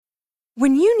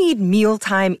When you need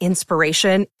mealtime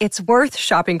inspiration, it's worth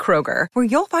shopping Kroger, where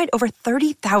you'll find over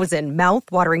 30,000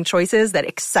 mouth-watering choices that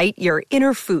excite your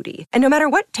inner foodie. And no matter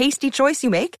what tasty choice you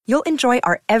make, you'll enjoy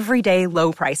our everyday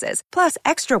low prices, plus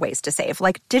extra ways to save,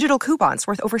 like digital coupons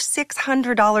worth over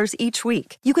 $600 each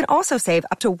week. You can also save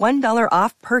up to $1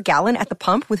 off per gallon at the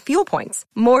pump with fuel points.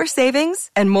 More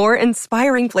savings and more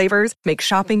inspiring flavors make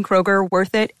shopping Kroger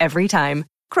worth it every time.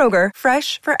 Kroger,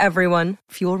 fresh for everyone.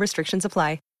 Fuel restrictions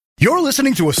apply. You're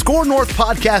listening to a Score North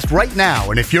podcast right now,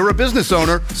 and if you're a business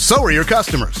owner, so are your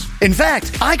customers. In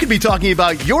fact, I could be talking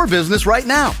about your business right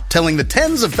now, telling the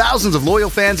tens of thousands of loyal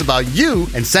fans about you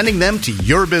and sending them to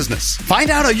your business. Find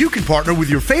out how you can partner with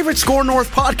your favorite Score North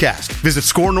podcast. Visit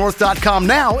scorenorth.com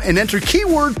now and enter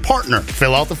keyword partner.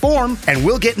 Fill out the form, and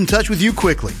we'll get in touch with you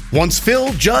quickly. Once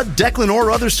Phil, Judd, Declan, or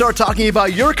others start talking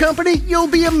about your company, you'll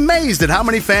be amazed at how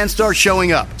many fans start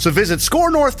showing up. So visit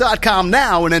scorenorth.com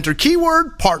now and enter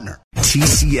keyword partner.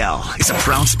 TCL is a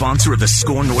proud sponsor of the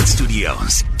Score North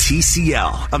Studios.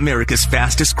 TCL, America's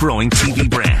fastest growing TV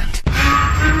brand.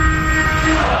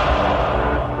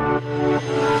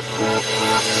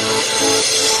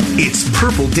 It's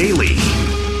Purple Daily.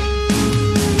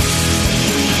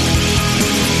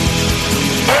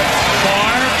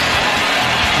 Barr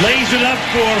lays it up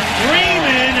for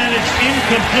Freeman, and it's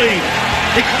incomplete.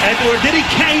 Or did he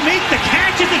make the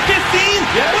catch at the 15?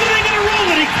 Yes. What are they going to rule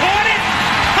it? He caught it?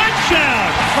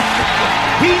 Touchdown!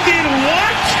 He did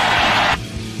what?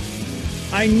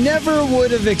 I never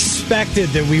would have expected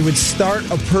that we would start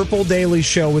a Purple Daily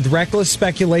show with reckless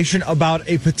speculation about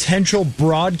a potential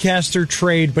broadcaster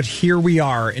trade, but here we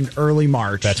are in early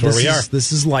March. That's where we are.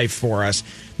 This is life for us.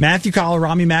 Matthew Collar,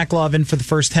 Rami McLovin for the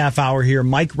first half hour here.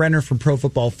 Mike Renner from Pro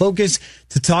Football Focus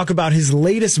to talk about his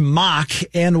latest mock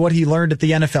and what he learned at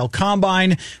the NFL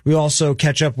Combine. We also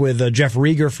catch up with Jeff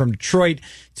Rieger from Detroit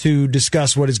to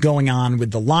discuss what is going on with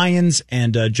the Lions,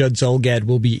 and Judd Zolgad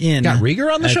will be in. Got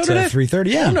Rieger on the show today?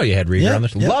 3:30. Yeah, I know you had Rieger on the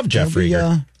show. Love Jeff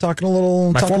Rieger. Talking a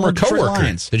little. My former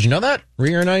coworker. Did you know that?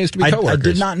 Rieger and I used to be coworkers. I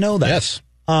did not know that. Yes.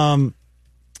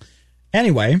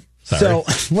 Anyway. Sorry. So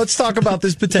let's talk about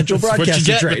this potential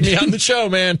broadcaster trade. What you get with me on the show,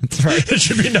 man. That's right. It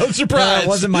should be no surprise. It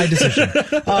wasn't my decision.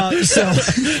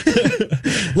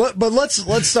 But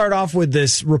let's start off with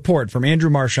this report from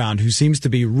Andrew Marchand, who seems to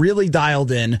be really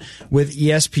dialed in with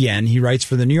ESPN. He writes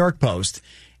for the New York Post,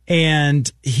 and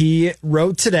he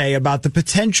wrote today about the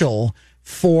potential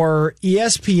for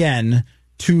ESPN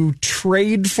to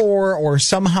trade for or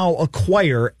somehow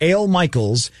acquire Al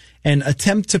Michaels and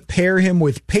attempt to pair him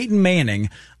with Peyton Manning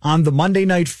on the Monday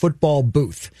Night Football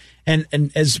booth. And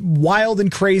as wild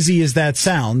and crazy as that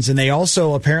sounds, and they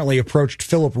also apparently approached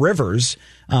Phillip Rivers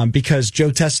because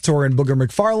Joe Tessitore and Booger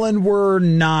McFarland were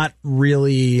not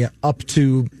really up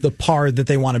to the par that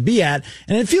they want to be at.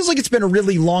 And it feels like it's been a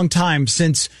really long time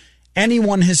since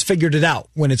anyone has figured it out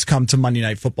when it's come to Monday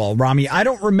Night Football. Rami, I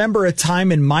don't remember a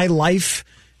time in my life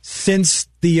since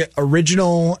the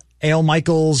original Al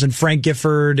Michaels and Frank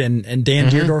Gifford and Dan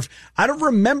Dierdorf. I don't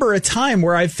remember a time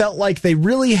where I felt like they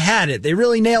really had it. They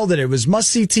really nailed it. It was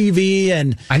must-see TV.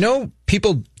 And I know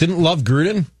people didn't love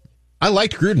Gruden. I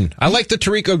liked Gruden. I liked the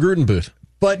Tirico Gruden booth.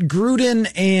 But Gruden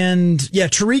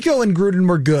Tirico and Gruden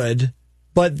were good.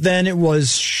 But then it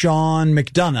was Sean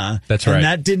McDonough. That's right. And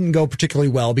that didn't go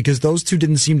particularly well because those two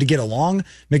didn't seem to get along.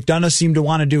 McDonough seemed to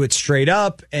want to do it straight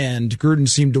up, and Gruden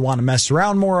seemed to want to mess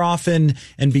around more often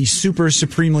and be super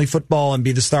supremely football and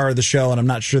be the star of the show. And I'm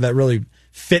not sure that really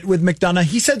fit with McDonough.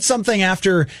 He said something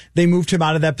after they moved him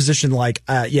out of that position like,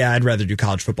 I'd rather do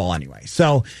college football anyway.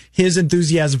 So his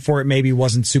enthusiasm for it maybe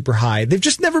wasn't super high. They've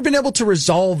just never been able to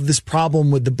resolve this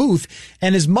problem with the booth.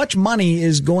 And as much money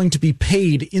is going to be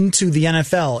paid into the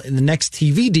NFL in the next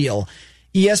TV deal,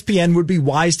 ESPN would be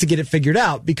wise to get it figured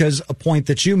out, because a point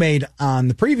that you made on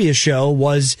the previous show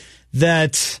was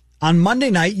that on Monday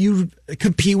night, you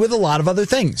compete with a lot of other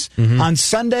things. On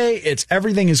Sunday,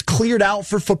 everything is cleared out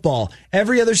for football.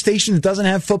 Every other station that doesn't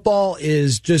have football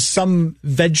is just some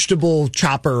vegetable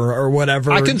chopper or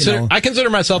whatever. I consider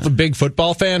myself a big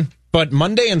football fan, but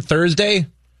Monday and Thursday,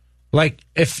 like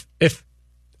if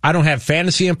I don't have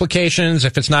fantasy implications,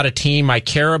 if it's not a team I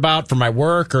care about for my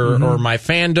work or my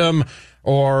fandom,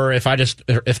 or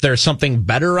if there's something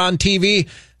better on TV,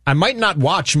 I might not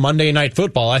watch Monday Night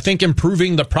Football. I think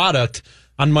improving the product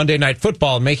on Monday Night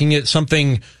Football, making it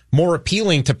something more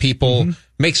appealing to people,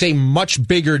 makes a much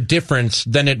bigger difference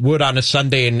than it would on a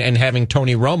Sunday and having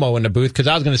Tony Romo in the booth, because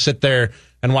I was going to sit there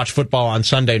and watch football on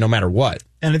Sunday no matter what.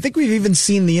 And I think we've even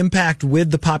seen the impact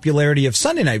with the popularity of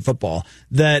Sunday Night Football,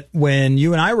 that when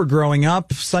you and I were growing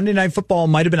up, Sunday Night Football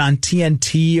might have been on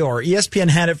TNT, or ESPN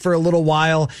had it for a little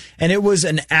while, and it was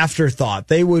an afterthought.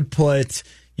 They would put,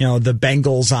 the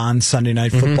Bengals on Sunday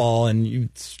Night Football, and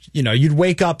you'd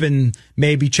wake up and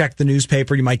maybe check the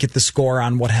newspaper. You might get the score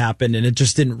on what happened, and it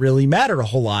just didn't really matter a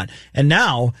whole lot. And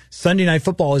now Sunday Night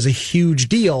Football is a huge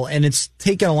deal, and it's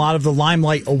taken a lot of the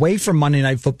limelight away from Monday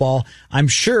Night Football. I'm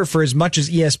sure for as much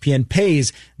as ESPN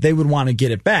pays, they would want to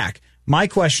get it back. My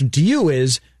question to you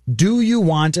is, do you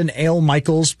want an Al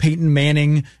Michaels, Peyton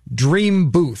Manning dream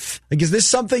booth? Like, is this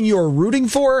something you're rooting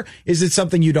for? Is it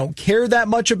something you don't care that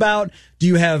much about? Do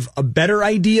you have a better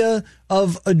idea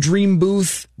of a dream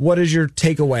booth? What is your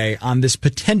takeaway on this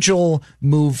potential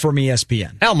move from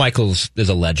ESPN? Al Michaels is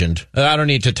a legend. I don't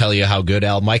need to tell you how good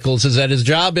Al Michaels is at his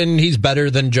job, and he's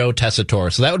better than Joe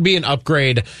Tessitore. So that would be an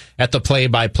upgrade at the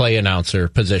play-by-play announcer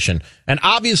position. And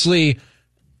obviously,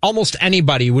 almost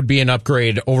anybody would be an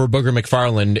upgrade over Booger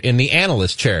McFarland in the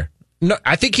analyst chair. No,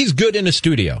 I think he's good in a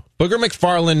studio. Booger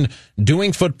McFarland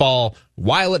doing football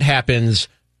while it happens,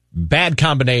 bad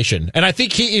combination. And I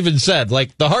think he even said,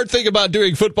 the hard thing about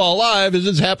doing football live is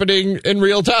it's happening in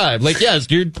real time. Yes,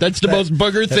 dude, that's the most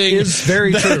Booger thing is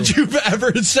very true. You've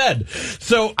ever said.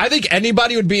 So I think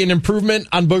anybody would be an improvement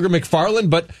on Booger McFarland,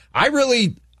 but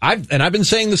I've been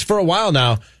saying this for a while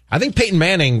now, I think Peyton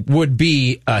Manning would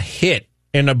be a hit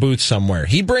in a booth somewhere.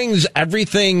 He brings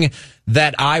everything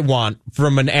that I want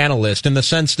from an analyst, in the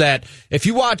sense that if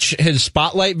you watch his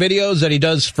spotlight videos that he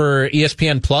does for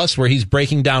ESPN Plus, where he's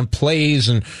breaking down plays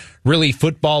and really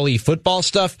football-y football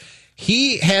stuff,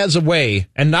 he has a way,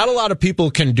 and not a lot of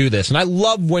people can do this, and I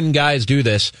love when guys do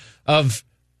this, of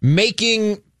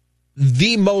making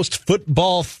the most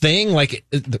football thing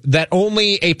that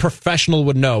only a professional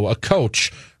would know, a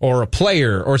coach or a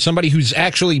player or somebody who's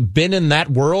actually been in that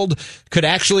world could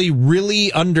actually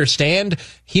really understand.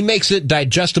 He makes it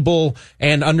digestible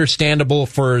and understandable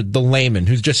for the layman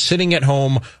who's just sitting at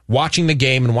home watching the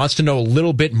game and wants to know a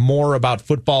little bit more about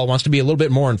football, wants to be a little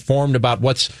bit more informed about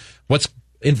what's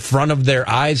in front of their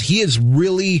eyes. He is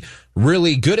really,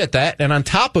 really good at that. And on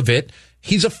top of it,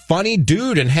 he's a funny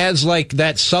dude and has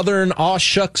that southern aw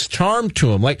shucks charm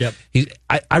to him.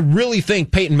 I really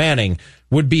think Peyton Manning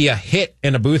would be a hit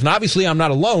in a booth. And obviously I'm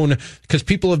not alone, because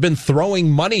people have been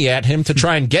throwing money at him to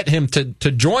try and get him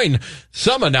to join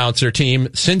some announcer team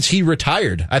since he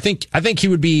retired. I think he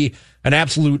would be an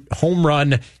absolute home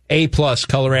run, A+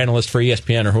 color analyst for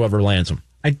ESPN or whoever lands him.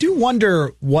 I do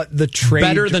wonder what the trade...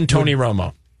 Better than Tony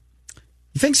Romo.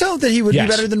 You think so? That he would be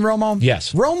better than Romo?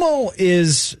 Yes. Romo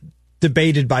is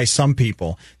debated by some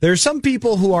people. There are some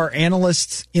people who are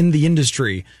analysts in the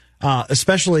industry,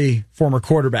 especially former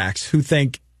quarterbacks, who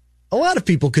think a lot of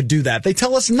people could do that. They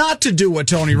tell us not to do what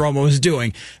Tony Romo is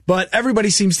doing, but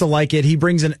everybody seems to like it. He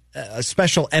brings a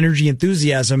special energy,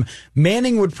 enthusiasm.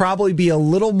 Manning would probably be a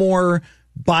little more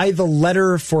by the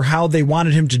letter for how they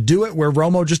wanted him to do it, where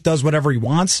Romo just does whatever he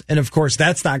wants. And of course,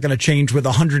 that's not going to change with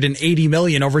 $180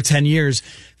 million over 10 years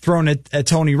thrown at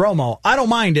Tony Romo. I don't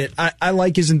mind it. I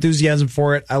like his enthusiasm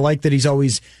for it. I like that he's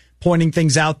always pointing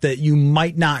things out that you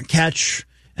might not catch,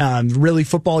 really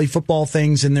football-y football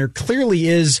things. And there clearly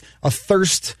is a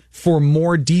thirst for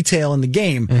more detail in the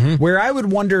game. Mm-hmm. Where I would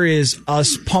wonder is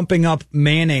us pumping up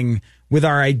Manning with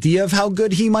our idea of how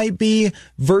good he might be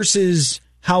versus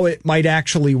how it might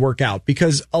actually work out,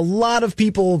 because a lot of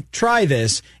people try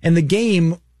this, and the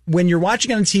game, when you're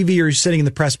watching it on TV or you're sitting in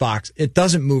the press box, it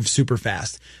doesn't move super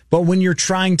fast. But when you're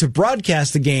trying to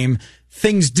broadcast the game,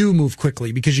 things do move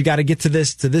quickly, because you got to get to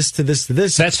this, to this, to this, to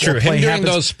this. That's true. Him doing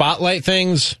those spotlight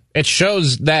things, it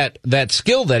shows that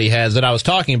skill that he has that I was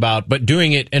talking about, but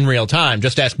doing it in real time,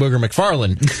 just ask Booger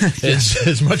McFarland,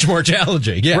 is much more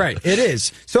challenging. Yeah. Right, it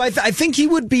is. So I think he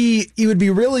would be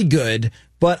really good.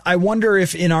 But I wonder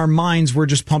if in our minds we're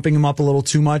just pumping him up a little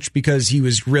too much, because he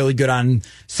was really good on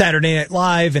Saturday Night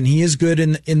Live, and he is good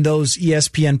in those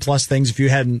ESPN Plus things. If you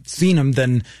hadn't seen him,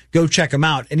 then go check him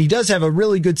out. And he does have a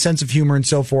really good sense of humor and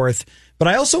so forth. But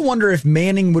I also wonder if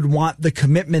Manning would want the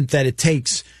commitment that it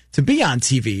takes to be on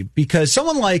TV, because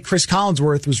someone like Chris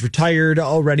Collinsworth was retired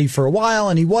already for a while,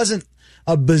 and he wasn't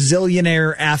a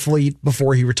bazillionaire athlete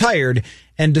before he retired,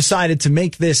 and decided to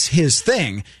make this his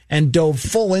thing and dove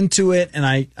full into it. And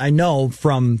I know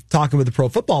from talking with the Pro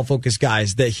Football Focus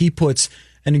guys that he puts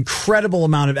an incredible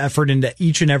amount of effort into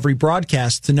each and every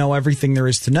broadcast to know everything there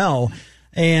is to know.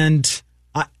 And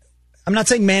I'm not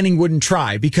saying Manning wouldn't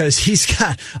try because he's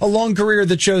got a long career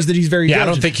that shows that he's very Yeah, diligent.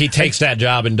 I don't think he takes that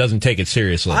job and doesn't take it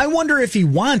seriously. I wonder if he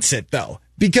wants it, though,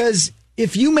 because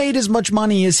if you made as much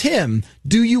money as him,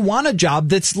 do you want a job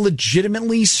that's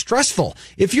legitimately stressful?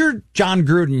 If you're John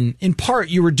Gruden, in part,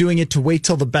 you were doing it to wait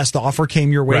till the best offer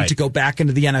came your way Right. to go back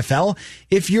into the NFL.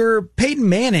 If you're Peyton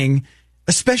Manning,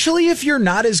 especially if you're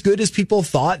not as good as people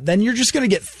thought, then you're just going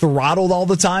to get throttled all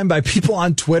the time by people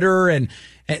on Twitter and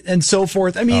so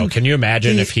forth. I mean, can you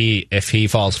imagine if he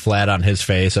falls flat on his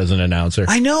face as an announcer?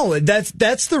 I know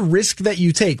that's the risk that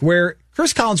you take. Where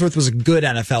Chris Collinsworth was a good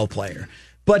NFL player,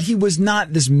 but he was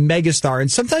not this megastar.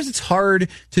 And sometimes it's hard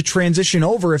to transition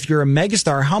over if you're a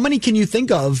megastar. How many can you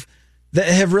think of that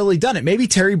have really done it? Maybe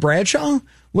Terry Bradshaw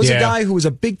was a guy who was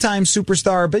a big-time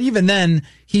superstar, but even then,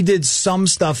 he did some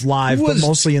stuff live, but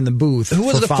mostly in the booth. Who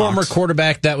was for the Fox. former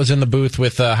quarterback that was in the booth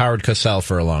with Howard Cosell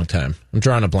for a long time? I'm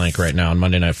drawing a blank right now on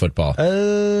Monday Night Football.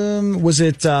 Was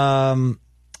it,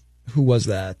 who was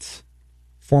that?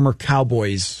 Former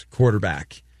Cowboys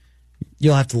quarterback.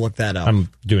 You'll have to look that up. I'm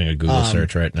doing a Google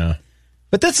search right now.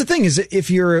 But that's the thing is,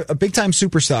 if you're a big-time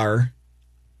superstar,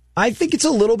 I think it's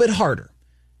a little bit harder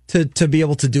to be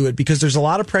able to do it because there's a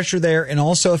lot of pressure there. And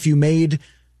also, if you made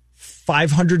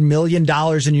 $500 million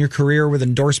in your career with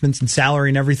endorsements and salary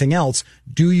and everything else,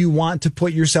 do you want to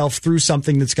put yourself through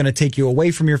something that's going to take you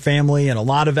away from your family and a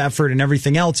lot of effort and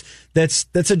everything else? That's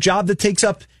a job that takes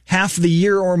up half the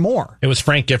year or more. It was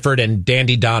Frank Gifford and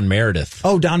Dandy Don Meredith.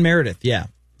 Oh, Don Meredith. Yeah.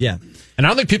 Yeah. And I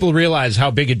don't think people realize how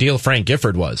big a deal Frank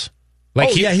Gifford was.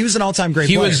 He was an all-time great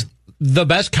player. He was the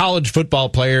best college football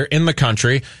player in the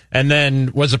country, and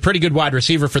then was a pretty good wide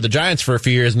receiver for the Giants for a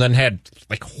few years, and then had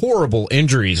horrible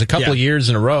injuries a couple of years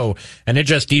in a row, and it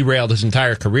just derailed his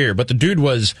entire career. But the dude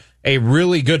was a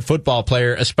really good football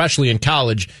player, especially in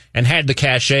college, and had the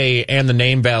cachet and the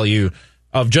name value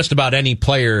of just about any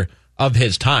player of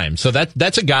his time. So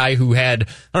that's a guy who had, I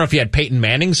don't know if he had Peyton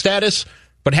Manning status,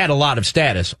 but had a lot of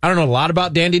status. I don't know a lot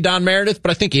about Dandy Don Meredith,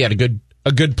 but I think he had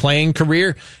a good playing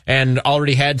career and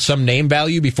already had some name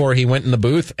value before he went in the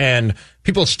booth. And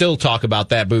people still talk about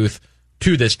that booth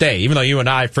to this day. Even though you and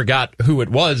I forgot who it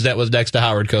was that was next to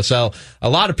Howard Cosell, a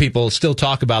lot of people still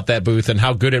talk about that booth and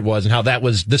how good it was and how that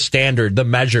was the standard, the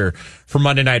measure for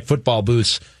Monday Night Football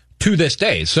booths to this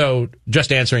day. So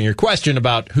just answering your question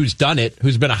about who's done it,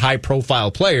 who's been a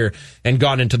high-profile player and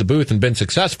gone into the booth and been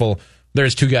successful,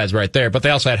 there's two guys right there, but they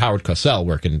also had Howard Cosell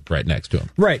working right next to him.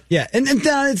 Right, yeah. And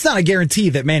it's not a guarantee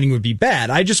that Manning would be bad.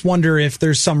 I just wonder if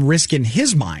there's some risk in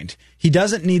his mind. He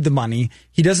doesn't need the money.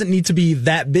 He doesn't need to be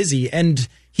that busy. And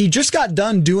he just got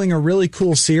done doing a really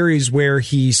cool series where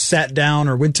he sat down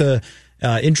or went to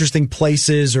interesting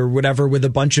places or whatever with a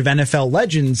bunch of NFL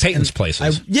legends. Peyton's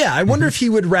places. I wonder if he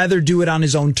would rather do it on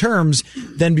his own terms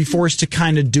than be forced to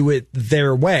kind of do it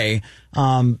their way.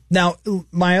 Now,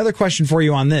 my other question for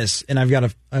you on this, and I've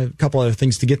got a couple other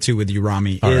things to get to with you,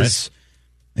 Rami, is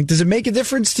does it make a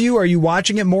difference to you? Are you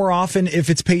watching it more often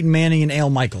if it's Peyton Manning and Al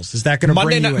Michaels? Is that going to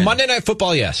bring you in? Monday Night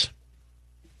Football, yes.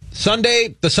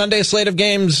 The Sunday slate of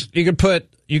games, you could put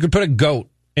a goat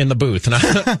in the booth, and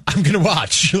I'm going to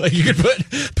watch. You could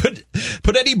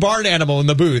put any barn animal in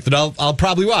the booth, and I'll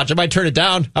probably watch. I might turn it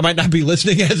down. I might not be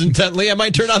listening as intently. I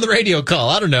might turn on the radio call.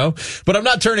 I don't know, but I'm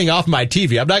not turning off my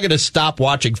TV. I'm not going to stop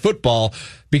watching football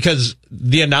because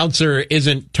the announcer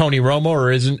isn't Tony Romo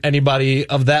or isn't anybody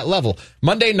of that level.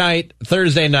 Monday night,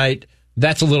 Thursday night,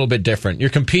 that's a little bit different. You're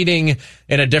competing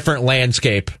in a different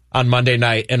landscape on Monday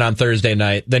night and on Thursday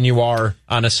night than you are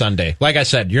on a Sunday. Like I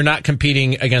said, you're not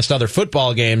competing against other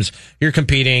football games. You're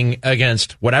competing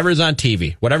against whatever's on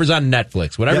TV, whatever's on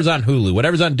Netflix, whatever's on Hulu,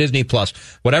 whatever's on Disney Plus,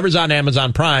 whatever's on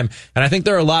Amazon Prime. And I think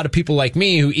there are a lot of people like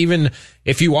me who, even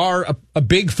if you are a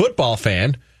big football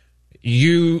fan,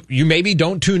 you maybe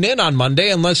don't tune in on Monday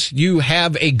unless you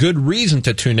have a good reason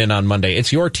to tune in on Monday.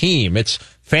 It's your team. It's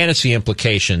fantasy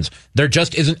implications. There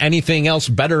just isn't anything else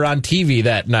better on TV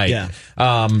that night. Yeah.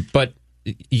 But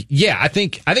yeah, I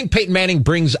think Peyton Manning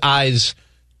brings eyes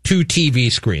to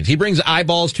TV screens. He brings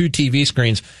eyeballs to TV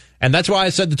screens. And that's why I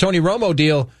said the Tony Romo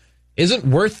deal isn't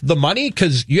worth the money,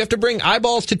 because you have to bring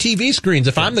eyeballs to TV screens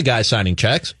if I'm the guy signing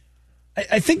checks.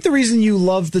 I think the reason you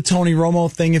love the Tony Romo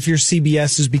thing if you're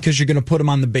CBS is because you're going to put him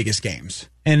on the biggest games.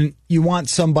 And you want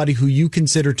somebody who you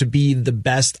consider to be the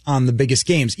best on the biggest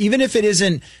games, even if it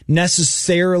isn't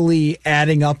necessarily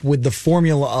adding up with the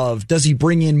formula of does he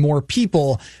bring in more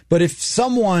people. But if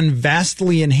someone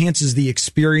vastly enhances the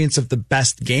experience of the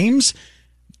best games,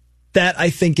 that I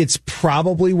think it's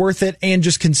probably worth it. And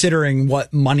just considering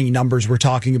what money numbers we're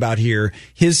talking about here,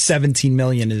 his 17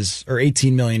 million or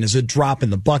 18 million is a drop in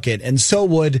the bucket. And so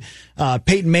would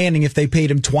Peyton Manning if they paid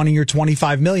him 20 or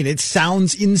 25 million. It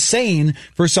sounds insane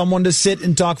for someone to sit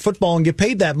and talk football and get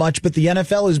paid that much, but the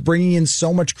NFL is bringing in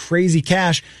so much crazy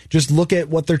cash. Just look at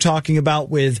what they're talking about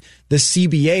with the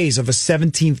CBAs of a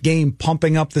 17th game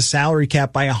pumping up the salary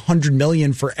cap by $100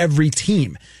 million for every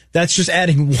team. That's just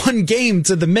adding one game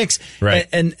to the mix. Right.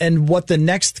 And what the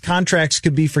next contracts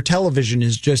could be for television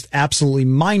is just absolutely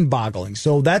mind-boggling.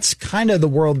 So that's kind of the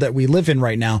world that we live in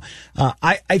right now.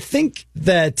 I think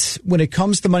that when it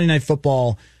comes to Monday Night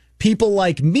Football, people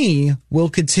like me will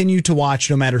continue to watch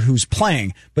no matter who's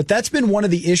playing. But that's been one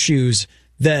of the issues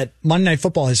that Monday Night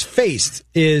Football has faced,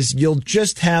 is you'll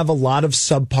just have a lot of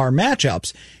subpar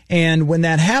matchups. And when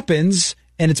that happens,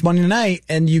 and it's Monday night,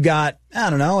 and you got,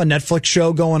 I don't know, a Netflix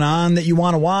show going on that you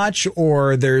want to watch,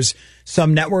 or there's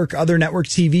some other network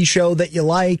TV show that you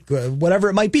like, whatever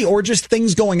it might be, or just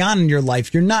things going on in your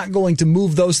life, you're not going to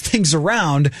move those things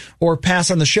around or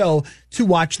pass on the show to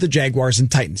watch the Jaguars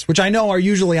and Titans, which I know are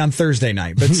usually on Thursday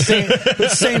night, but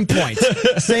same point.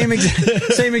 Same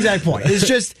exact point. It's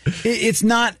just, it's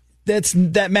not, that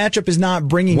matchup is not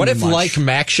bringing What if, much. like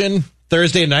Maction,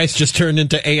 Thursday nights just turned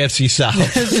into AFC South?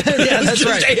 Yeah, that's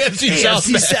right.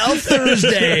 AFC South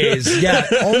Thursdays. Yeah,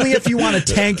 only if you want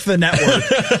to tank the network.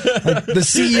 Like, the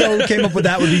CEO who came up with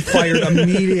that would be fired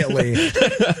immediately.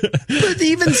 But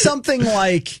even something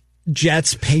like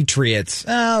Jets Patriots,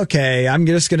 okay, I'm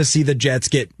just going to see the Jets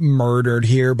get murdered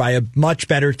here by a much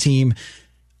better team.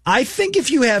 I think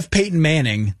if you have Peyton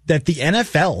Manning, that the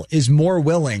NFL is more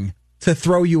willing to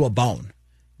throw you a bone,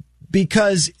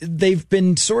 because they've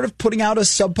been sort of putting out a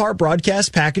subpar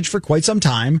broadcast package for quite some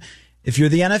time. If you're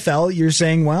the NFL, you're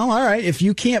saying, well, all right, if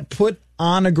you can't put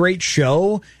on a great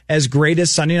show as great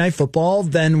as Sunday Night Football,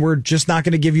 then we're just not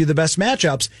going to give you the best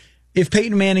matchups. If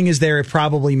Peyton Manning is there, it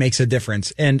probably makes a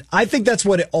difference. And I think that's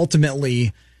what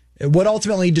ultimately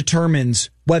determines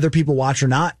whether people watch or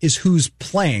not, is who's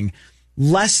playing.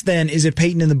 Less than, is it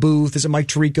Peyton in the booth? Is it Mike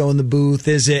Tirico in the booth?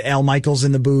 Is it Al Michaels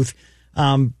in the booth?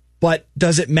 But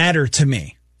does it matter to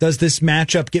me? Does this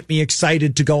matchup get me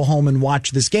excited to go home and watch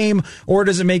this game? Or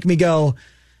does it make me go,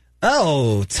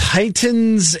 oh,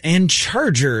 Titans and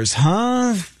Chargers,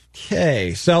 huh?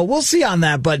 Okay, so we'll see on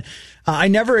that. But I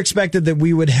never expected that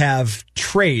we would have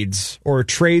trades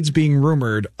being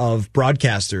rumored of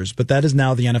broadcasters. But that is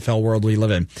now the NFL world we live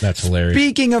in. That's hilarious.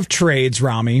 Speaking of trades,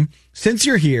 Rami, since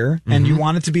you're here and you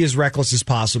want it to be as reckless as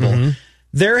possible,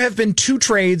 there have been 2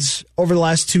 trades over the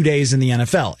last 2 days in the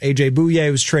NFL. A.J.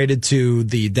 Bouye was traded to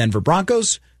the Denver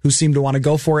Broncos, who seem to want to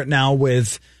go for it now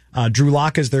with Drew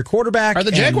Lock as their quarterback. Are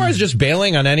the Jaguars just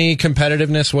bailing on any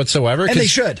competitiveness whatsoever? And they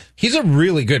should. He's a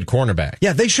really good cornerback.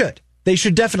 Yeah, they should. They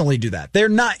should definitely do that. They're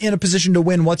not in a position to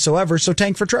win whatsoever, so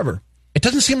tank for Trevor. It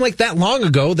doesn't seem like that long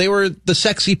ago they were the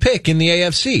sexy pick in the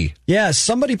AFC. Yeah,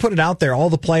 somebody put it out there, all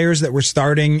the players that were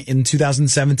starting in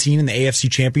 2017 in the AFC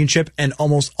Championship, and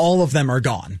almost all of them are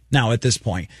gone now at this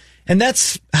point. And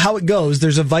that's how it goes.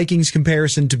 There's a Vikings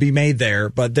comparison to be made there,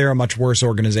 but they're a much worse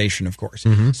organization, of course.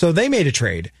 So they made a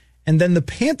trade. And then the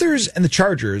Panthers and the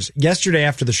Chargers, yesterday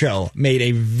after the show, made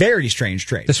a very strange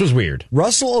trade. This was weird.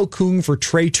 Russell Okung for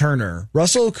Trey Turner.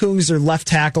 Russell Okung is their left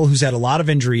tackle who's had a lot of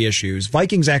injury issues.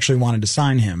 Vikings actually wanted to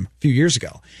sign him a few years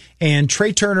ago. And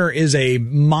Trey Turner is a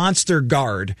monster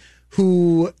guard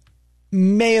who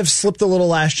may have slipped a little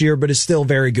last year, but is still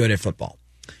very good at football.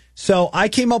 So I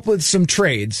came up with some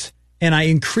trades, and I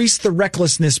increased the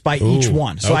recklessness by each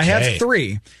one. So I have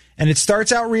 3. And it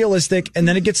starts out realistic, and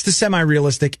then it gets to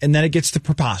semi-realistic, and then it gets to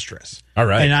preposterous. All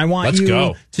right. And I want you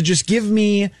to just give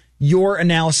me your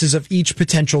analysis of each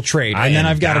potential trade, and then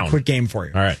I've got a quick game for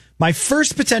you. All right. My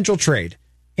first potential trade,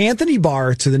 Anthony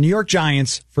Barr to the New York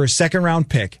Giants for a second-round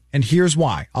pick, and here's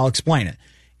why. I'll explain it.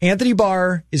 Anthony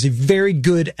Barr is a very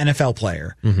good NFL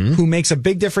player who makes a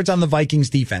big difference on the Vikings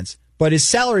defense, but his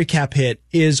salary cap hit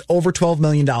is over $12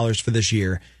 million for this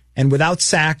year, and without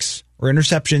sacks or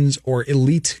interceptions or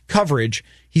elite coverage,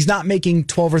 he's not making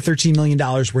 $12 or $13 million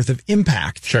worth of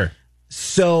impact. Sure.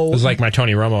 So it was like my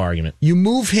Tony Romo argument. You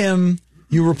move him,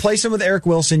 you replace him with Eric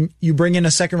Wilson, you bring in a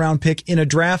second-round pick in a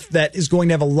draft that is going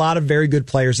to have a lot of very good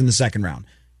players in the second round.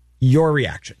 Your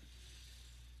reaction?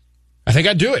 I think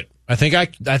I'd do it. I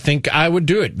think I would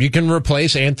do it. You can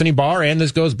replace Anthony Barr, and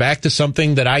this goes back to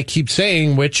something that I keep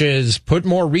saying, which is put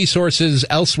more resources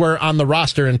elsewhere on the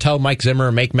roster and tell Mike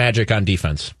Zimmer make magic on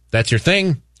defense. That's your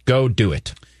thing. Go do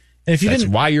it. And if you That's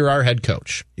why you're our head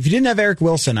coach. If you didn't have Eric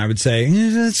Wilson, I would say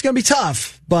it's going to be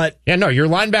tough. But yeah, no, your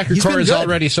linebacker core is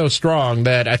already so strong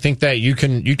that I think that you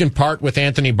can part with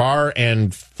Anthony Barr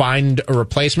and find a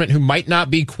replacement who might not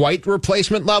be quite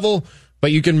replacement level,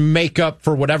 but you can make up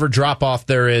for whatever drop-off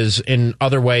there is in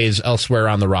other ways elsewhere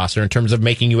on the roster in terms of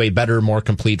making you a better, more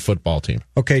complete football team.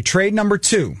 Okay, trade number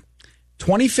 2.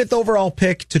 25th overall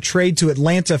pick to trade to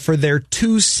Atlanta for their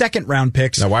 2 second-round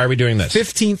picks. Now, why are we doing this?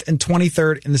 15th and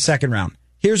 23rd in the second round.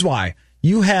 Here's why.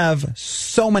 You have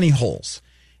so many holes,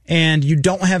 and you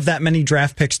don't have that many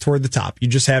draft picks toward the top. You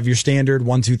just have your standard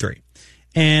 1, 2, 3.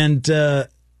 And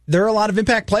there are a lot of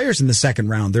impact players in the second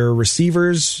round. There are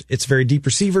receivers. It's a very deep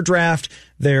receiver draft.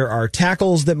 There are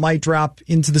tackles that might drop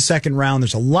into the second round.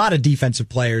 There's a lot of defensive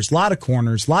players, a lot of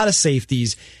corners, a lot of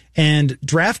safeties. And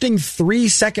drafting 3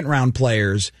 second-round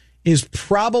players is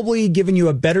probably giving you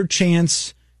a better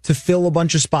chance to fill a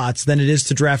bunch of spots than it is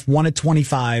to draft 1 at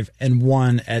 25 and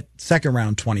 1 at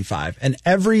second-round 25. And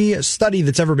every study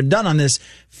that's ever been done on this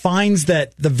finds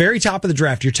that the very top of the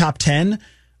draft, your top 10,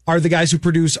 are the guys who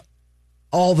produce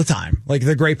all the time. Like,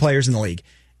 they're great players in the league.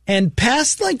 And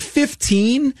past,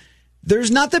 15,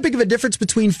 there's not that big of a difference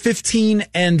between 15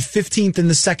 and 15th in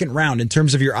the second round in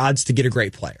terms of your odds to get a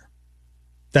great player.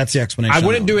 That's the explanation. I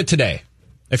wouldn't do it today.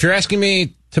 If you're asking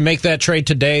me to make that trade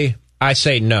today, I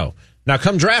say no. Now,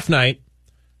 come draft night,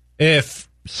 if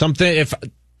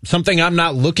something I'm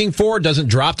not looking for doesn't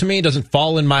drop to me, doesn't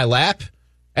fall in my lap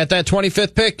at that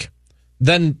 25th pick,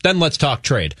 then let's talk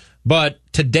trade. But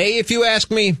today, if you ask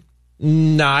me,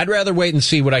 nah, I'd rather wait and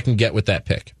see what I can get with that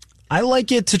pick. I like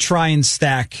it to try and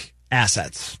stack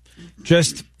assets.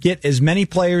 Just get as many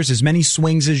players, as many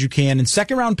swings as you can. And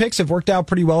second-round picks have worked out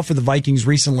pretty well for the Vikings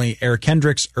recently. Eric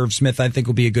Kendricks, Irv Smith, I think,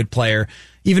 will be a good player.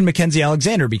 Even Mackenzie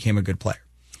Alexander became a good player.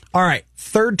 All right,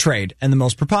 third trade, and the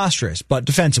most preposterous, but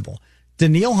defensible.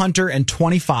 Danielle Hunter and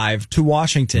 25 to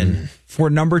Washington for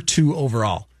number 2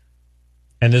 overall.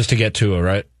 And this to get Tua,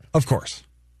 right? Of course.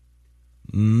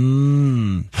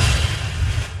 I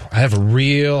have a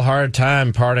real hard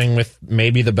time parting with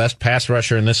maybe the best pass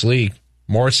rusher in this league.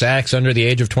 More sacks under the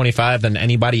age of 25 than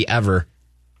anybody ever.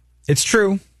 It's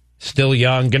true. Still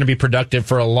young, going to be productive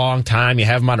for a long time. You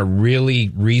have him on a really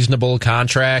reasonable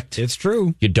contract. It's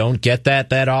true. You don't get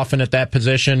that often at that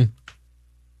position.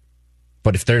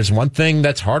 But if there's one thing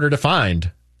that's harder to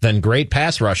find than great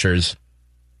pass rushers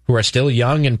who are still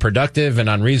young and productive and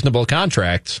on reasonable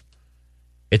contracts,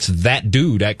 it's that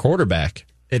dude at quarterback.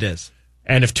 It is.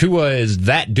 And if Tua is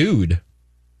that dude,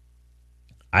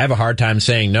 I have a hard time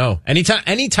saying no.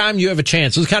 Anytime you have a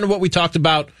chance, this is kind of what we talked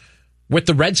about with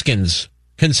the Redskins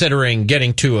considering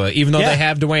getting Tua, even though they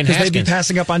have Dwayne Haskins. Because they'd be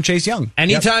passing up on Chase Young.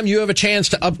 Anytime you have a chance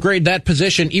to upgrade that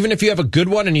position, even if you have a good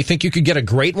one and you think you could get a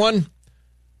great one,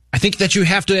 I think that you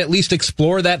have to at least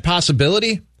explore that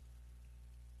possibility.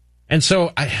 And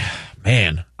so,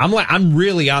 I'm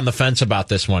really on the fence about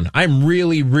this one. I'm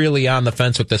really, really on the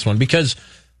fence with this one because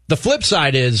the flip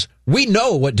side is we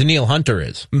know what Danielle Hunter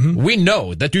is. Mm-hmm. We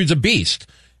know that dude's a beast,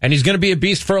 and he's going to be a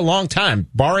beast for a long time.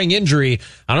 Barring injury,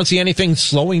 I don't see anything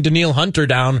slowing Danielle Hunter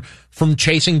down from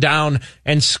chasing down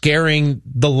and scaring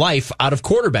the life out of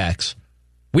quarterbacks.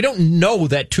 We don't know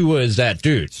that Tua is that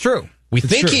dude. It's true. We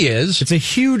think he is. It's a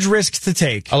huge risk to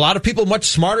take. A lot of people much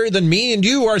smarter than me and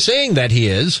you are saying that he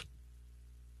is,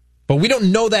 but we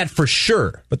don't know that for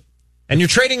sure. And you're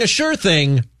trading a sure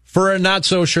thing for a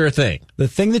not-so-sure thing. The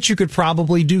thing that you could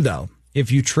probably do, though,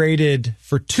 if you traded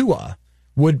for Tua,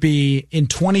 would be in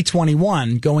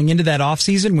 2021, going into that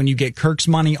offseason, when you get Kirk's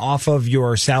money off of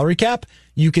your salary cap,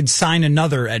 you could sign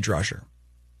another edge rusher,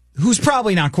 who's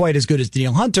probably not quite as good as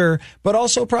Danielle Hunter, but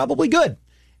also probably good.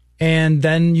 And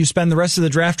then you spend the rest of the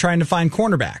draft trying to find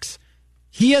cornerbacks.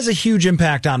 He has a huge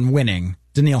impact on winning,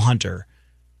 Danielle Hunter,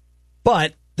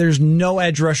 but there's no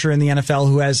edge rusher in the NFL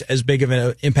who has as big of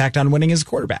an impact on winning as a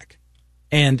quarterback.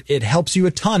 And it helps you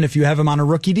a ton if you have him on a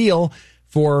rookie deal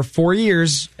for 4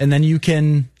 years, and then you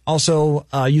can also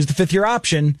use the 5th-year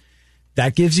option.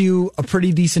 That gives you a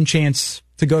pretty decent chance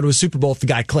to go to a Super Bowl if the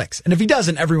guy clicks. And if he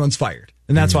doesn't, everyone's fired.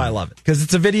 And that's why I love it, because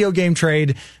it's a video game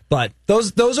trade. But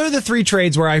those are the 3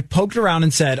 trades where I poked around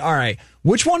and said, all right,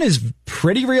 which one is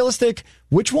pretty realistic,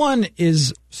 which one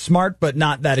is smart but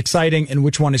not that exciting, and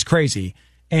which one is crazy?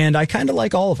 And I kind of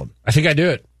like all of them. I think I do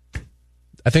it.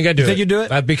 You think you do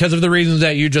it? Because of the reasons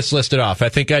that you just listed off. I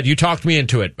think you talked me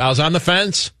into it. I was on the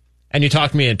fence, and you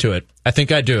talked me into it. I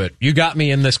think I do it. You got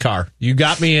me in this car. You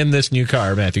got me in this new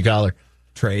car, Matthew Collar.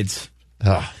 Trades.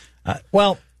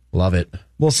 Well, love it.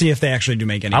 We'll see if they actually do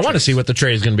make any I want to see what the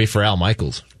trade is going to be for Al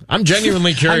Michaels. I'm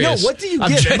genuinely curious. I know. What do you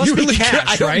get? It must be cash,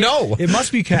 I don't know. It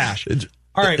must be cash.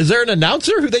 All right. Is there an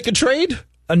announcer who they could trade?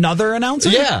 Another announcer?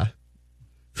 Yeah.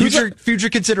 Future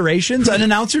considerations? An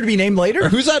announcer to be named later?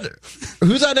 Who's on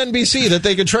NBC that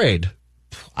they could trade?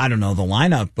 I don't know the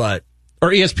lineup, but... Or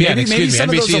ESPN, excuse me.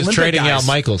 NBC is trading Al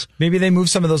Michaels. Maybe they move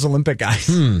some of those Olympic guys.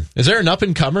 Is there an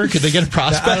up-and-comer? Could they get a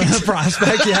prospect? I don't know,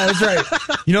 prospect, yeah, that's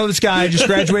right. You know, this guy just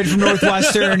graduated from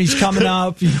Northwestern. He's coming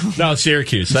up. No,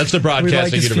 Syracuse. That's the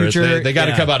broadcasting university. They got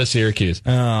to come out of Syracuse.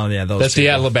 Oh, yeah. That's the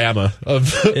Alabama of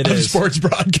sports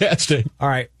broadcasting. All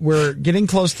right. We're getting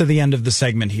close to the end of the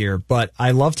segment here, but I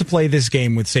love to play this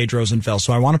game with Sage Rosenfeld,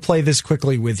 so I want to play this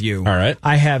quickly with you. All right.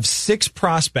 I have 6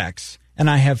 prospects. And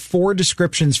I have 4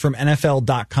 descriptions from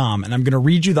NFL.com, and I'm going to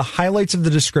read you the highlights of the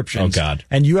descriptions. Oh, God.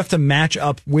 And you have to match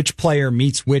up which player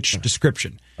meets which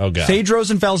description. Oh, God. Sage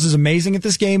Rosenfeld is amazing at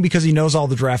this game because he knows all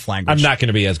the draft language. I'm not going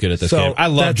to be as good at this game. I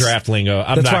love draft lingo.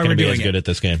 I'm not going to be as good at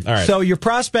this game. All right. So your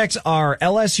prospects are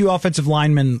LSU offensive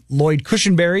lineman Lloyd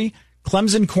Cushenberry,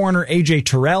 Clemson corner A.J.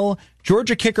 Terrell,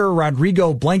 Georgia kicker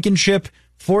Rodrigo Blankenship,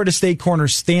 Florida State corner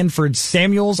Stanford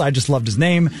Samuels, I just loved his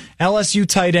name, LSU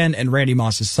tight end, and Randy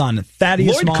Moss's son,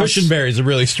 Thaddeus Moss. Lloyd Cushenberry is a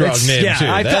really strong name, too.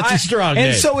 That's a strong name.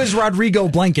 And so is Rodrigo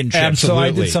Blankenship.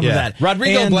 Absolutely. So I did some of that.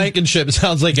 Rodrigo Blankenship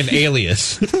sounds like an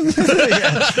alias.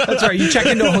 Yeah, that's right. You check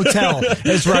into a hotel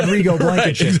as Rodrigo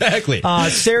Blankenship. Right, exactly.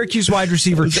 Syracuse wide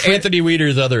receiver. Anthony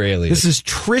Weeder's other alias. This is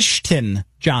Tristan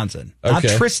Johnson. Not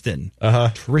Tristan.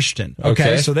 Tristan.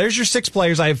 Okay. So there's your 6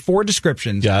 players. I have 4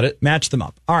 descriptions. Got it. Match them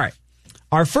up. All right.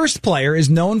 Our first player is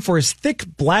known for his thick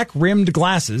black-rimmed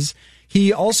glasses.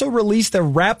 He also released a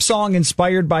rap song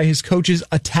inspired by his coach's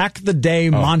Attack the Day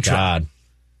mantra. God.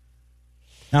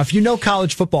 Now, if you know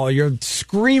college football, you're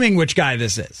screaming which guy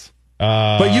this is.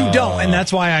 But you don't, and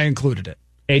that's why I included it.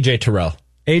 A.J. Terrell.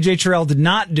 A.J. Terrell did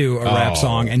not do a rap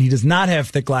song, and he does not have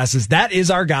thick glasses. That is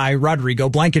our guy, Rodrigo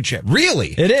Blankenship.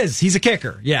 Really? It is. He's a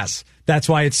kicker, yes. That's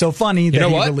why it's so funny that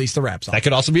he released a rap song. That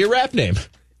could also be a rap name.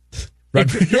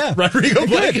 Rodrigo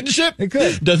Blankenship. It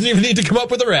could. Doesn't even need to come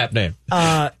up with a rap name.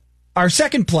 Our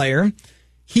second player,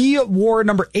 he wore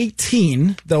number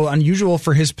 18, though unusual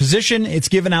for his position. It's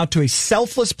given out to a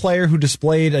selfless player who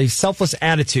displayed a selfless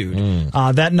attitude.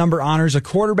 That number honors a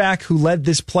quarterback who led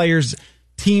this player's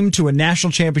team to a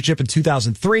national championship in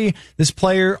 2003. This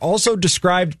player, also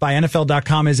described by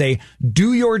NFL.com as a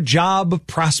do-your-job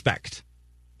prospect.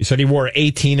 You said he wore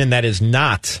 18, and that is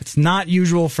not. It's not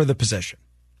usual for the position.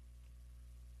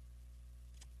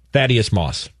 Thaddeus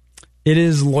Moss. It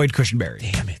is Lloyd Cushenberry.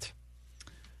 Damn it.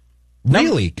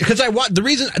 Really? Because the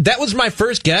reason that was my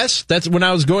first guess. That's when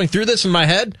I was going through this in my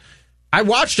head. I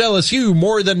watched LSU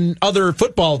more than other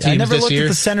football teams this year. I never looked at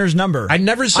the center's number.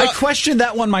 I questioned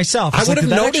that one myself. I would have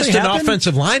noticed an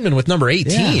offensive lineman with number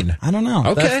 18. Yeah, I don't know.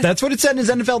 Okay. That's what it said in his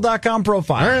NFL.com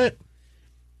profile. All right.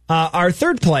 Our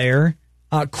third player,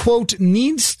 quote,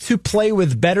 needs to play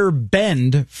with better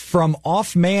bend from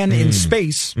off man in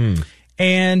space.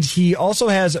 And he also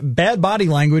has bad body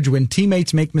language when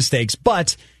teammates make mistakes,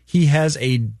 but he has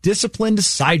a disciplined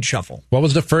side shuffle. What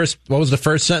was the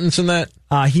first sentence in that?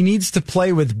 He needs to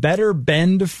play with better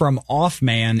bend from off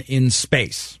man in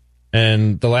space.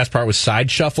 And the last part was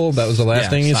side shuffle. That was the last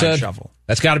thing you said? Side shuffle.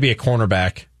 That's got to be a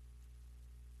cornerback.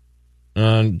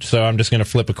 So I'm just going to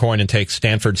flip a coin and take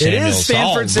Stanford Samuels. It is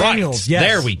Stanford Samuels. Yes.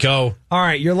 There we go. All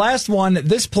right, your last one.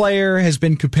 This player has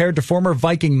been compared to former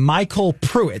Viking Michael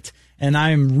Pruitt. And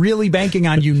I'm really banking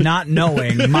on you not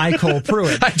knowing Michael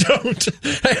Pruitt. I don't.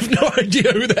 I have no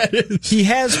idea who that is. He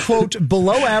has, quote,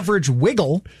 below average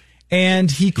wiggle.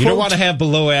 And he, quote, you don't want to have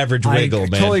below average wiggle,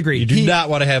 man. I totally agree. You do not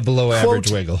want to have below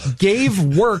average wiggle. Gave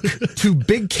work to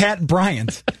Big Cat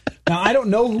Bryant. Now, I don't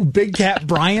know who Big Cat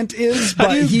Bryant is,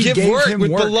 but he gave work him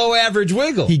with work. Below average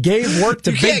wiggle. He gave work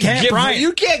to Big Cat Bryant.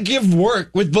 You can't give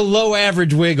work with below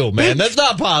average wiggle, man. That's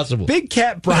not possible. Big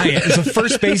Cat Bryant is a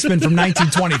first baseman from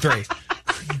 1923.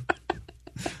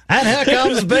 And here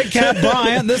comes Big Cat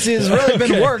Bryant. This has really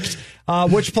been worked.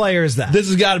 Which player is that? This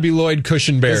has got to be Lloyd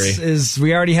Cushenberry.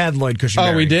 We already had Lloyd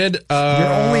Cushenberry. Oh, we did?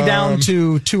 You're only down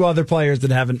to 2 other players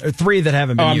that haven't, or 3 that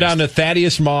haven't been used. I'm down to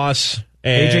Thaddeus Moss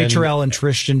and A.J. Terrell and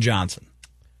Tristan Johnson.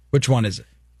 Which one is it?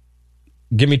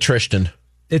 Give me Tristan.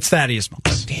 It's Thaddeus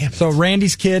Moss. Damn it. So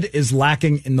Randy's kid is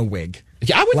lacking in the wig.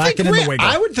 Yeah,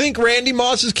 I would think Randy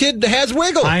Moss's kid has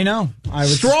wiggle. I know.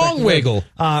 Strong wiggle.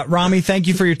 Rami, thank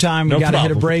you for your time. We got to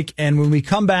hit a break. And when we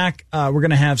come back, we're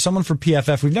going to have someone from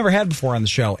PFF we've never had before on the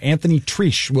show. Anthony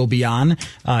Triche will be on.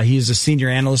 He's a senior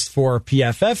analyst for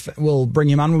PFF. We'll bring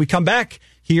him on when we come back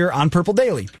here on Purple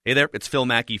Daily. Hey there, it's Phil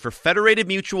Mackey for Federated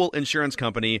Mutual Insurance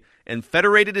Company, and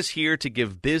Federated is here to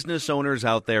give business owners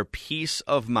out there peace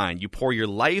of mind. You pour your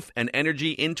life and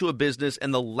energy into a business,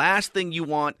 and the last thing you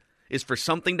want is for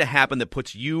something to happen that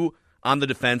puts you on the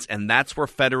defense, and that's where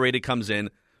Federated comes in.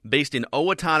 based in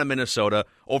Owatonna, Minnesota,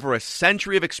 over a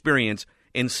century of experience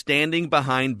in standing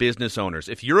behind business owners.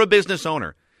 If you're a business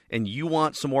owner and you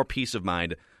want some more peace of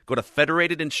mind, go to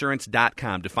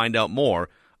federatedinsurance.com to find out more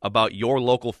about your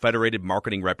local Federated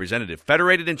marketing representative.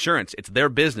 Federated Insurance, it's their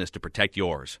business to protect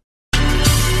yours.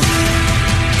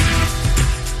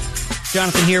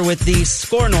 Jonathan here with the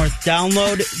Score North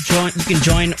download. You can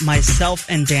join myself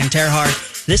and Dan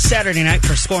Terhart this Saturday night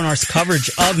for Score North's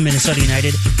coverage of Minnesota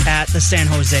United at the San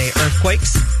Jose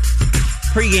Earthquakes.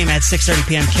 Pre-game at 6:30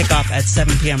 p.m., kickoff at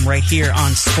 7 p.m. right here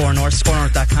on Score North,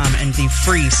 scorenorth.com, and the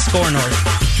free Score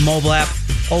North mobile app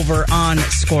over on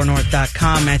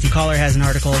scorenorth.com. Matthew Caller has an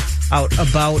article out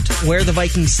about where the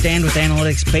Vikings stand with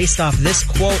analytics based off this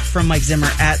quote from Mike Zimmer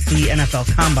at the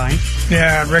NFL Combine.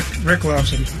 Yeah, Rick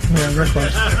loves him. Yeah, Rick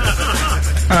loves him.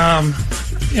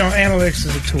 Analytics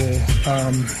is a tool.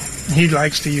 He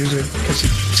likes to use it because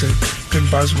it's a good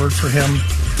buzzword for him.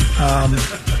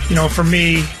 For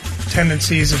me,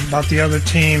 tendencies about the other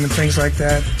team and things like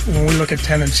that. When we look at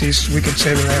tendencies, we could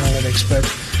say they're analytics, but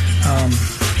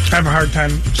I have a hard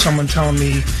time someone telling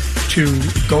me to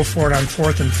go for it on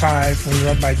 4th and 5 when you're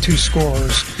up by 2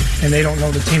 scores and they don't know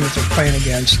the team that they're playing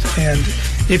against. And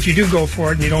if you do go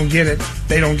for it and you don't get it,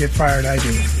 they don't get fired. I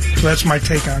do. So that's my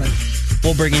take on it.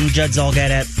 We'll bring in Judd Zulgad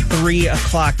at 3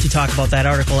 o'clock to talk about that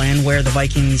article and where the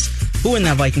Vikings, who in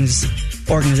that Vikings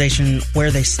organization,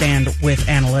 where they stand with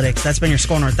analytics. That's been your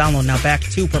Score North download. Now back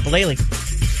to Purple Daily.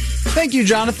 Thank you,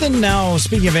 Jonathan. Now,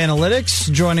 speaking of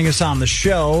analytics, joining us on the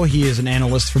show, he is an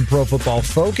analyst from Pro Football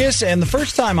Focus, and the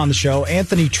first time on the show,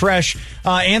 Anthony Tresh.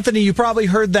 Anthony, you probably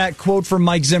heard that quote from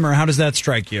Mike Zimmer. How does that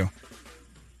strike you?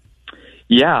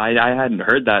 Yeah, I hadn't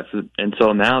heard that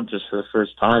until now, just for the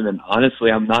first time, and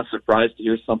honestly, I'm not surprised to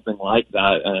hear something like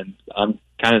that, and I'm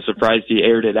kind of surprised he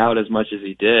aired it out as much as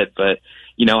he did, but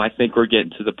I think we're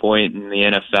getting to the point in the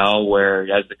NFL where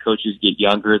as the coaches get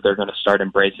younger, they're going to start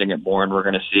embracing it more, and we're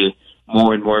going to see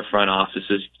more and more front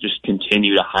offices just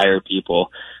continue to hire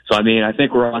people. So, I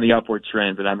think we're on the upward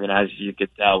trend, but as you could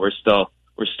tell, we're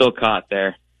still caught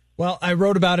there. Well, I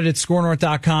wrote about it at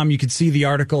scorenorth.com. You could see the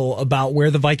article about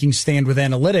where the Vikings stand with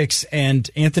analytics. And,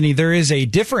 Anthony, there is a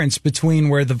difference between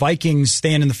where the Vikings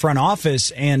stand in the front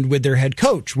office and with their head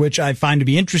coach, which I find to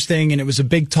be interesting. And it was a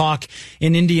big talk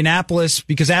in Indianapolis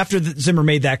because after Zimmer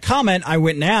made that comment, I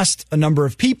went and asked a number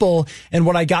of people. And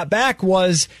what I got back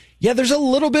was, yeah, there's a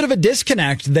little bit of a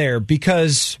disconnect there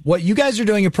because what you guys are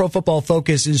doing at Pro Football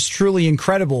Focus is truly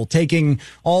incredible, taking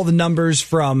all the numbers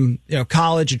from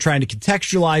college and trying to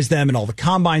contextualize them and all the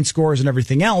combine scores and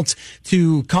everything else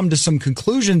to come to some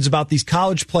conclusions about these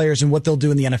college players and what they'll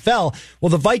do in the NFL. Well,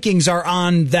 the Vikings are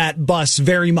on that bus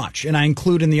very much, and I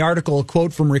include in the article a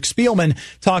quote from Rick Spielman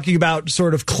talking about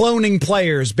sort of cloning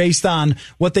players based on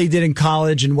what they did in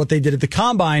college and what they did at the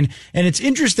combine, and it's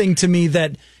interesting to me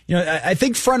that I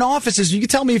think front offices, you can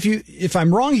tell me if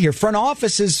I'm wrong here, front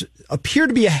offices appear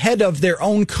to be ahead of their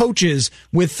own coaches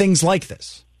with things like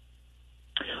this.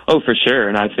 Oh, for sure.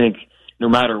 And I think no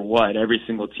matter what, every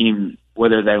single team,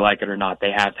 whether they like it or not,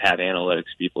 they have to have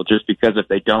analytics people. Just because if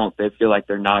they don't, they feel like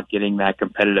they're not getting that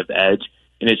competitive edge.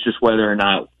 And it's just whether or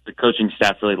not the coaching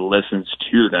staff really listens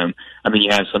to them.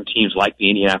 You have some teams like the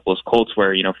Indianapolis Colts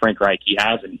where, Frank Reich, he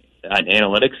has an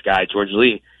analytics guy, George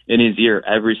Lee, in his ear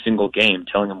every single game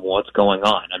telling him what's going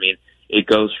on. It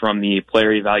goes from the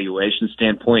player evaluation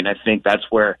standpoint. I think that's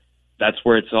where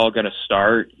it's all going to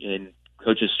start, and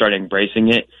coaches start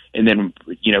embracing it. And then,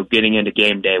 getting into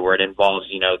game day where it involves,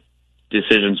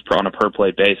 decisions on a per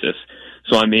play basis.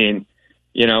 So,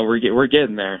 we're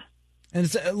getting there. And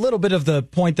it's a little bit of the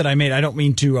point that I made. I don't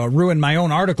mean to ruin my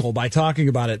own article by talking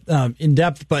about it in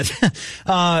depth, but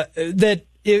that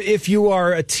if you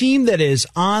are a team that is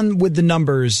on with the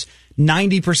numbers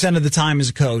 90% of the time as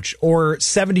a coach or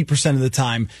 70% of the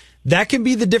time, that can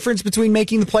be the difference between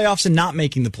making the playoffs and not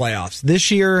making the playoffs.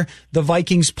 This year, the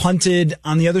Vikings punted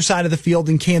on the other side of the field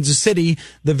in Kansas City.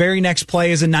 The very next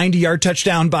play is a 90-yard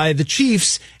touchdown by the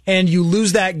Chiefs, and you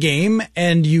lose that game,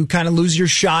 and you kind of lose your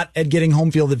shot at getting home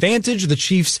field advantage. The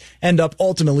Chiefs end up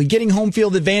ultimately getting home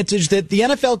field advantage. That the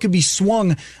NFL could be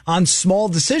swung on small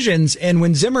decisions, and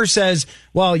when Zimmer says,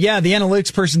 well, yeah, the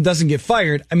analytics person doesn't get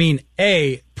fired,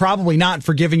 probably not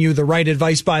for giving you the right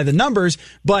advice by the numbers,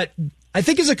 but I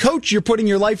think as a coach, you're putting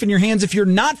your life in your hands if you're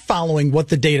not following what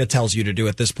the data tells you to do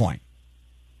at this point.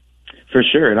 For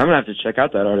sure, and I'm going to have to check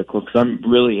out that article because I'm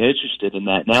really interested in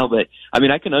that now. But,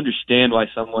 I can understand why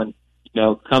someone,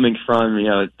 coming from,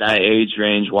 that age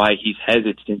range, why he's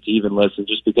hesitant to even listen,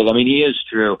 just because, he is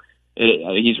true.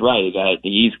 He's right.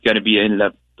 He's going to be ended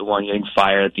up the one getting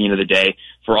fired at the end of the day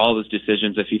for all his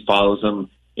decisions if he follows them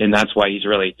and that's why he's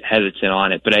really hesitant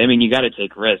on it. But I mean, you got to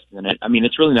take risks, and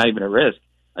it's really not even a risk.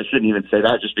 I shouldn't even say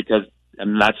that, just because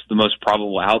that's the most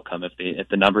probable outcome. If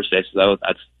the number stays low,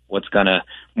 that's what's going to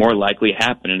more likely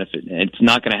happen. And if it's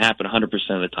not going to happen 100%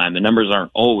 of the time, the numbers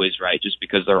aren't always right, just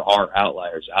because there are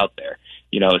outliers out there.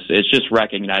 It's just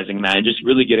recognizing that and just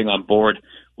really getting on board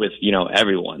with,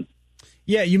 everyone.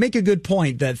 Yeah, you make a good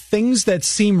point that things that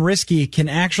seem risky can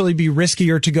actually be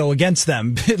riskier to go against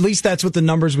them. At least that's what the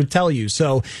numbers would tell you.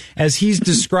 So as he's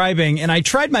describing, and I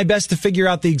tried my best to figure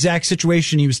out the exact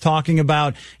situation he was talking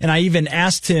about, and I even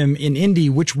asked him in Indy,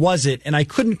 which was it, and I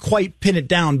couldn't quite pin it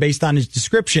down based on his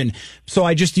description. So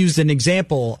I just used an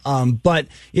example. But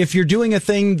if you're doing a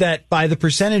thing that by the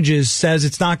percentages says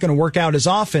it's not going to work out as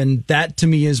often, that to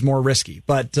me is more risky.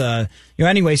 But,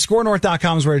 anyway,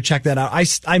 scorenorth.com is where to check that out. I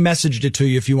messaged it to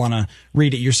you if you want to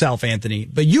read it yourself, Anthony.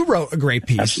 But you wrote a great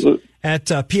piece at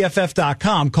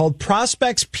PFF.com called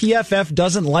Prospects PFF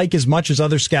Doesn't Like as Much as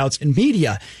Other Scouts and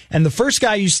Media. And the first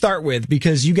guy you start with,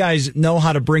 because you guys know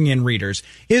how to bring in readers,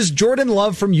 is Jordan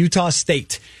Love from Utah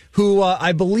State, who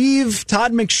I believe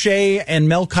Todd McShay and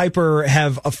Mel Kiper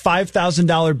have a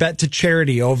 $5,000 bet to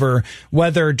charity over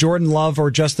whether Jordan Love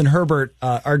or Justin Herbert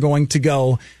are going to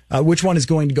go, which one is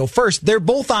going to go first. They're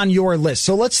both on your list.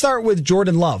 So let's start with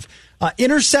Jordan Love.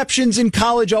 Interceptions in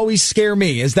college always scare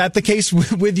me. Is that the case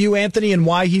with you, Anthony, and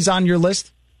why he's on your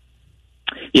list?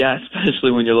 Yeah,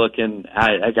 especially when you're looking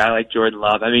at a guy like Jordan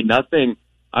Love. I mean, nothing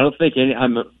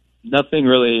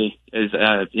really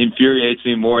infuriates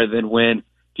me more than when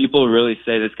people really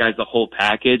say this guy's the whole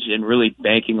package and really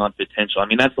banking on potential. I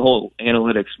mean, that's the whole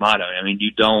analytics motto. I mean, you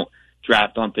don't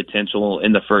draft on potential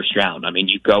in the first round. I mean,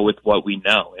 you go with what we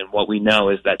know, and what we know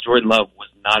is that Jordan Love was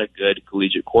not a good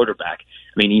collegiate quarterback.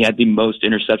 I mean, he had the most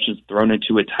interceptions thrown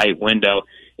into a tight window,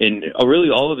 and really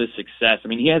all of his success. I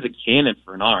mean, he has a cannon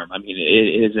for an arm. I mean,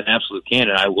 it is an absolute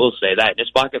cannon. I will say that. His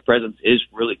pocket presence is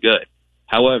really good.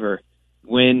 However,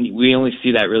 when we only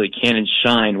see that really cannon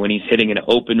shine when he's hitting an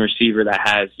open receiver that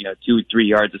has 2-3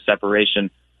 yards of separation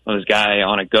on this guy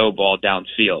on a go ball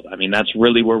downfield. I mean, that's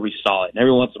really where we saw it. And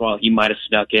every once in a while, he might have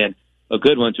snuck in a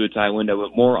good one to a tight window,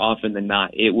 but more often than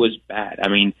not, it was bad. I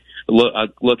mean,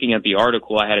 looking at the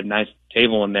article, I had a nice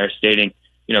table in there stating,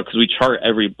 because we chart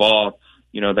every ball,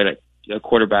 that a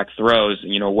quarterback throws,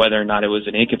 whether or not it was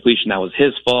an incompletion that was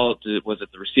his fault, was it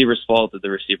the receiver's fault, did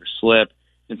the receiver slip,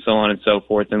 and so on and so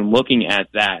forth. And looking at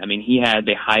that, I mean, he had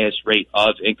the highest rate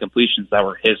of incompletions that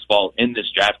were his fault in this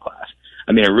draft class.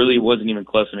 I mean, it really wasn't even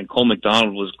close. I mean, Cole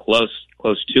McDonald was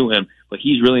close to him, but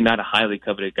he's really not a highly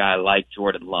coveted guy like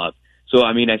Jordan Love. So,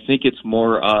 I mean, I think it's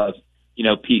more of,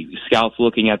 scouts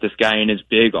looking at this guy and his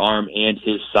big arm and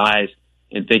his size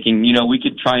and thinking, we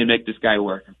could try and make this guy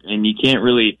work. And you can't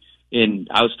really, and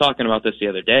I was talking about this the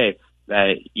other day,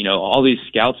 that, all these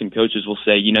scouts and coaches will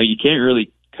say, you can't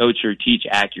really coach or teach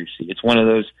accuracy. It's one of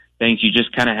those things you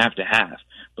just kind of have to have.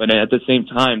 But at the same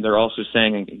time, they're also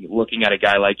saying, looking at a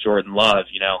guy like Jordan Love,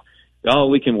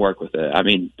 we can work with it. I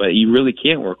mean, but you really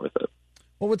can't work with it.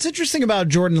 Well, what's interesting about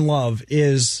Jordan Love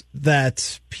is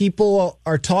that people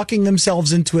are talking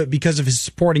themselves into it because of his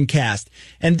supporting cast.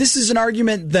 And this is an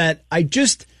argument that I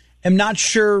just am not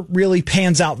sure really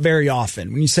pans out very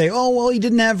often. When you say, he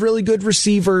didn't have really good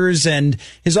receivers and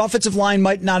his offensive line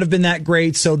might not have been that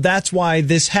great, so that's why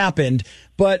this happened.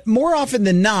 But more often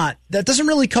than not, that doesn't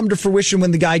really come to fruition when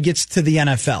the guy gets to the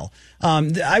NFL.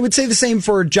 I would say the same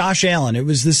for Josh Allen. It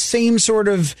was the same sort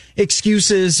of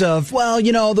excuses of,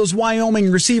 those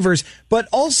Wyoming receivers, but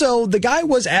also the guy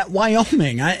was at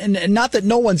Wyoming. And not that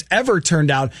no one's ever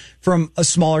turned out from a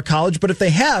smaller college, but if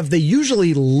they have, they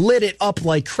usually lit it up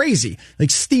like crazy, like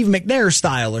Steve McNair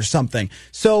style or something.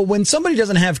 So when somebody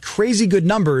doesn't have crazy good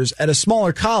numbers at a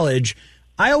smaller college,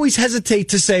 I always hesitate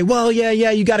to say, you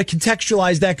got to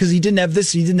contextualize that because he didn't have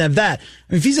this, he didn't have that.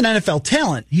 I mean, if he's an NFL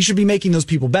talent, he should be making those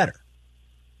people better.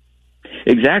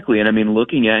 Exactly. And I mean,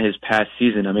 looking at his past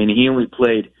season, I mean, he only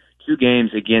played 2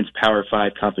 games against Power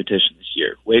 5 competition this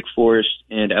year, Wake Forest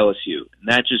and LSU.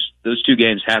 And those 2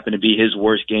 games happen to be his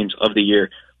worst games of the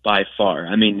year by far.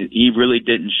 I mean, he really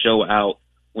didn't show out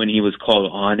when he was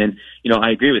called on. And, I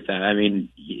agree with that. I mean,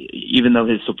 even though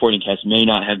his supporting cast may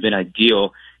not have been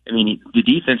ideal, I mean, the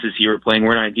defenses he were playing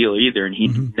weren't ideal either, and he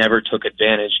never took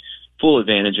full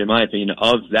advantage, in my opinion,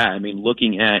 of that. I mean,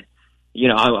 looking at,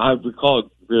 I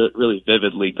recall really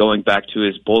vividly going back to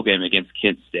his bowl game against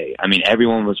Kent State. I mean,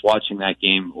 everyone was watching that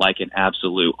game like an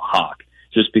absolute hawk,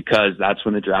 just because that's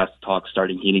when the draft talk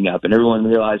started heating up, and everyone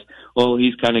realized,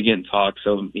 he's kind of getting talked,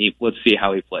 so let's see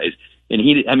how he plays. And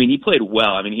he played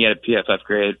well. I mean, he had a PFF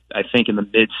grade, I think, in the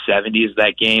mid-70s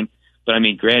that game. But, I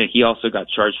mean, granted, he also got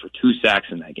charged for 2 sacks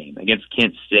in that game against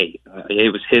Kent State.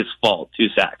 It was his fault, 2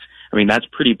 sacks. I mean, that's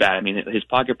pretty bad. I mean, his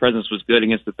pocket presence was good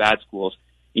against the bad schools.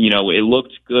 You know, it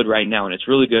looked good right now, and it's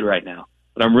really good right now.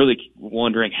 But I'm really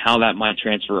wondering how that might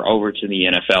transfer over to the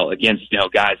NFL against, you know,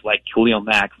 guys like Khalil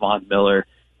Mack, Von Miller,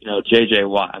 you know, J.J.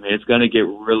 Watt. I mean, it's going to get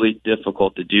really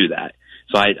difficult to do that.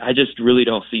 So I just really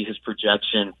don't see his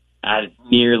projection as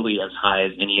nearly as high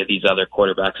as any of these other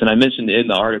quarterbacks. And I mentioned in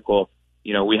the article,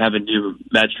 you know, we have a new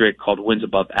metric called wins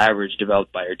above average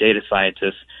developed by our data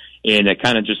scientists, and it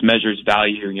kind of just measures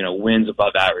value, you know, wins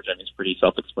above average. I mean, it's pretty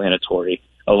self-explanatory.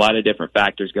 A lot of different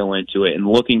factors go into it. And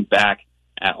looking back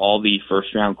at all the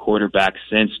first-round quarterbacks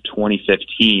since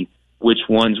 2015, which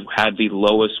ones had the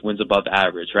lowest wins above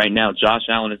average? Right now, Josh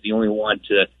Allen is the only one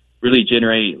to really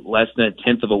generate less than a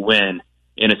tenth of a win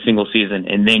in a single season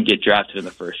and then get drafted in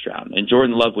the first round. And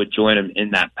Jordan Love would join him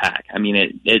in that pack. I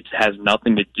mean, it has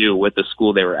nothing to do with the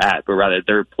school they were at, but rather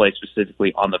their play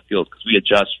specifically on the field, because we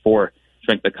adjust for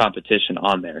strength of competition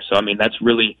on there. So, I mean, that's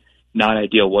really not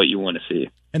ideal what you want to see.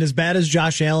 And as bad as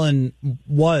Josh Allen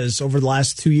was over the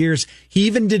last 2 years, he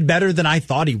even did better than I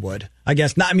thought he would. I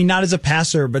guess not as a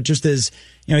passer, but just as,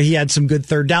 you know, he had some good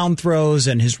third down throws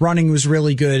and his running was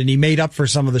really good and he made up for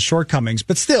some of the shortcomings.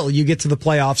 But still, you get to the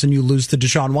playoffs and you lose to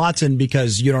Deshaun Watson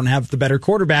because you don't have the better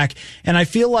quarterback. And I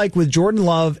feel like with Jordan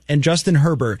Love and Justin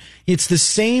Herbert, it's the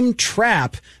same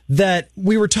trap that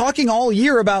we were talking all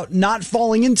year about not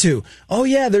falling into. Oh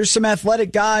yeah, there's some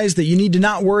athletic guys that you need to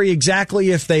not worry exactly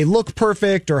if they look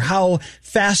perfect or how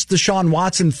fast Deshaun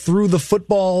Watson threw the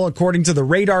football according to the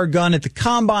radar gun at the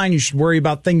combine. You should worry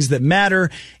about things that matter.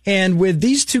 And with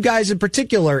these two guys in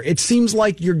particular, it seems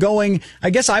like you're going, I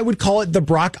guess I would call it the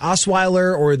Brock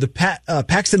Osweiler or the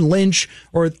Paxton Lynch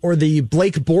or the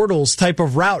Blake Bortles type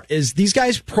of route. Is these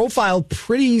guys profiled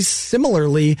pretty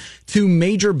similarly to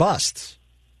major busts?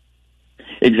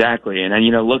 Exactly. And,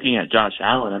 you know, looking at Josh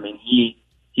Allen, I mean, he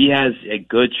has a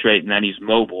good trait in that he's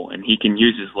mobile and he can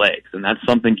use his legs. And that's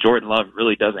something Jordan Love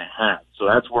really doesn't have. So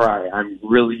that's where I'm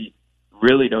really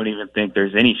don't even think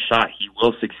there's any shot he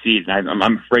will succeed. And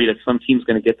I'm afraid that some team's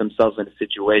going to get themselves in a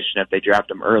situation if they draft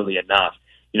him early enough.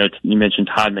 You know, you mentioned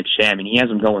Todd McShay. I mean, he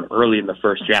has him going early in the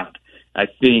first round. I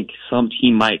think some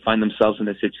team might find themselves in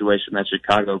a situation that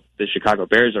the Chicago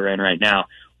Bears are in right now,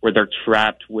 where they're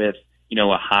trapped with, you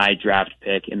know, a high draft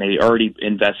pick, and they already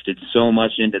invested so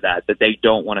much into that they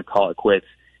don't want to call it quits,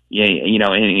 you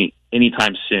know,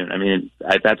 anytime soon. I mean,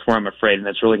 that's where I'm afraid, and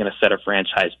that's really going to set a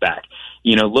franchise back.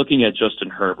 You know, looking at Justin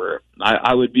Herbert,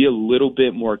 I would be a little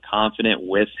bit more confident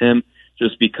with him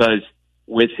just because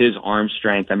with his arm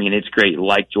strength, I mean, it's great,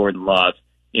 like Jordan Love,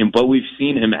 but we've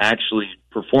seen him actually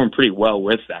perform pretty well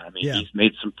with that. I mean, He's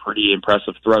made some pretty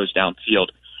impressive throws downfield.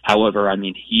 However, I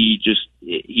mean, he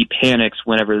panics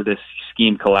whenever this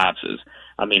scheme collapses.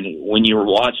 I mean, when you're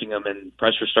watching him and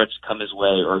pressure starts to come his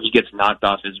way or he gets knocked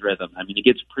off his rhythm, I mean, it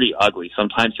gets pretty ugly.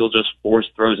 Sometimes he'll just force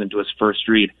throws into his first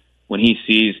read when he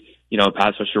sees, you know, a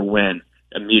pass rusher win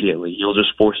immediately. He'll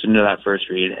just force it into that first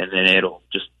read, and then it'll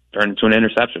just turn into an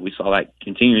interception. We saw that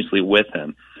continuously with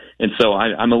him. And so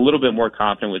I'm a little bit more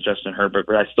confident with Justin Herbert,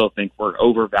 but I still think we're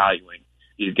overvaluing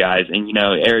these guys. And, you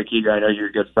know, Eric Eager, I know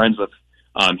you're good friends with.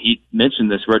 He mentioned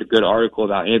this, wrote a good article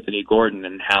about Anthony Gordon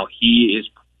and how he's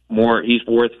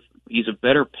a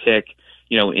better pick,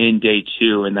 you know, in day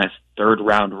 2 in that third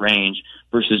round range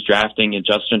versus drafting a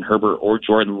Justin Herbert or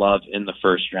Jordan Love in the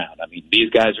first round. I mean,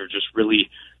 these guys are just really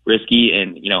risky.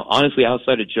 And, you know, honestly,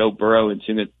 outside of Joe Burrow and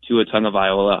Tua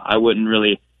Tagovailoa, I wouldn't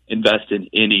really invest in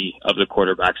any of the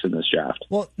quarterbacks in this draft.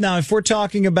 Well, now, if we're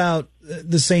talking about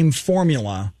the same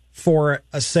formula for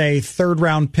a, say, third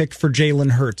round pick for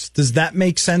Jalen Hurts, does that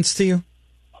make sense to you?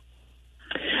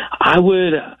 I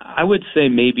would say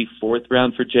maybe fourth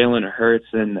round for Jalen Hurts.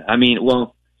 And I mean,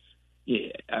 well,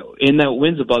 in that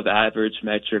wins above average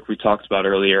metric we talked about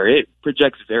earlier, it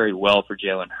projects very well for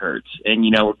Jalen Hurts. And,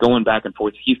 you know, we're going back and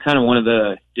forth. He's kind of one of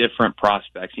the different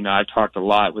prospects. You know, I've talked a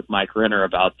lot with Mike Renner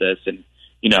about this, and,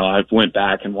 you know, I've went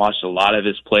back and watched a lot of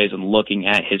his plays and looking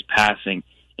at his passing.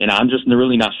 And I'm just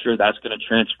really not sure that's going to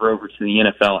transfer over to the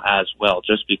NFL as well,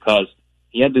 just because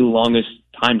he had the longest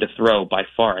time to throw by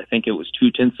far. I think it was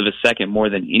 0.2 of a second more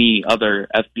than any other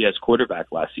FBS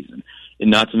quarterback last season. And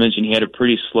not to mention he had a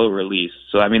pretty slow release.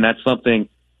 So, I mean, that's something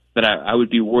that I would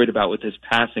be worried about with his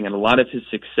passing. And a lot of his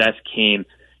success came,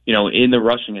 you know, in the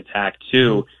rushing attack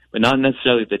too, but not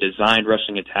necessarily the designed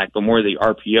rushing attack, but more the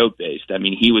RPO based. I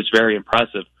mean, he was very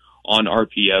impressive on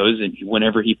RPOs, and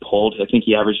whenever he pulled, I think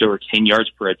he averaged over 10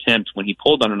 yards per attempt when he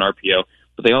pulled on an RPO,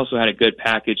 but they also had a good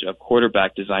package of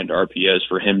quarterback-designed RPOs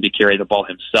for him to carry the ball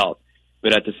himself.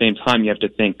 But at the same time, you have to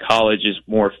think college is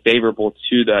more favorable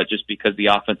to that just because the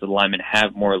offensive linemen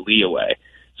have more leeway.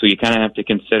 So you kind of have to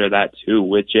consider that too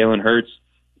with Jalen Hurts.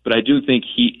 But I do think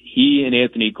he and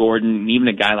Anthony Gordon, and even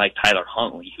a guy like Tyler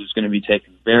Huntley, who's going to be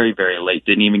taken very, very late,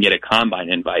 didn't even get a combine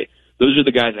invite. Those are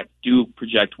the guys that do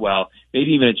project well.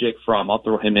 Maybe even a Jake Fromm. I'll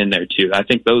throw him in there too. I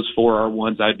think those four are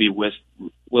ones I'd be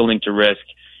willing to risk,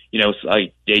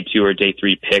 like day 2 or day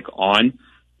 3 pick on.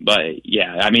 But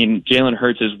yeah, I mean, Jalen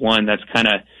Hurts is one that's kind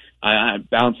of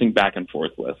bouncing back and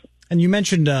forth with. And you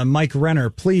mentioned Mike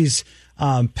Renner. Please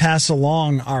pass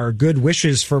along our good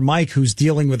wishes for Mike, who's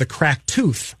dealing with a cracked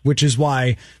tooth, which is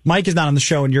why Mike is not on the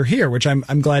show and you're here, which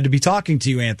I'm glad to be talking to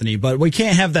you, Anthony. But we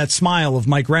can't have that smile of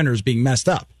Mike Renner's being messed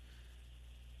up.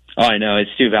 Oh, I know.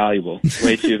 It's too valuable.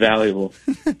 Way too valuable.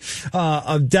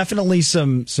 Definitely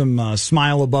some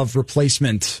smile above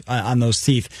replacement on those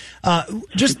teeth.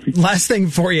 Just last thing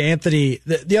for you, Anthony.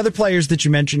 The other players that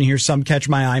you mentioned here, some catch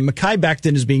my eye. Mekhi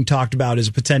Becton is being talked about as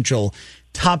a potential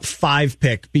top 5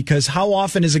 pick, because how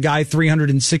often is a guy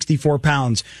 364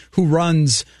 pounds who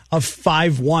runs a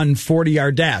 5'1",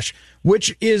 40-yard dash?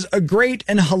 Which is a great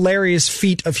and hilarious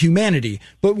feat of humanity.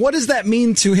 But what does that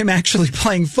mean to him actually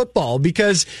playing football?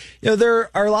 Because there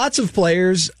are lots of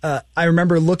players. I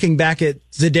remember looking back at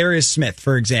Zadarius Smith,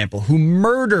 for example, who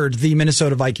murdered the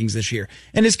Minnesota Vikings this year,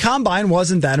 and his combine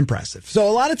wasn't that impressive. So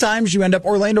a lot of times you end up.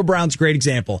 Orlando Brown's a great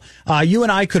example. You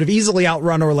and I could have easily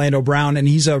outrun Orlando Brown, and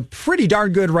he's a pretty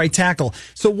darn good right tackle.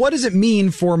 So what does it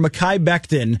mean for Mekhi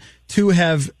Becton to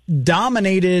have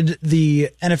dominated the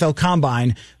NFL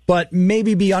Combine, but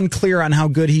maybe be unclear on how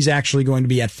good he's actually going to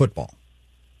be at football?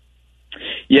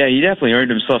 Yeah, he definitely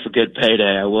earned himself a good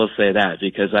payday, I will say that,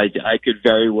 because I could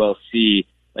very well see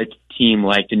a team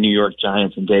like the New York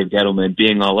Giants and Dave Gettleman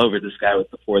being all over this guy with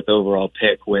the 4th overall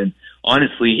pick, when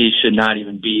honestly he should not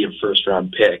even be a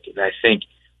first-round pick. And I think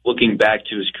looking back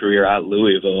to his career at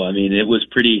Louisville, I mean, it was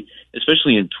pretty,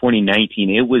 especially in 2019,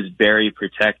 it was very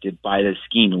protected by the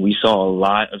scheme. And we saw a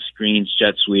lot of screens,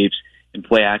 jet sweeps, and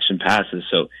play action passes.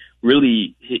 So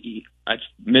really, I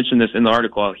mentioned this in the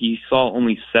article, he saw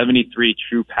only 73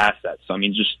 true pass sets. So, I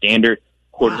mean, just standard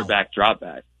quarterback drop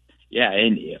back. Yeah,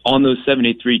 and on those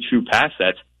 73 true pass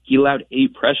sets, he allowed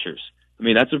 8 pressures. I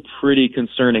mean, that's a pretty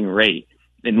concerning rate.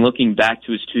 And looking back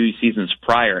to his 2 seasons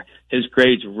prior, his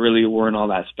grades really weren't all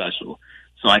that special.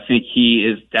 So I think he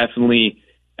is definitely,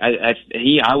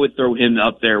 I would throw him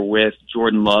up there with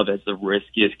Jordan Love as the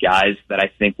riskiest guys that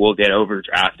I think will get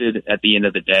overdrafted at the end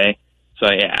of the day. So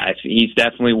yeah, he's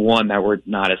definitely one that we're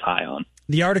not as high on.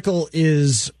 The article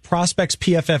is Prospects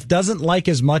PFF doesn't like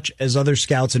as much as other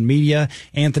scouts and media.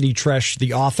 Anthony Tresh,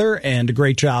 the author, and a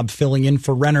great job filling in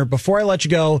for Renner. Before I let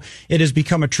you go, it has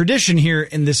become a tradition here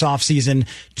in this offseason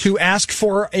to ask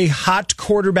for a hot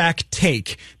quarterback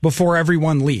take before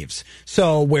everyone leaves.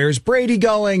 So where's Brady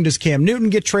going? Does Cam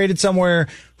Newton get traded somewhere?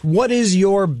 What is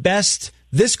your best,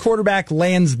 this quarterback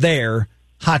lands there,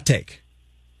 hot take?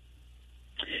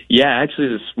 Yeah, actually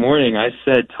this morning I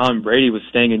said Tom Brady was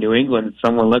staying in New England, and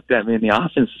someone looked at me in the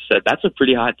office and said, that's a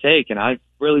pretty hot take, and I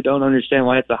really don't understand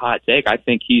why it's a hot take. I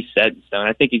think he's set in stone.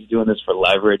 I think he's doing this for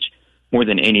leverage more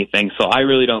than anything, so I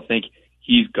really don't think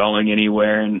he's going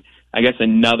anywhere. And I guess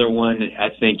another one,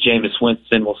 I think Jameis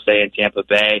Winston will stay in Tampa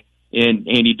Bay, and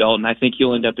Andy Dalton, I think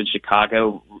he'll end up in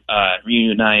Chicago,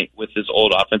 reunite with his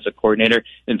old offensive coordinator.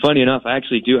 And funny enough, I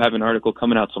actually do have an article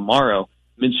coming out tomorrow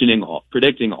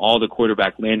predicting all the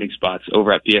quarterback landing spots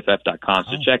over at PFF.com.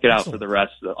 So check it out for the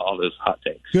rest of all those hot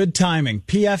takes. Good timing.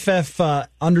 PFF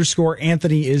 _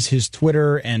 Anthony is his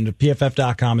Twitter, and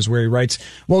PFF.com is where he writes.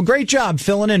 Well, great job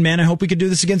filling in, man. I hope we could do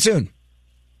this again soon.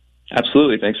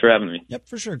 Absolutely. Thanks for having me. Yep,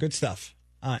 for sure. Good stuff.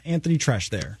 Anthony Tresh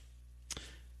there.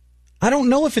 I don't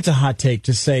know if it's a hot take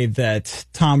to say that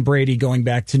Tom Brady going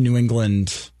back to New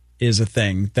England is a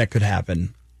thing that could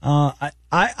happen.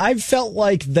 I felt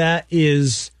like that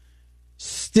is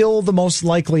still the most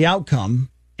likely outcome,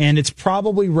 and it's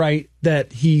probably right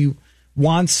that he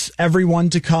wants everyone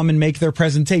to come and make their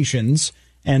presentations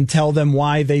and tell them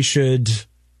why he should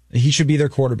be their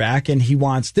quarterback. And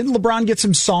didn't LeBron get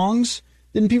some songs?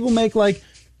 Didn't people make like,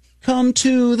 come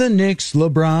to the Knicks,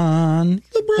 LeBron?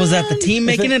 Was that the team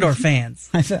making it or fans?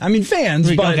 I mean,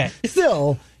 fans, but okay.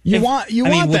 Still... You want that,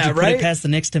 right? Would you put it past the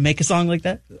Knicks to make a song like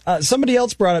that? Somebody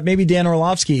else brought up, maybe Dan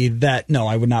Orlovsky, that, no,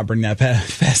 I would not bring that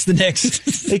past the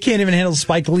Knicks. They can't even handle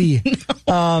Spike Lee.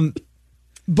 No.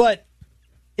 But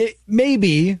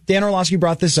maybe, Dan Orlovsky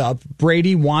brought this up,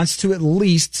 Brady wants to at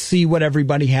least see what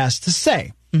everybody has to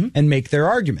say and make their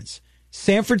arguments.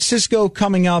 San Francisco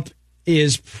coming up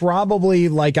is probably,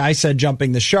 like I said,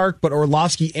 jumping the shark, but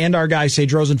Orlovsky and our guy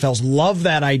Sage Rosenfels love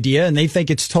that idea, and they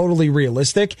think it's totally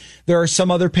realistic. There are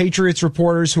some other Patriots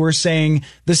reporters who are saying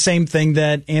the same thing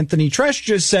that Anthony Tresh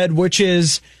just said, which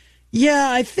is,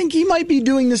 yeah, I think he might be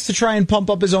doing this to try and pump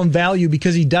up his own value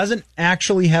because he doesn't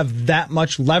actually have that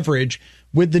much leverage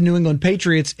with the New England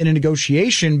Patriots in a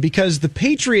negotiation, because the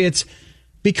Patriots,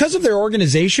 because of their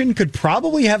organization, could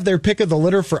probably have their pick of the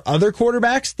litter for other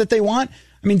quarterbacks that they want.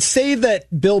 I mean, say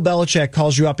that Bill Belichick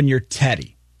calls you up and you're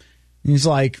Teddy. And he's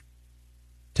like,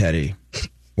 Teddy,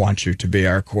 want you to be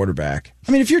our quarterback.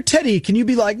 I mean, if you're Teddy, can you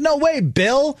be like, no way,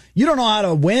 Bill, you don't know how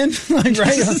to win? Like,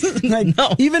 right? Like,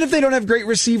 no. Even if they don't have great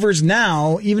receivers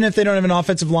now, even if they don't have an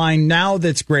offensive line now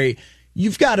that's great,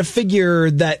 you've got to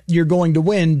figure that you're going to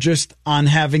win just on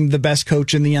having the best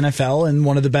coach in the NFL and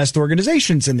one of the best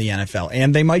organizations in the NFL,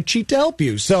 and they might cheat to help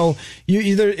you. So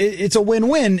it's a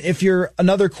win-win if you're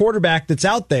another quarterback that's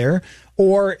out there,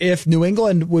 or if New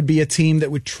England would be a team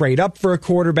that would trade up for a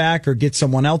quarterback or get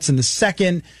someone else in the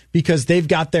second because they've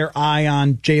got their eye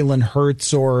on Jalen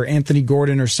Hurts or Anthony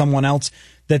Gordon or someone else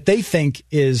that they think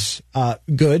is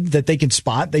good, that they can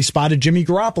spot. They spotted Jimmy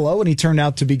Garoppolo, and he turned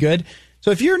out to be good. So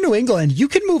if you're New England, you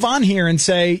can move on here and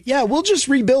say, yeah, we'll just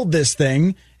rebuild this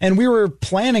thing. And we were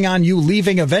planning on you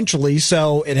leaving eventually,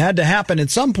 so it had to happen at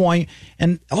some point.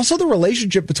 And also the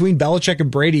relationship between Belichick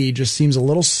and Brady just seems a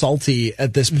little salty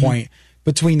at this point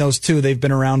between those two. They've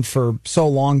been around for so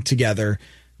long together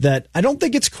that I don't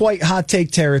think it's quite hot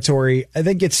take territory. I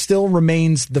think it still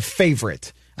remains the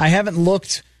favorite. I haven't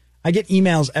looked. I get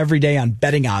emails every day on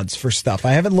betting odds for stuff.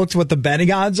 I haven't looked what the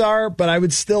betting odds are, but I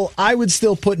would still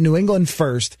put New England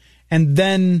first and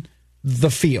then the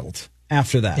field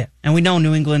after that. Yeah. And we know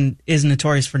New England is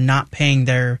notorious for not paying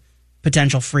their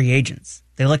potential free agents.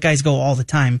 They let guys go all the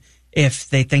time if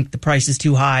they think the price is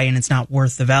too high and it's not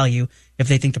worth the value. If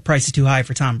they think the price is too high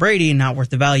for Tom Brady and not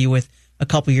worth the value with a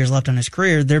couple years left on his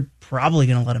career, they're probably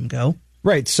going to let him go.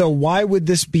 Right. So why would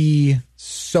this be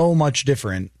so much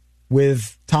different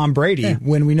with Tom Brady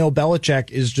when we know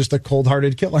Belichick is just a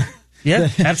cold-hearted killer? Yeah,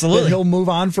 absolutely. He'll move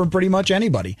on from pretty much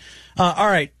anybody. All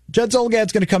right, Judd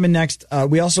Zulgad's going to come in next.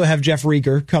 We also have Jeff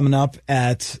Rieger coming up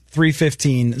at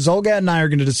 3:15. Zulgad and I are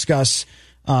going to discuss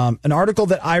an article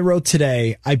that I wrote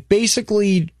today. I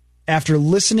basically, after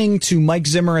listening to Mike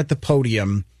Zimmer at the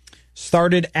podium,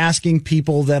 started asking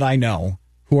people that I know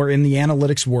who are in the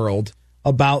analytics world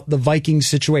about the Vikings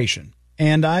situation.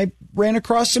 And I ran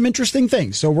across some interesting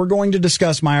things. So we're going to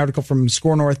discuss my article from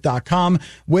ScoreNorth.com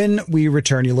when we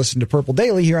return. You listen to Purple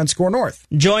Daily here on Score North.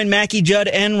 Join Mackie, Judd,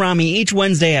 and Rami each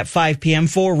Wednesday at 5 p.m.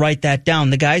 for Write That Down.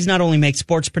 The guys not only make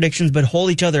sports predictions, but hold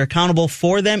each other accountable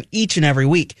for them each and every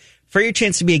week. For your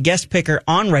chance to be a guest picker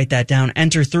on Write That Down,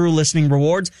 enter through listening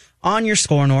rewards on your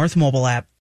Score North mobile app.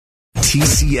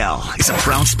 TCL is a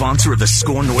proud sponsor of the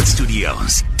Score North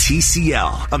Studios.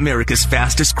 TCL, America's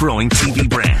fastest growing TV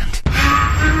brand.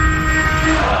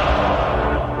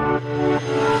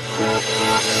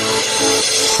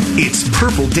 It's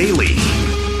Purple Daily.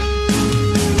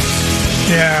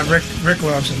 Yeah, Rick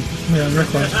loves him. Yeah,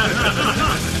 Rick loves him.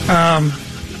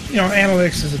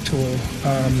 Analytics is a tool.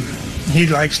 He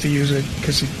likes to use it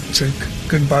because it's a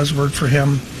good buzzword for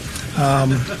him.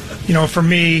 For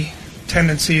me,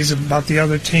 tendencies about the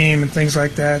other team and things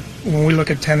like that. When we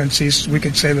look at tendencies, we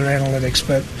could say they're analytics,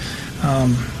 but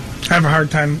I have a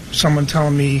hard time someone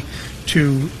telling me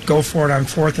to go for it on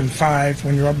 4th and 5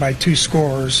 when you're up by 2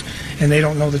 scores and they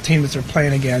don't know the team that they're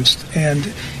playing against. And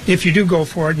if you do go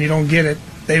for it and you don't get it,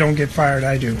 they don't get fired.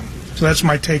 I do. So that's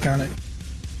my take on it.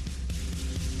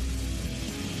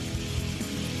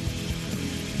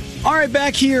 All right,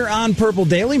 back here on Purple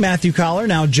Daily, Matthew Collar,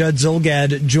 now Judd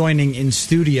Zulgad joining in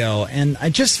studio. And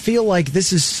I just feel like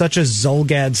this is such a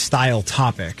Zulgad-style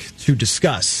topic to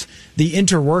discuss. The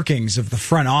interworkings of the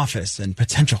front office and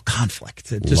potential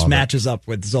conflict. It just matches up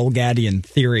with Zulgadian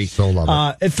theory. So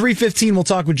love it. At 3:15, we'll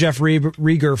talk with Jeff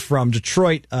Rieger from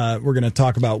Detroit. We're going to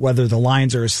talk about whether the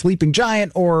Lions are a sleeping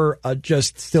giant or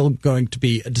just still going to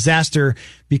be a disaster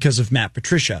because of Matt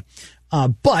Patricia.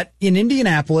 But in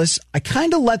Indianapolis, I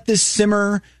kind of let this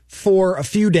simmer for a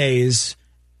few days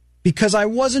because I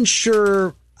wasn't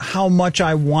sure how much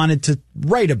I wanted to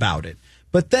write about it.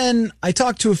 But then I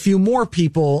talked to a few more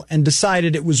people and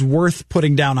decided it was worth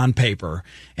putting down on paper.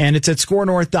 And it's at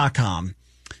ScoreNorth.com.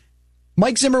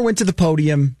 Mike Zimmer went to the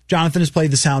podium. Jonathan has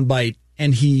played the soundbite,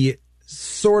 and he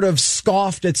sort of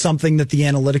scoffed at something that the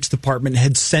analytics department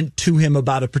had sent to him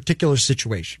about a particular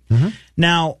situation. Mm-hmm.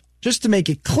 Now, just to make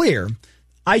it clear,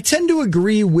 I tend to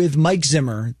agree with Mike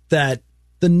Zimmer that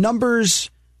the numbers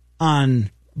on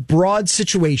broad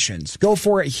situations. Go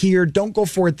for it here, don't go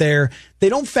for it there. They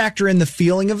don't factor in the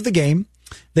feeling of the game.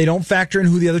 They don't factor in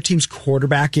who the other team's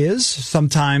quarterback is.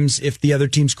 Sometimes if the other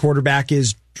team's quarterback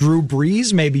is Drew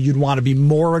Brees, maybe you'd want to be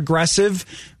more aggressive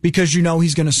because you know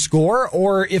he's going to score.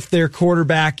 Or if their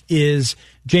quarterback is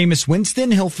Jameis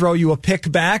Winston, he'll throw you a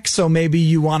pick back, so maybe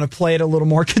you want to play it a little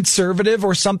more conservative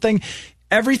or something.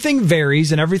 Everything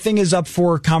varies, and everything is up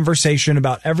for conversation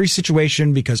about every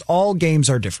situation because all games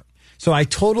are different. So I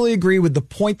totally agree with the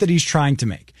point that he's trying to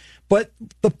make. But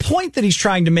the point that he's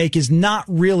trying to make is not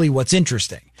really what's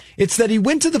interesting. It's that he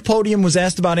went to the podium, was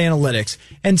asked about analytics,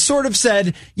 and sort of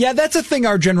said, yeah, that's a thing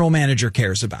our general manager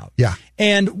cares about. Yeah.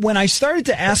 And when I started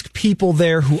to ask people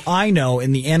there who I know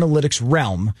in the analytics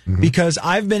realm, because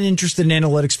I've been interested in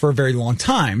analytics for a very long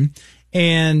time,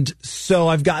 and so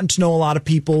I've gotten to know a lot of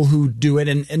people who do it.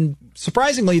 And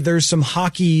surprisingly, there's some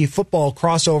hockey football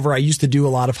crossover. I used to do a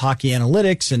lot of hockey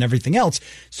analytics and everything else.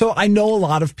 So I know a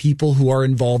lot of people who are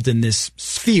involved in this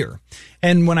sphere.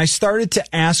 And when I started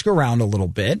to ask around a little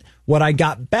bit, what I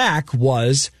got back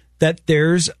was that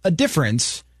there's a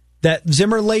difference that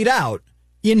Zimmer laid out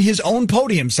in his own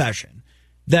podium session,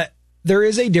 that there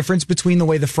is a difference between the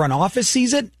way the front office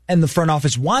sees it and the front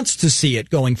office wants to see it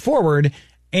going forward,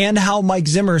 and how Mike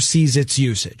Zimmer sees its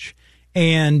usage.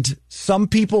 And some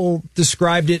people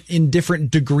described it in different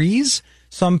degrees.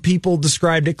 Some people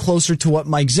described it closer to what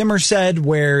Mike Zimmer said,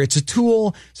 where it's a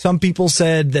tool. Some people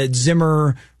said that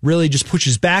Zimmer really just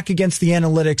pushes back against the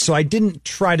analytics. So I didn't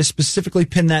try to specifically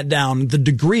pin that down, the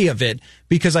degree of it,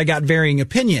 because I got varying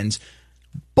opinions.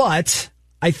 But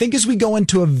I think as we go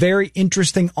into a very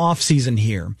interesting offseason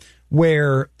here,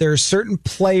 where there are certain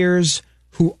players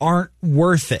who aren't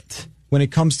worth it when it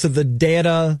comes to the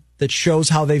data that shows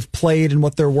how they've played and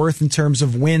what they're worth in terms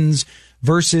of wins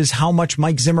versus how much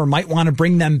Mike Zimmer might want to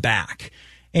bring them back.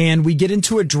 And we get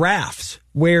into a draft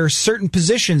where certain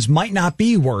positions might not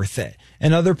be worth it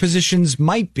and other positions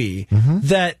might be,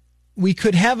 that we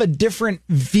could have a different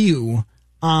view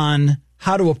on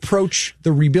how to approach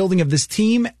the rebuilding of this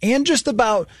team and just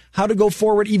about how to go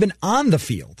forward even on the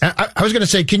field. I was going to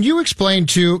say, can you explain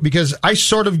too, because I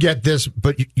sort of get this,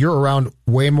 but you're around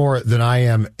way more than I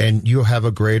am and you have a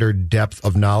greater depth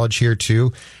of knowledge here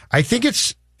too. I think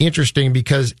it's interesting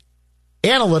because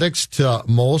analytics to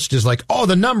most is like, oh,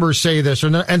 the numbers say this,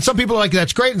 and some people are like,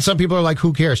 that's great, and some people are like,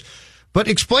 who cares? But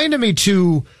explain to me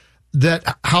too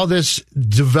that how this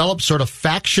develops sort of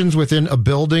factions within a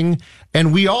building.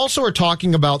 And we also are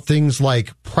talking about things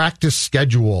like practice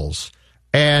schedules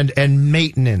and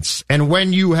maintenance and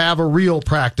when you have a real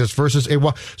practice versus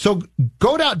a, so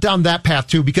go down that path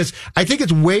too, because I think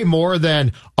it's way more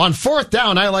than on fourth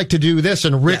down, I like to do this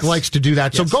and Rick likes to do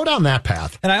that. So go down that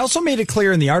path. And I also made it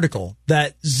clear in the article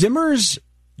that Zimmer's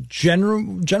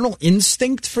general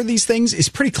instinct for these things is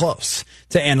pretty close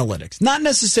to analytics. Not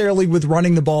necessarily with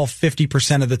running the ball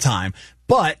 50% of the time,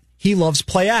 but he loves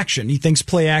play action. He thinks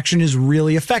play action is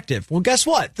really effective. Well, guess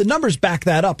what? The numbers back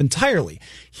that up entirely.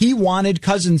 He wanted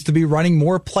Cousins to be running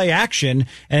more play action,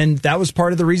 and that was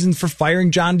part of the reason for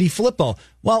firing John DeFilippo.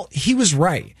 Well, he was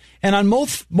right. And on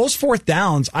most fourth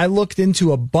downs, I looked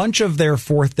into a bunch of their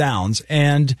fourth downs,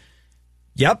 and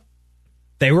yep,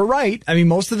 they were right. I mean,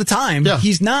 most of the time,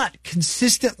 he's not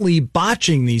consistently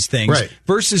botching these things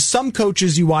versus some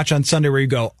coaches you watch on Sunday where you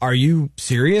go, are you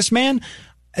serious, man?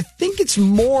 I think it's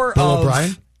more Bill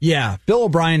O'Brien? Yeah, Bill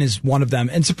O'Brien is one of them.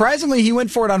 And surprisingly, he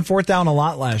went for it on fourth down a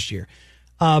lot last year.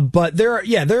 But there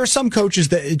are some coaches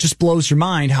that it just blows your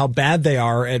mind how bad they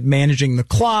are at managing the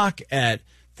clock, at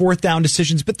fourth down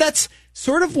decisions. But that's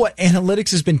sort of what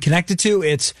analytics has been connected to.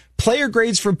 It's player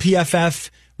grades from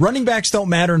PFF. Running backs don't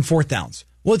matter in fourth downs.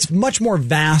 Well, it's much more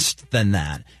vast than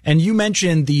that. And you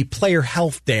mentioned the player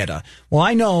health data. Well,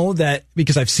 I know that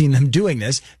because I've seen them doing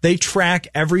this, they track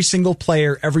every single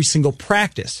player, every single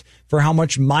practice for how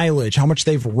much mileage, how much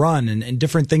they've run and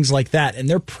different things like that. And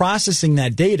they're processing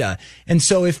that data. And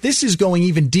so if this is going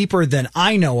even deeper than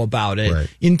I know about it,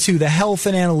 into the health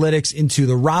and analytics, into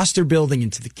the roster building,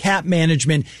 into the cap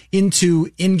management,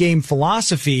 into in-game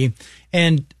philosophy,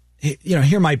 and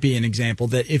here might be an example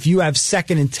that if you have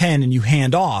 2nd and 10 and you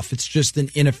hand off, it's just an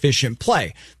inefficient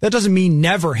play. That doesn't mean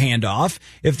never hand off.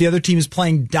 If the other team is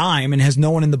playing dime and has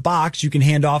no one in the box, you can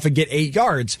hand off and get 8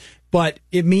 yards. But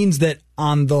it means that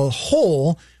on the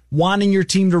whole, wanting your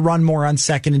team to run more on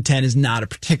 2nd and 10 is not a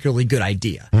particularly good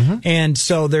idea. And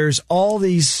so there's all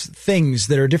these things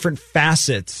that are different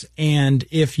facets. And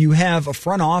if you have a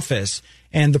front office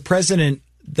and the president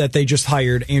that they just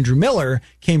hired, Andrew Miller,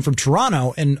 came from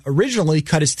Toronto and originally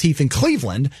cut his teeth in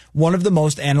Cleveland, one of the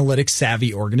most analytics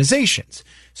savvy organizations.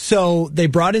 So they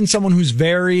brought in someone who's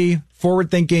very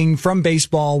forward-thinking from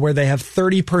baseball, where they have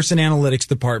 30-person analytics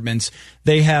departments.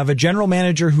 They have a general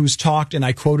manager who's talked, and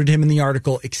I quoted him in the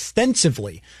article,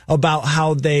 extensively about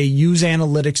how they use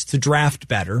analytics to draft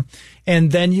better.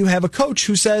 And then you have a coach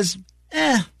who says,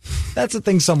 that's a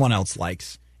thing someone else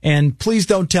likes. And please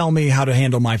don't tell me how to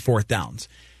handle my fourth downs.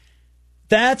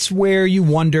 That's where you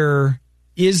wonder,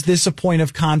 is this a point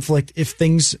of conflict if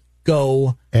things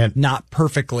go not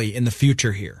perfectly in the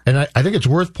future here? And I think it's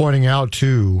worth pointing out,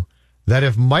 too, that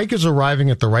if Mike is arriving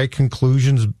at the right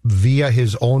conclusions via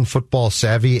his own football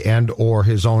savvy and or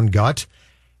his own gut,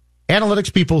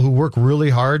 analytics people who work really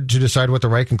hard to decide what the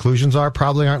right conclusions are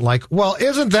probably aren't like, well,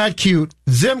 isn't that cute?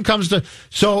 Zim comes to...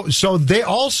 So they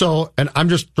also, and I'm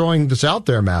just throwing this out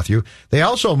there, Matthew, they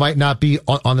also might not be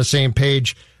on the same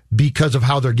page because of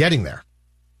how they're getting there.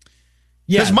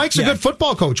 Because Mike's a good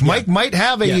football coach. Mike might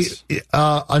have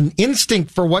an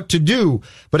instinct for what to do,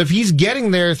 but if he's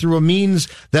getting there through a means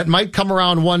that might come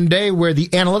around one day where the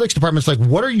analytics department's like,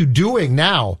 what are you doing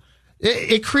now?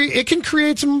 It can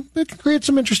create some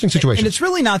interesting situations. And it's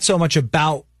really not so much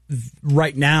about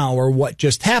right now or what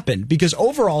just happened, because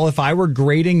overall, if I were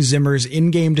grading Zimmer's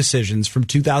in-game decisions from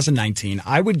 2019,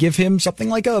 I would give him something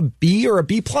like a B or a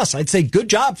B+. I'd say good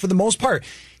job for the most part.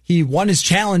 He won his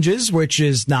challenges, which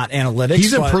is not analytics.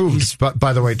 He's improved,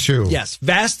 by the way, too. Yes,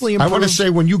 vastly improved. I want to say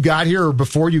when you got here or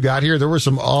before you got here, there were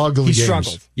some ugly games. He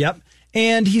struggled. Yep.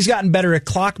 And he's gotten better at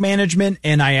clock management,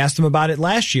 and I asked him about it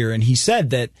last year, and he said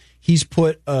that he's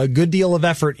put a good deal of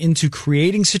effort into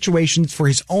creating situations for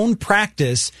his own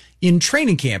practice in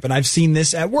training camp, and I've seen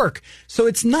this at work. So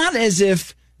it's not as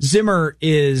if Zimmer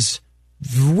is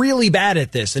really bad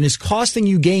at this and is costing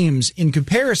you games in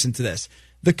comparison to this.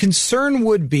 The concern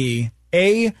would be,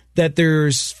 A, that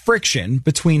there's friction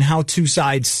between how two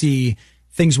sides see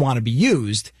things want to be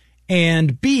used,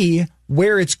 and B,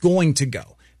 where it's going to go.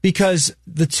 Because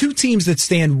the two teams that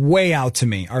stand way out to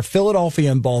me are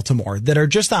Philadelphia and Baltimore, that are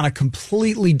just on a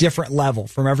completely different level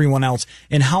from everyone else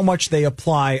in how much they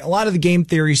apply a lot of the game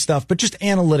theory stuff, but just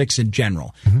analytics in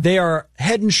general. Mm-hmm. They are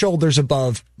head and shoulders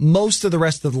above most of the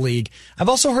rest of the league. I've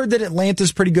also heard that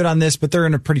Atlanta's pretty good on this, but they're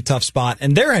in a pretty tough spot,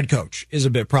 and their head coach is a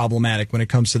bit problematic when it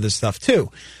comes to this stuff too.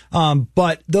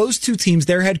 But those two teams,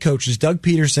 their head coaches, Doug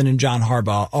Peterson and John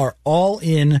Harbaugh, are all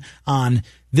in on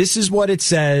this is what it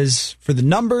says for the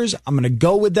numbers. I'm going to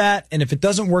go with that. And if it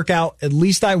doesn't work out, at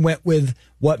least I went with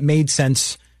what made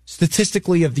sense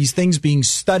statistically of these things being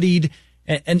studied.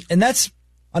 And that's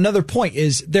another point,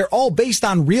 is they're all based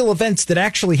on real events that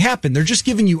actually happen. They're just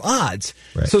giving you odds.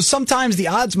 Right. So sometimes the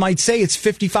odds might say it's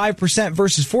 55%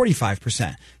 versus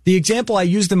 45%. The example I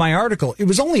used in my article, it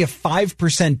was only a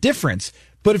 5% difference.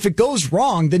 But if it goes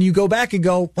wrong, then you go back and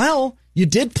go, well, you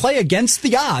did play against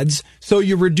the odds, so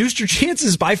you reduced your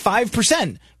chances by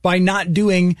 5% by not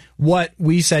doing what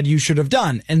we said you should have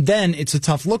done. And then it's a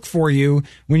tough look for you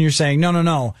when you're saying,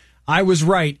 no, I was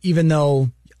right, even though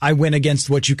I went against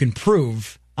what you can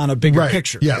prove on a bigger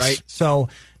picture. Yes. Right? So,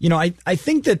 I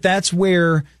think that's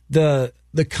where the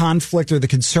conflict or the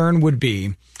concern would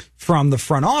be from the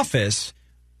front office,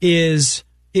 is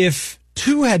if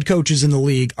two head coaches in the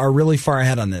league are really far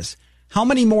ahead on this, how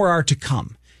many more are to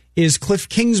come? Is Cliff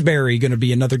Kingsbury going to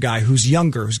be another guy who's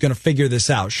younger, who's going to figure this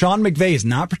out? Sean McVay is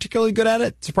not particularly good at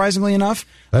it, surprisingly enough.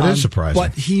 That is surprising.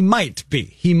 But he might be.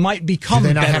 He might become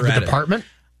better at it. Do they not have the department?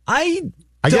 I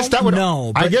guess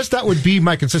that would be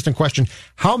my consistent question.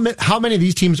 How many of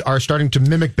these teams are starting to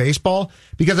mimic baseball?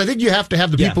 Because I think you have to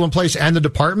have the people in place and the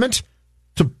department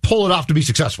to pull it off to be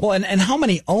successful. Well, and how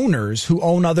many owners who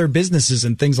own other businesses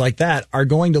and things like that are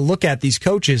going to look at these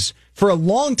coaches? For a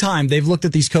long time, they've looked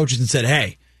at these coaches and said,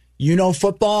 hey,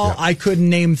 football. Yeah. I couldn't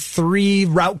name 3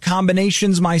 route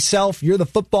combinations myself. You're the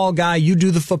football guy. You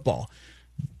do the football.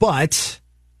 But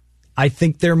I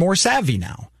think they're more savvy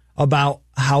now about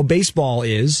how baseball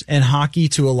is, and hockey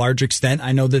to a large extent.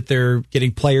 I know that they're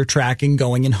getting player tracking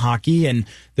going in hockey, and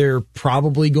they're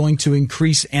probably going to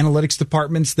increase analytics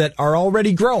departments that are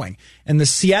already growing. And the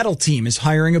Seattle team is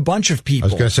hiring a bunch of people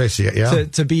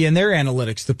to be in their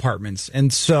analytics departments.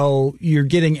 And so you're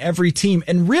getting every team.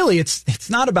 And really, it's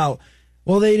not about,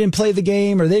 well, they didn't play the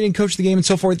game or they didn't coach the game and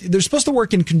so forth. They're supposed to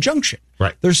work in conjunction.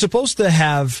 Right. They're supposed to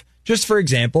have... Just for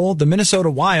example, the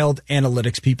Minnesota Wild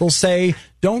analytics people say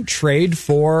don't trade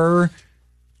for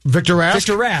Victor Rask.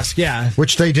 Victor Rask, yeah.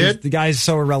 Which they did. The guy's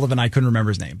so irrelevant I couldn't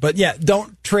remember his name. But yeah,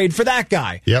 don't trade for that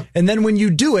guy. Yep. And then when you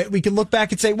do it, we can look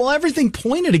back and say, well, everything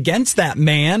pointed against that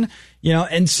man.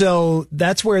 And so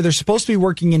that's where they're supposed to be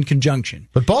working in conjunction.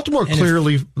 But Baltimore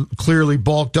clearly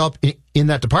bulked up in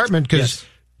that department, because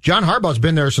John Harbaugh's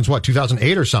been there since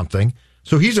 2008 or something.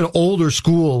 So he's an older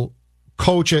school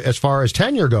coach as far as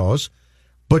tenure goes,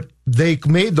 but they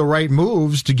made the right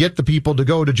moves to get the people to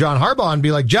go to John Harbaugh and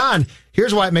be like, John,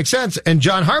 here's why it makes sense. And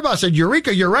John Harbaugh said,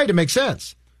 Eureka, you're right, it makes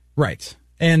sense. Right.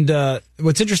 And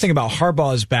what's interesting about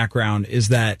Harbaugh's background is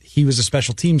that he was a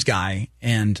special teams guy,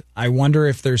 and I wonder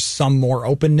if there's some more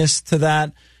openness to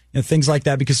that, things like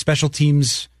that, because special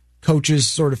teams coaches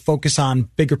sort of focus on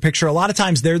bigger picture. A lot of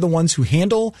times they're the ones who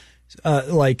handle,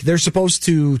 they're supposed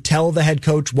to tell the head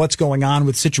coach what's going on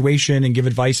with situation and give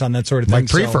advice on that sort of thing. Mike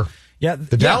Prefer.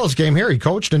 The Dallas game here, he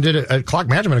coached and did it at clock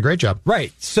management, a great job.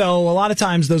 Right. So a lot of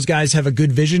times those guys have a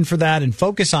good vision for that and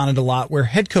focus on it a lot, where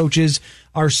head coaches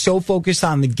are so focused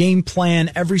on the game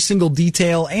plan, every single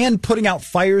detail, and putting out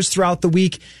fires throughout the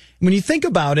week. When you think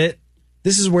about it,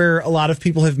 this is where a lot of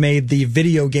people have made the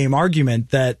video game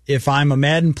argument that if I'm a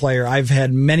Madden player, I've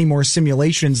had many more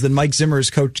simulations than Mike Zimmer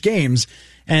has coached games.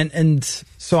 And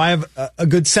so I have a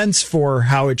good sense for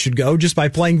how it should go just by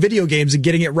playing video games and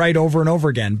getting it right over and over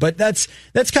again. But that's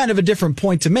kind of a different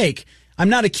point to make. I'm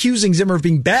not accusing Zimmer of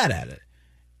being bad at it.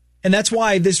 And that's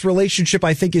why this relationship,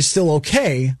 I think, is still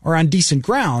okay or on decent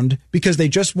ground, because they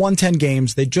just won 10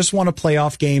 games. They just won a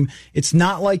playoff game. It's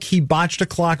not like he botched a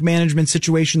clock management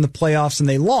situation in the playoffs and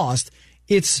they lost.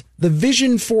 It's the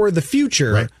vision for the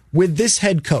future with this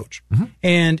head coach. Mm-hmm.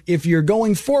 And if you're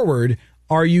going forward,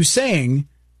 are you saying,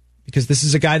 because this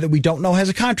is a guy that we don't know has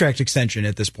a contract extension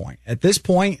at this point. At this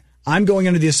point, I'm going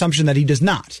under the assumption that he does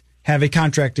not have a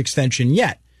contract extension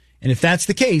yet. And if that's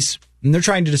the case, and they're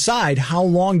trying to decide how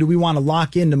long do we want to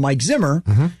lock into Mike Zimmer,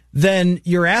 then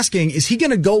you're asking, is he going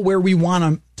to go where we want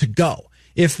him to go?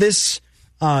 If this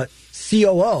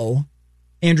COO,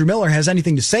 Andrew Miller, has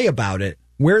anything to say about it,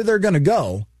 where they're going to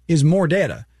go is more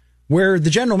data. Where the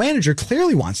general manager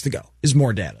clearly wants to go is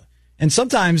more data. And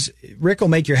sometimes Rick will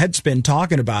make your head spin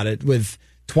talking about it with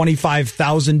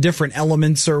 25,000 different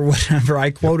elements or whatever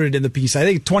I quoted in the piece. I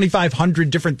think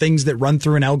 2,500 different things that run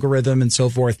through an algorithm and so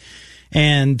forth.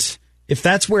 And if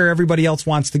that's where everybody else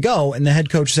wants to go and the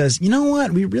head coach says, you know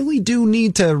what, we really do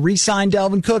need to re-sign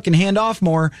Dalvin Cook and hand off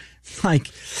more.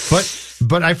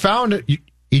 But I found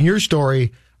in your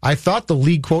story, I thought the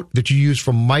lead quote that you used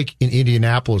from Mike in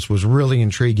Indianapolis was really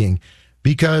intriguing,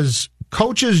 because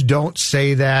coaches don't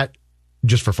say that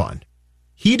just for fun.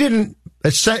 He didn't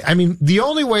say, I mean, the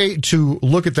only way to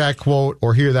look at that quote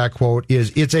or hear that quote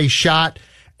is it's a shot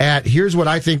at here's what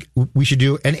I think we should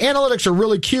do. And analytics are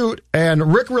really cute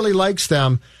and Rick really likes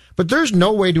them, but there's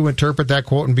no way to interpret that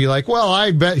quote and be like, well,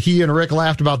 I bet he and Rick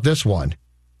laughed about this one.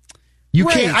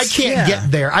 I can't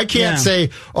get there. I can't say,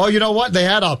 oh, you know what? They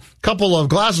had a couple of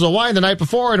glasses of wine the night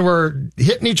before and were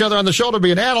hitting each other on the shoulder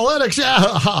being analytics.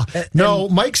 Yeah. No,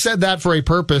 Mike said that for a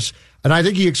purpose. And I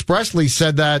think he expressly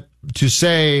said that to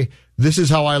say, this is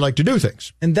how I like to do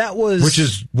things. And that was... which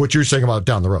is what you're saying about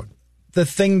down the road. The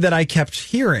thing that I kept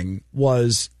hearing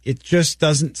was it just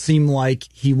doesn't seem like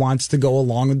he wants to go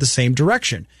along with the same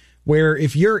direction. Where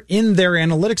if you're in their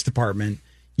analytics department,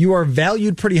 you are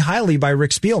valued pretty highly by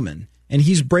Rick Spielman. And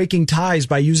he's breaking ties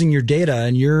by using your data,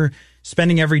 and you're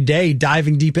spending every day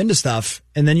diving deep into stuff.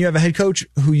 And then you have a head coach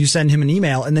who you send him an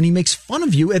email, and then he makes fun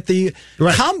of you at the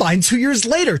combine 2 years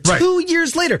later. 2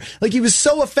 years later. Like, he was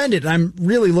so offended. And I'm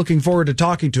really looking forward to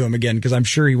talking to him again, because I'm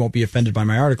sure he won't be offended by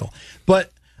my article.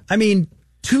 But, I mean,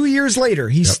 2 years later,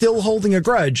 he's still holding a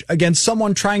grudge against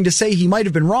someone trying to say he might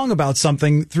have been wrong about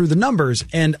something through the numbers.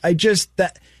 And I just...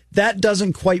 That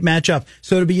doesn't quite match up.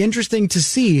 So it'll be interesting to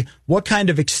see what kind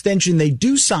of extension they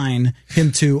do sign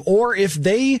him to, or if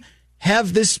they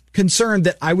have this concern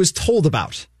that I was told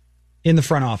about in the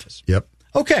front office. Yep.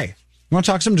 Okay. You want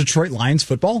to talk some Detroit Lions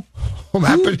football?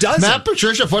 Matt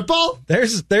Patricia football?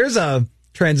 There's a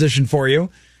transition for you.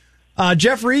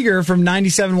 Jeff Rieger from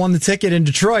 97 won the ticket in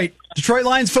Detroit. Detroit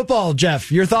Lions football,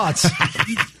 Jeff, your thoughts?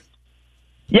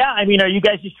 Yeah, I mean, are you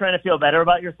guys just trying to feel better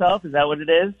about yourself? Is that what it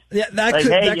is? Yeah, that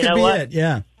could be it,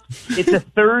 yeah. It's a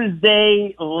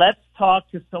Thursday. Let's talk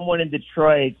to someone in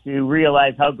Detroit to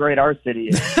realize how great our city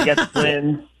is. You got the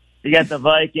Twins. You got the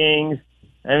Vikings.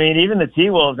 I mean, even the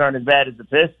T-Wolves aren't as bad as the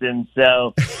Pistons.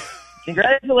 So,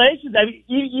 congratulations. I mean,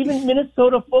 even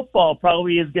Minnesota football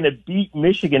probably is going to beat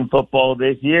Michigan football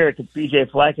this year because P.J.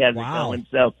 Fleck has it going.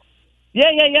 So, yeah.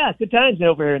 Good times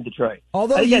over here in Detroit.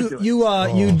 Although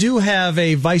you do have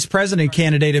a vice president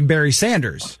candidate in Barry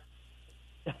Sanders.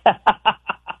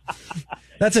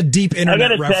 That's a deep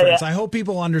internet reference. I hope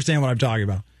people understand what I'm talking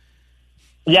about.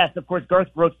 Yes, of course,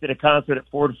 Garth Brooks did a concert at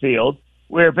Ford Field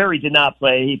where Barry did not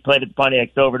play. He played at the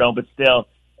Pontiac Silverdome, but still.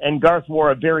 And Garth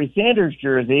wore a Barry Sanders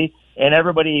jersey, and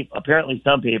everybody, apparently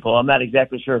some people, I'm not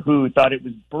exactly sure who, thought it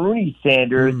was Bernie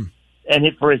Sanders. and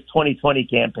hit for his 2020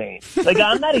 campaign. Like,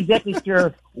 I'm not exactly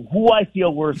sure who I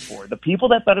feel worse for, the people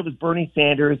that thought it was Bernie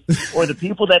Sanders or the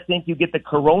people that think you get the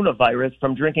coronavirus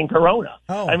from drinking Corona.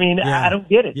 I mean, I don't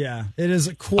get it. Yeah, it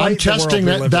is quite I'm testing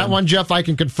that one, Jeff. I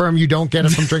can confirm you don't get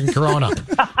it from drinking Corona.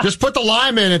 Just put the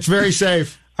lime in. It's very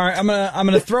safe. All right, I'm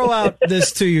gonna throw out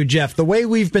this to you, Jeff. The way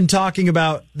we've been talking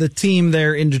about the team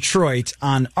there in Detroit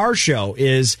on our show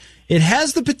is it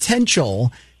has the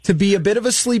potential to be a bit of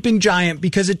a sleeping giant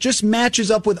because it just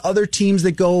matches up with other teams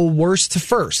that go worst to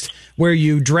first, where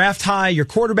you draft high, your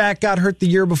quarterback got hurt the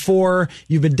year before,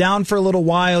 you've been down for a little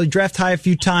while, you draft high a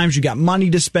few times, you got money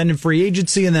to spend in free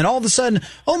agency, and then all of a sudden,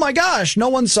 oh my gosh, no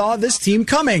one saw this team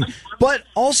coming. But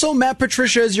also Matt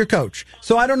Patricia is your coach,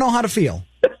 so I don't know how to feel.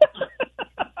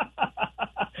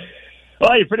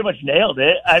 Well, you pretty much nailed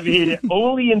it. I mean,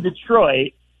 only in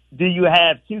Detroit do you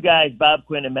have two guys, Bob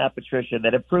Quinn and Matt Patricia,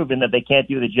 that have proven that they can't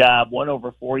do the job, one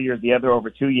over 4 years, the other over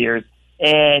 2 years,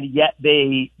 and yet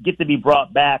they get to be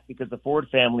brought back because the Ford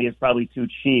family is probably too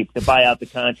cheap to buy out the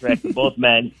contract of both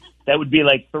men. That would be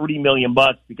like $30 million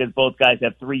because both guys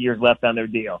have 3 years left on their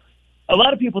deal. A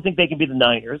lot of people think they can be the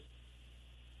Niners.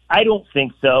 I don't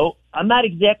think so. I'm not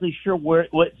exactly sure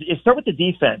start with the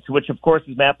defense, which of course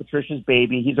is Matt Patricia's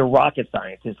baby. He's a rocket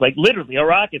scientist, like literally a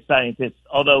rocket scientist,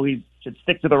 although he should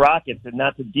stick to the rockets and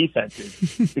not to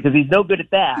defenses because he's no good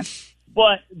at that.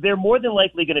 But they're more than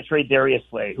likely going to trade Darius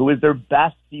Slay, who is their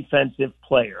best defensive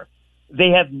player.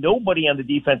 They have nobody on the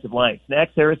defensive line.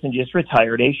 Snacks Harrison just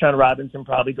retired. A'Shawn Robinson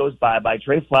probably goes bye-bye.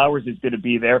 Trey Flowers is going to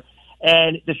be there.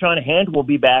 And Deshaun Hand will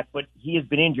be back, but he has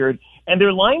been injured. And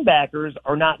their linebackers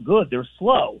are not good. They're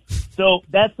slow. So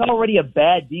that's already a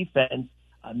bad defense.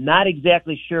 I'm not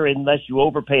exactly sure, unless you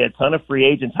overpay a ton of free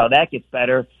agents, how that gets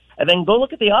better. And then go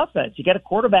look at the offense. You got a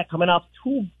quarterback coming off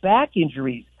 2 back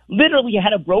injuries. Literally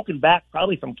had a broken back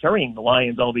probably from carrying the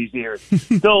Lions all these years.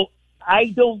 So I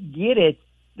don't get it.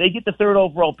 They get the 3rd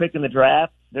overall pick in the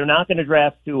draft. They're not going to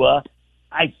draft Tua.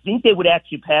 I think they would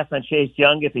actually pass on Chase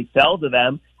Young if he fell to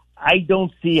them. I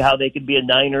don't see how they could be a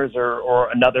Niners or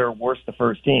another worse the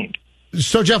first team.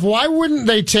 So, Jeff, why wouldn't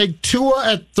they take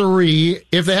Tua at 3?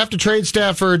 If they have to trade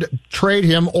Stafford, trade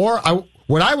him. Or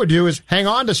what I would do is hang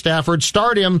on to Stafford,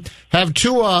 start him, have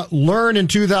Tua learn in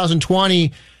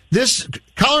 2020.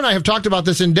 Colin and I have talked about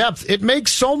this in depth. It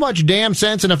makes so much damn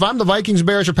sense. And if I'm the Vikings,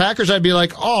 Bears, or Packers, I'd be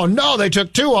like, oh, no, they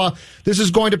took Tua. This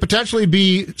is going to potentially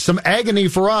be some agony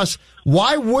for us.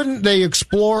 Why wouldn't they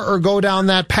explore or go down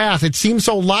that path? It seems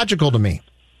so logical to me.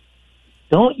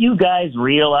 Don't you guys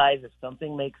realize if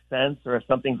something makes sense or if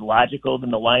something's logical,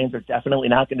 then the Lions are definitely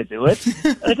not going to do it?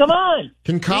 I mean, come on.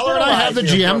 Can Colin and I have the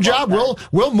GM job?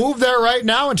 We'll move there right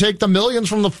now and take the millions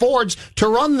from the Fords to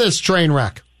run this train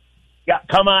wreck. Yeah,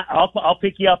 come on. I'll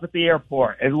pick you up at the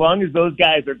airport as long as those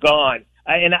guys are gone.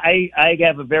 I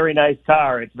have a very nice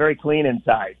car. It's very clean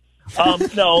inside.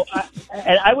 No,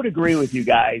 I would agree with you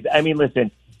guys. I mean, listen,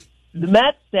 the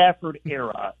Matt Stafford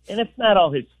era, and it's not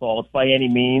all his fault by any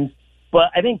means,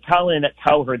 but I think Colin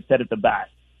Cowherd said it the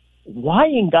best. Why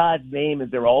in God's name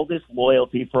is there all this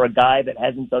loyalty for a guy that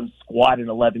hasn't done squat in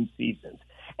 11 seasons?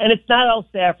 And it's not all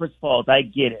Stafford's fault. I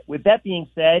get it. With that being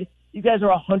said, you guys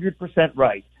are 100%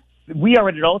 right. We are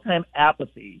at an all-time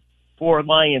apathy for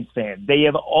Lions fans. They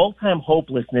have all-time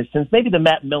hopelessness since maybe the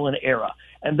Matt Millen era.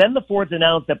 And then the Fords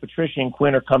announced that Patricia and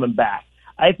Quinn are coming back.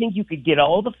 I think you could get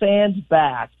all the fans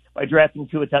back by drafting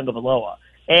Tua Tagovailoa.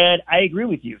 And I agree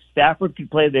with you. Stafford could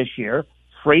play this year,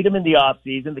 trade him in the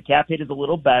offseason. The cap hit is a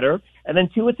little better. And then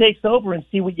Tua takes over and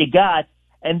see what you got.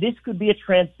 And this could be a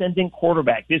transcendent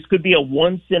quarterback. This could be a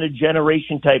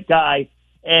once-in-a-generation type guy.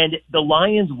 And the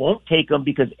Lions won't take him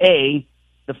because, A,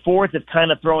 the Fords have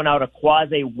kind of thrown out a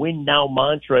quasi-win-now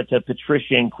mantra to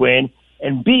Patricia and Quinn.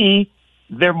 And B,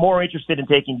 they're more interested in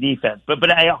taking defense.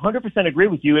 But I 100% agree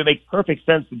with you. It makes perfect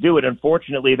sense to do it.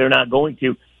 Unfortunately, they're not going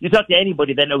to. You talk to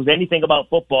anybody that knows anything about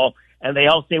football, and they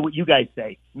all say what you guys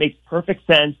say. Makes perfect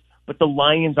sense, but the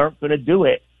Lions aren't going to do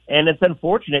it. And it's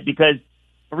unfortunate because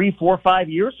 3, 4, 5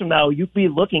 years from now, you'd be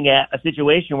looking at a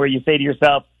situation where you say to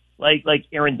yourself, like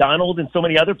Aaron Donald and so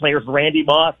many other players, Randy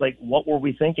Moss, like, what were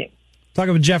we thinking?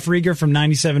 Talking with Jeff Rieger from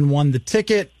 97.1 The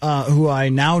Ticket, who I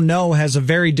now know has a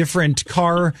very different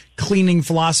car cleaning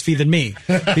philosophy than me,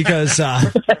 because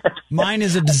mine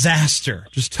is a disaster,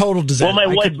 just total disaster. Well,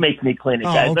 my wife makes me clean it,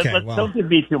 guys. Okay, don't give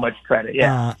me too much credit.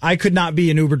 Yeah, I could not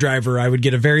be an Uber driver. I would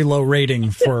get a very low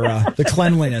rating for the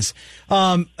cleanliness.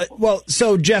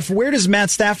 So Jeff, where does Matt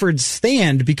Stafford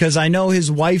stand? Because I know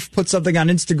his wife put something on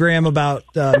Instagram about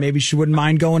maybe she wouldn't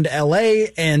mind going to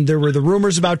L.A., and there were the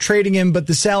rumors about trading him, but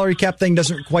the salary cap thing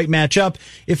doesn't quite match up.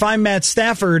 If I'm Matt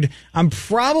Stafford, I'm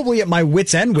probably at my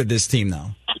wit's end with this team,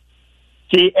 though.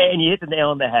 See, and you hit the nail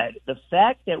on the head. The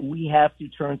fact that we have to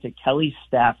turn to Kelly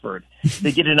Stafford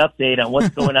to get an update on what's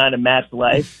going on in Matt's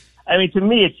life, I mean, to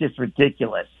me, it's just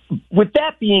ridiculous. With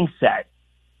that being said,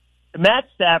 Matt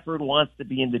Stafford wants to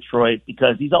be in Detroit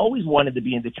because he's always wanted to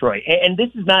be in Detroit. And this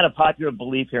is not a popular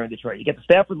belief here in Detroit. You get the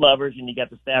Stafford lovers and you get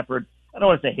the Stafford, I don't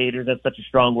want to say haters, that's such a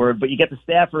strong word, but you get the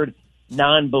Stafford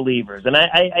non-believers. And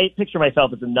I picture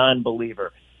myself as a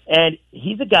non-believer. And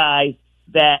he's a guy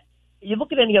that, you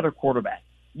look at any other quarterback,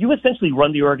 you essentially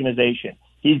run the organization.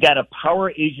 He's got a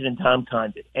power agent in Tom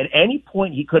Condon. At any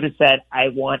point, he could have said, I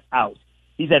want out.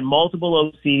 He's had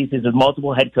multiple OCs. He's had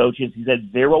multiple head coaches. He's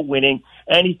had zero winning.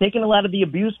 And he's taken a lot of the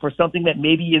abuse for something that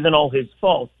maybe isn't all his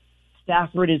fault.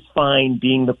 Stafford is fine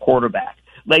being the quarterback.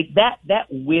 Like that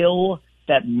will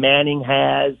that Manning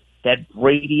has, that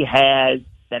Brady has,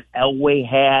 that Elway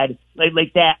had,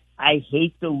 like that. I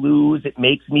hate to lose. It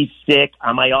makes me sick.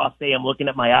 On my off day, I'm looking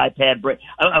at my iPad.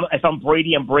 If I'm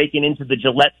Brady, I'm breaking into the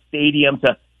Gillette Stadium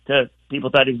to people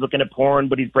thought he was looking at porn,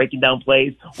 but he's breaking down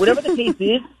plays. Whatever the case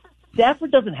is,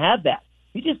 Stafford doesn't have that.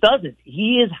 He just doesn't.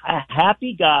 He is a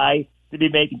happy guy to be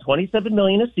making $27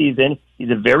 million a season. He's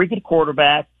a very good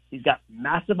quarterback. He's got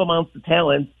massive amounts of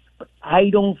talent, but I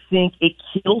don't think it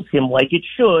kills him like it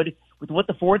should with what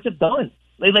the Fords have done.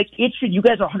 Like it should. You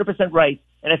guys are 100% right,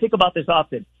 and I think about this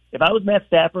often. If I was Matt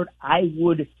Stafford, I'd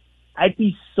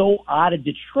be so out of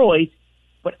Detroit,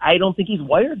 but I don't think he's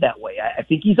wired that way. I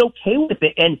think he's okay with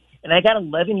it, and I got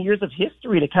 11 years of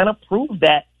history to kind of prove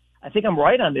that. I think I'm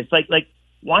right on this. Like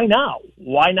why now?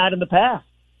 Why not in the past?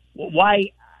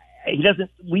 Why he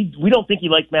doesn't? We don't think he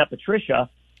likes Matt Patricia.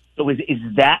 So is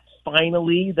that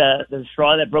finally the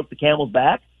straw that broke the camel's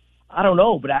back? I don't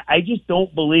know, but I just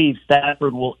don't believe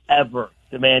Stafford will ever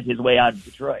demand his way out of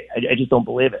Detroit. I just don't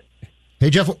believe it. Hey,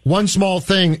 Jeff, one small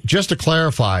thing, just to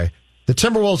clarify. The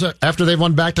Timberwolves, after they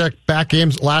won back-to-back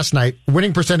games last night,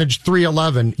 winning percentage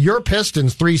 311. Your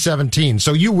Pistons 317,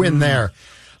 so you win there.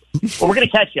 Well, we're going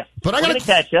to catch you. We're going to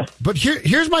catch you. But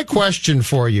here's my question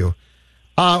for you.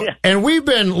 And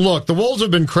the Wolves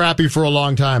have been crappy for a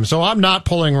long time, so I'm not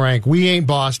pulling rank. We ain't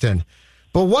Boston.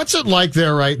 But what's it like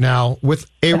there right now with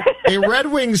a Red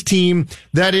Wings team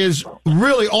that is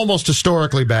really almost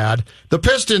historically bad? The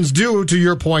Pistons do, to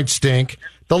your point, stink.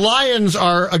 The Lions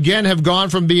have gone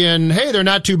from being, hey, they're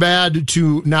not too bad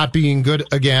to not being good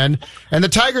again. And the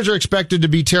Tigers are expected to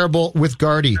be terrible with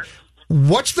Gardy.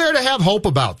 What's there to have hope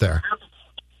about there?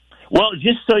 Well,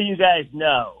 just so you guys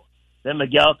know, that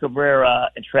Miguel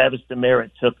Cabrera and Travis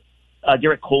Demeritte took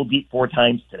Garrett Coldbeat 4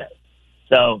 times today.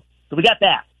 So we got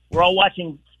that. We're all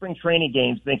watching spring training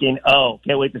games thinking, oh,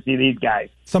 can't wait to see these guys.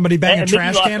 Somebody bang a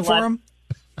trash can for them?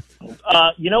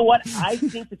 You know what? I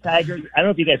think the Tigers, I don't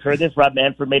know if you guys heard this, Rob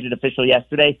Manfred made it official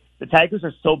yesterday. The Tigers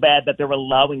are so bad that they're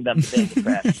allowing them to bang a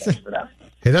trash can for them.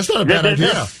 Hey, that's not a bad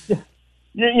idea.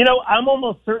 You know, I'm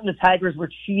almost certain the Tigers were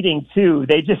cheating, too.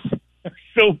 They just are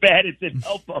so bad it didn't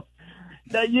help them.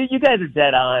 No, you guys are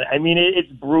dead on. I mean,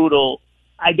 it's brutal.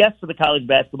 I guess for the college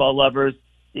basketball lovers,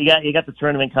 you got the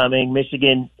tournament coming.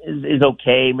 Michigan is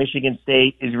okay. Michigan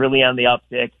State is really on the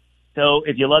uptick. So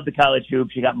if you love the college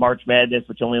hoops, you got March Madness,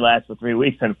 which only lasts for 3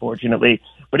 weeks, unfortunately.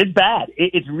 But it's bad.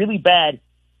 It's really bad.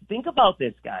 Think about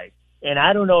this, guys. And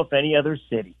I don't know if any other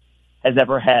city has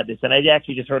ever had this. And I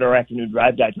actually just heard our afternoon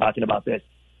drive guy talking about this.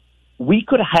 We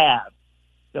could have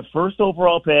the first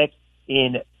overall pick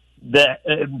in the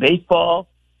baseball,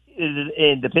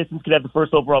 and the Pistons could have the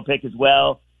first overall pick as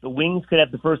well. The Wings could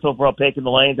have the first overall pick, and the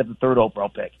Lions have the third overall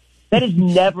pick. That is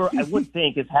never, I wouldn't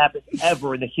think, has happened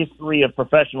ever in the history of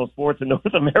professional sports in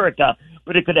North America,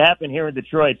 but it could happen here in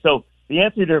Detroit. So the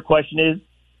answer to your question is,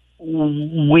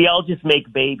 we all just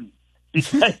make babies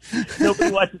because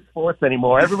nobody watches sports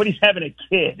anymore. Everybody's having a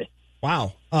kid.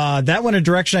 Wow. That went a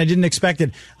direction I didn't expect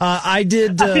it. I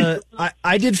did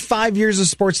 5 years of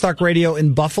sports talk radio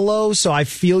in Buffalo, so I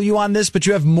feel you on this, but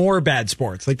you have more bad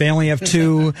sports. Like they only have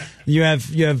 2. You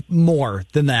have more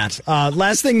than that.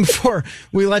 Last thing before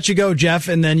we let you go, Jeff,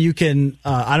 and then you can,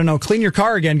 clean your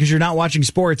car again because you're not watching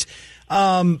sports.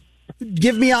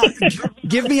 Give me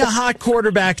a hot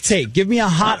quarterback take. Give me a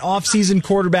hot offseason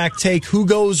quarterback take. Who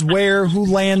goes where? Who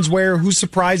lands where? Who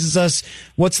surprises us?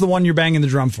 What's the one you're banging the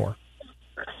drum for?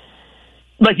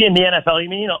 Like in the NFL, you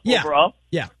mean, overall?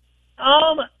 Yeah.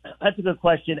 That's a good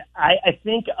question. I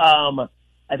think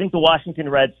the Washington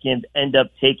Redskins end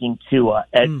up taking Tua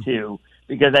at 2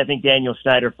 because I think Daniel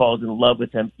Snyder falls in love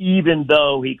with him, even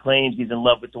though he claims he's in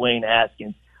love with Dwayne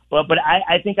Haskins. But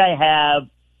I think I have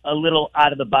a little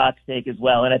out of the box take as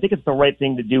well, and I think it's the right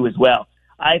thing to do as well.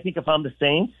 I think if I'm the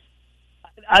Saints,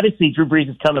 obviously Drew Brees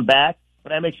is coming back,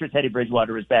 but I make sure Teddy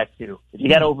Bridgewater is back too. If you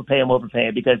got to overpay him,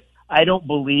 because I don't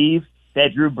believe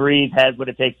that Drew Brees has what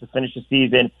it takes to finish the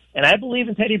season. And I believe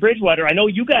in Teddy Bridgewater. I know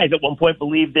you guys at one point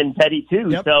believed in Teddy too.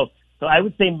 Yep. So I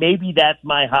would say maybe that's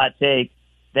my hot take,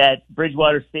 that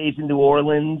Bridgewater stays in New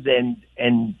Orleans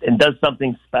and does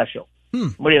something special.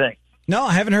 What do you think? No,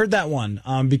 I haven't heard that one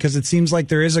because it seems like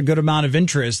there is a good amount of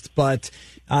interest. But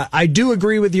I do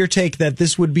agree with your take that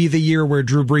this would be the year where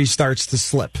Drew Brees starts to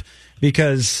slip.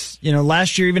 Because,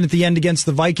 last year, even at the end against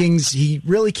the Vikings, he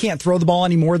really can't throw the ball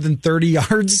any more than 30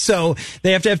 yards. So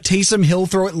they have to have Taysom Hill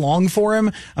throw it long for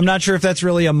him. I'm not sure if that's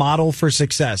really a model for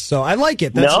success. So I like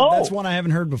it. That's one I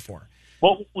haven't heard before.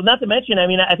 Well, not to mention,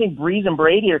 I think Brees and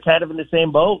Brady are kind of in the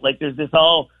same boat. Like, there's this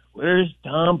where's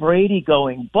Tom Brady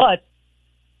going? But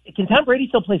can Tom Brady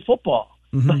still play football?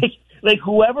 Mm-hmm. Like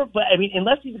whoever, but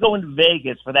unless he's going to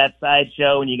Vegas for that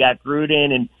sideshow and you got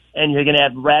Gruden and you're going to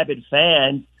have rabid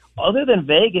fans, other than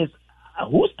Vegas,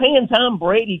 who's paying Tom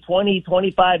Brady $20,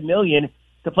 $25 million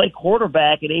to play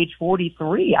quarterback at age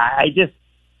 43?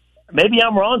 Maybe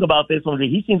I'm wrong about this one, but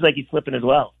he seems like he's slipping as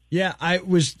well. Yeah, I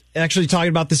was actually talking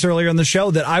about this earlier on the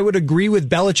show that I would agree with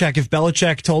Belichick if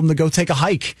Belichick told him to go take a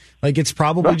hike. Like, it's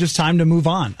probably just time to move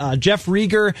on. Jeff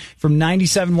Rieger from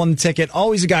 97 won the ticket.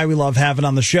 Always a guy we love having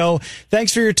on the show.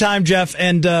 Thanks for your time, Jeff,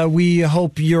 and we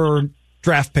hope your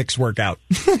draft picks work out.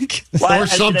 Or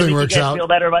something works out. Feel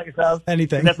better about yourself?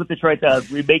 Anything. That's what Detroit does.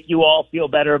 We make you all feel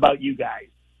better about you guys.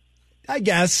 I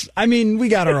guess. We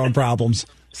got our own problems.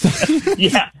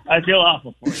 Yeah, I feel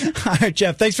awful for you. All right,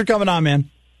 Jeff, thanks for coming on, man.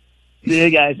 See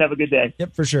you guys. Have a good day.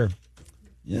 Yep, for sure.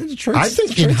 Yeah, I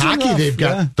think in hockey they've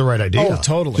got the right idea. Oh,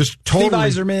 totally. Just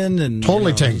totally. Steve Yzerman and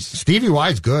totally tank. Stevie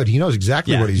Y's good. He knows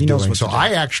exactly what he's doing. So I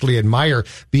actually admire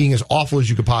being as awful as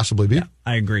you could possibly be. Yeah,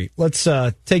 I agree. Let's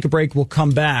take a break. We'll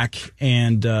come back,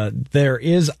 and there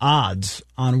is odds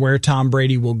on where Tom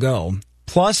Brady will go.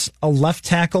 Plus, a left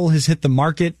tackle has hit the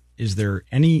market. Is there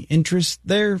any interest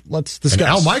there? Let's discuss. And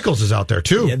Al Michaels is out there,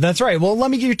 too. Yeah, that's right. Well, let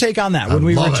me get your take on that when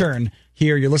we return.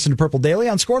 Here, you're listening to Purple Daily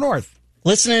on Score North.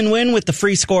 Listen and win with the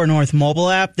free Score North mobile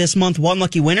app. This month, one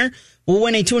lucky winner will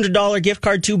win a $200 gift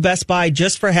card to Best Buy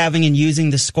just for having and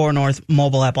using the Score North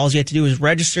mobile app. All you have to do is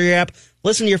register your app,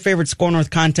 listen to your favorite Score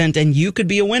North content, and you could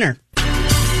be a winner.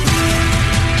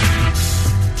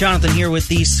 Jonathan here with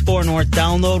the Score North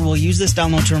download. We'll use this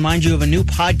download to remind you of a new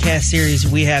podcast series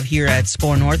we have here at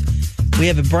Score North. We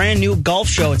have a brand new golf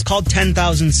show. It's called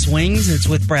 10,000 Swings. It's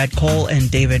with Brad Cole and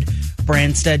David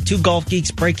Branstad, two golf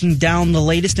geeks breaking down the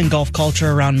latest in golf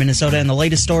culture around Minnesota and the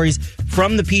latest stories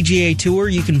from the PGA Tour.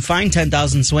 You can find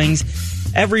 10,000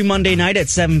 Swings every Monday night at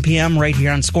 7 p.m. right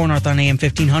here on Score North on AM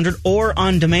 1500 or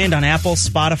on demand on Apple,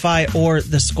 Spotify, or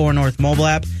the Score North mobile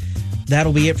app.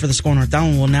 That'll be it for the Score North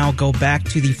Down. We'll now go back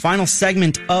to the final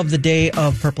segment of the day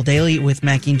of Purple Daily with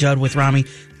Mackie and Judd with Rami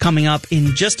coming up in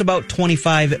just about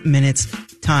 25 minutes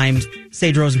time.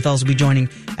 Sage Rosenfels will be joining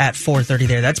at 4:30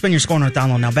 there. That's been your Score North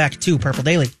Download. Now back to Purple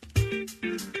Daily.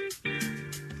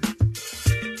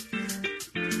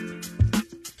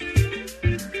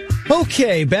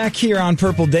 Okay, back here on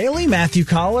Purple Daily, Matthew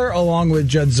Collar along with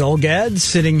Judd Zolgad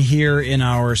sitting here in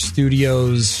our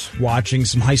studios watching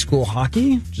some high school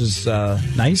hockey, which is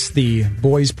nice, the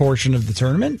boys portion of the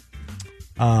tournament.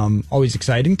 Always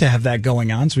exciting to have that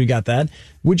going on, so we got that.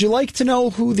 Would you like to know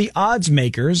who the odds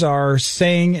makers are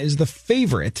saying is the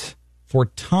favorite for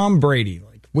Tom Brady?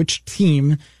 Like, which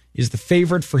team is the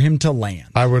favorite for him to land?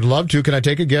 I would love to. Can I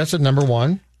take a guess at number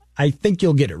one? I think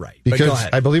you'll get it right. But go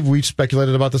ahead. I believe we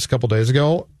speculated about this a couple days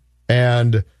ago,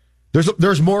 and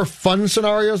there's more fun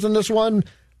scenarios than this one.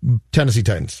 Tennessee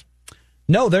Titans.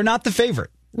 No, they're not the favorite.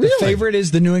 The favorite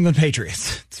is the New England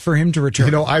Patriots. It's for him to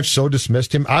return. I've so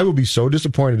dismissed him. I will be so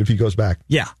disappointed if he goes back.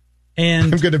 Yeah.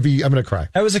 And I'm going to cry.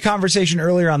 That was a conversation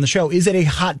earlier on the show. Is it a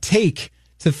hot take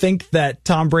to think that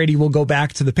Tom Brady will go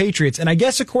back to the Patriots? And I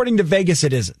guess according to Vegas,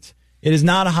 it isn't. It is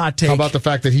not a hot take. How about the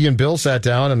fact that he and Bill sat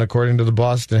down, and according to the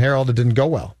Boston Herald, it didn't go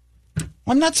well?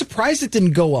 I'm not surprised it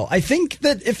didn't go well. I think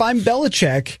that if I'm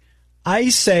Belichick, I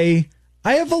say,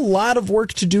 I have a lot of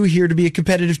work to do here to be a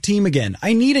competitive team again.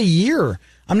 I need a year.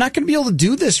 I'm not going to be able to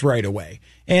do this right away.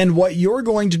 And what you're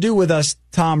going to do with us,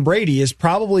 Tom Brady, is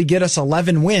probably get us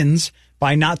 11 wins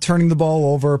by not turning the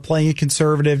ball over, playing it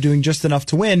conservative, doing just enough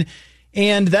to win.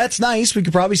 And that's nice. We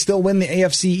could probably still win the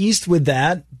AFC East with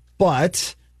that,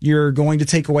 but you're going to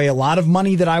take away a lot of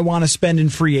money that I want to spend in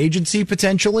free agency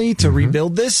potentially to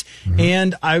rebuild this.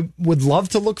 And I would love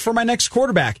to look for my next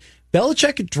quarterback.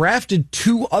 Belichick drafted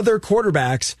two other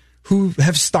quarterbacks who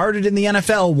have started in the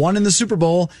NFL, one in the Super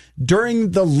Bowl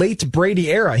during the late Brady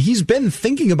era. He's been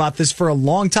thinking about this for a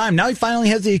long time. Now he finally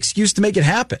has the excuse to make it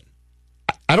happen.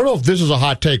 I don't know if this is a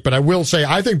hot take, but I will say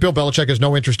I think Bill Belichick has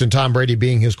no interest in Tom Brady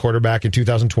being his quarterback in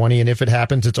 2020, and if it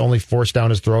happens, it's only forced down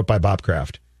his throat by Bob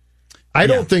Kraft. I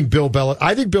think Bill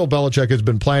Belichick has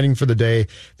been planning for the day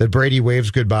that Brady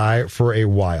waves goodbye for a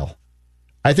while.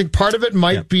 I think part of it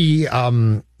might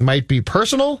be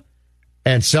personal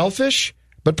and selfish,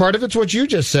 but part of it's what you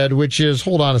just said, which is,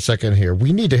 hold on a second here.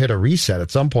 We need to hit a reset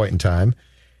at some point in time.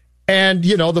 And,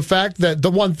 the fact that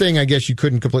the one thing I guess you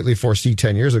couldn't completely foresee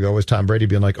 10 years ago was Tom Brady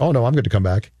being like, oh, no, I'm going to come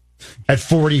back at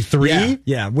 43.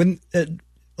 Yeah. When,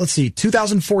 let's see,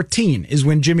 2014 is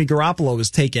when Jimmy Garoppolo was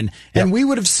taken. And we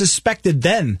would have suspected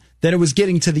then that it was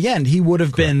getting to the end. He would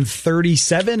have been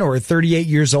 37 or 38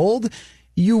 years old.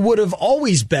 You would have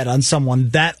always bet on someone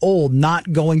that old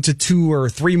not going to 2 or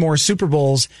 3 more Super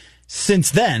Bowls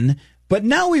since then. But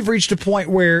now we've reached a point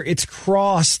where it's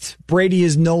crossed. Brady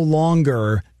is no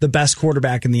longer the best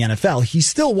quarterback in the NFL. He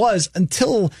still was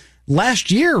until last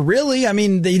year, really. I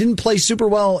mean, they didn't play super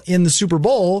well in the Super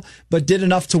Bowl, but did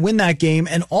enough to win that game,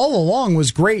 and all along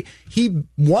was great. He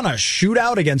won a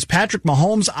shootout against Patrick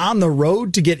Mahomes on the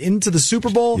road to get into the Super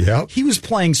Bowl. Yep. He was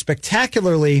playing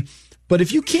spectacularly, but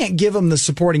if you can't give him the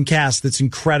supporting cast that's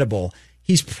incredible,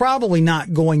 he's probably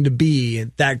not going to be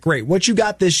that great. What you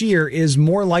got this year is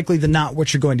more likely than not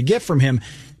what you're going to get from him.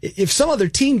 If some other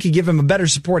team could give him a better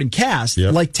supporting cast,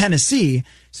 like Tennessee,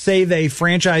 say they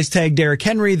franchise tag Derrick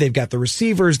Henry, they've got the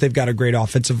receivers, they've got a great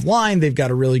offensive line, they've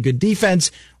got a really good defense,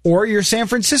 or you're San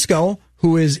Francisco,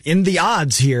 who is in the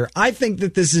odds here. I think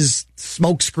that this is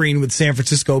smokescreen with San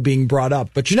Francisco being brought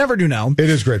up, but you never do know. It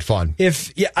is great fun.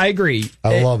 I agree.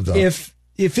 I love that.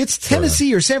 If it's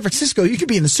Tennessee or San Francisco, you could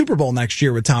be in the Super Bowl next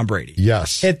year with Tom Brady.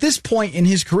 Yes. At this point in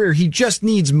his career, he just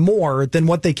needs more than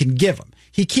what they can give him.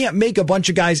 He can't make a bunch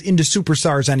of guys into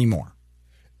superstars anymore.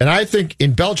 And I think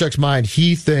in Belichick's mind,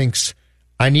 he thinks,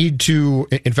 I need to,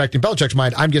 in fact, in Belichick's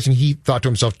mind, I'm guessing he thought to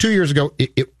himself 2 years ago,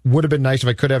 it would have been nice if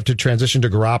I could have to transition to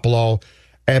Garoppolo.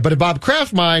 But in Bob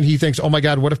Kraft's mind, he thinks, oh my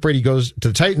God, what if Brady goes to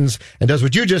the Titans and does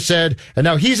what you just said, and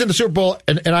now he's in the Super Bowl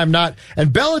and I'm not.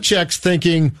 And Belichick's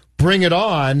thinking, bring it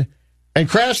on. And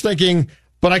Kraft's thinking,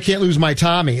 but I can't lose my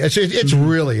Tommy. It's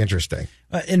really interesting.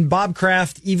 And Bob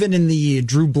Kraft, even in the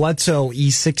Drew Bledsoe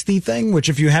E60 thing, which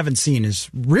if you haven't seen is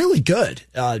really good.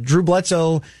 Drew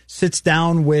Bledsoe sits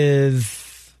down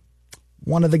with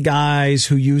one of the guys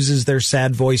who uses their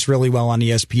sad voice really well on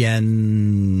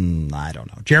ESPN. I don't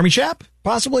know. Jeremy Schaap,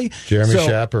 possibly? Jeremy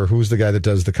Schaap, or who's the guy that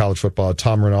does the college football?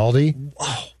 Tom Rinaldi?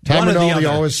 Oh, Tom Rinaldi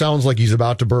always sounds like he's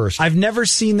about to burst. I've never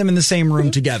seen them in the same room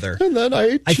together. And then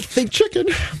I think chicken.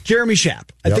 Jeremy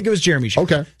Schaap. I think it was Jeremy Schaap.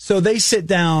 Okay. So they sit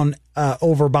down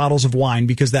over bottles of wine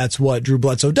because that's what Drew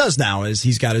Bledsoe does now is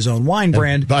he's got his own wine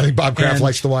brand. And I think Bob Kraft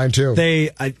likes the wine too.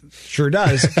 Sure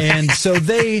does. And so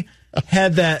they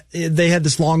had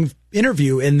this long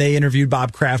interview and they interviewed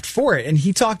Bob Kraft for it. And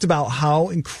he talked about how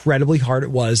incredibly hard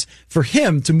it was for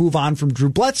him to move on from Drew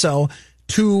Bledsoe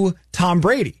to Tom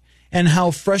Brady and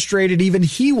how frustrated even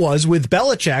he was with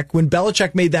Belichick when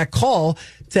Belichick made that call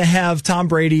to have Tom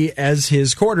Brady as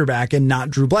his quarterback and not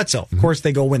Drew Bledsoe. Of course,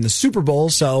 they go win the Super Bowl,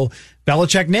 so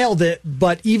Belichick nailed it.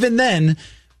 But even then,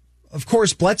 of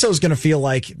course, Bledsoe's going to feel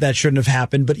like that shouldn't have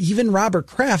happened. But even Robert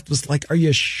Kraft was like, are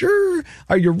you sure?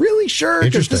 Are you really sure?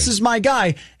 Because this is my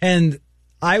guy. And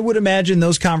I would imagine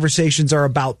those conversations are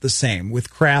about the same with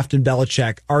Kraft and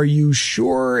Belichick. Are you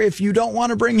sure if you don't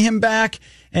want to bring him back?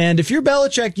 And if you're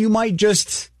Belichick, you might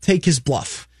just take his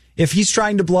bluff. If he's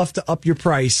trying to bluff to up your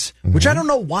price, which I don't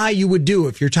know why you would do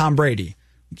if you're Tom Brady.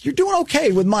 You're doing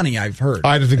okay with money, I've heard.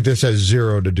 I think this has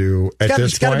zero to do at this point.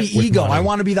 It's got to be ego. I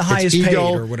want to be the highest paid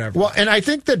or whatever. Well, and I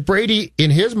think that Brady,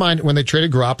 in his mind, when they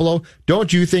traded Garoppolo,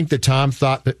 don't you think that Tom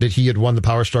thought that he had won the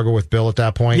power struggle with Bill at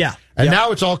that point? Yeah. And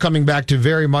now it's all coming back to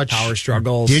very much power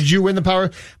struggles. Did you win the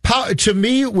power? To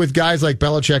me, with guys like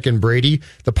Belichick and Brady,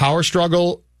 the power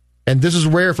struggle, and this is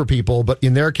rare for people, but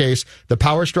in their case, the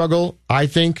power struggle, I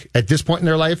think, at this point in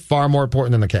their life, far more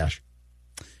important than the cash.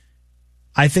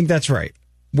 I think that's right.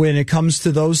 When it comes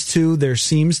to those two, there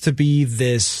seems to be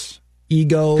this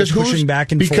ego pushing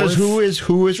back and forth. Because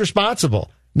who is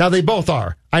responsible? Now, they both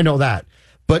are. I know that.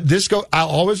 But I'll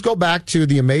always go back to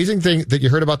the amazing thing that you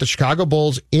heard about the Chicago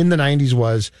Bulls in the 90s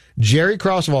was Jerry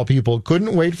Krause, of all people,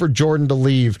 couldn't wait for Jordan to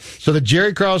leave so that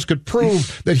Jerry Krause could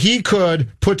prove that he could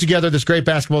put together this great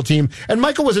basketball team. And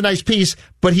Michael was a nice piece,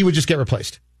 but he would just get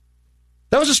replaced.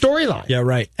 That was a storyline. Yeah,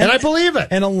 right. And I believe it.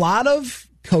 And a lot of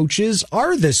coaches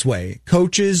are this way.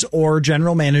 Coaches or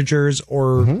general managers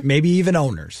or maybe even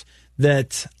owners.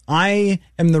 That I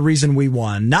am the reason we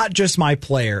won, not just my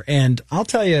player. And I'll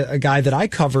tell you, a guy that I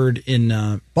covered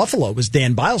in Buffalo was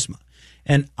Dan Bilesma.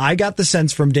 And I got the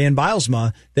sense from Dan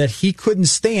Bylsma that he couldn't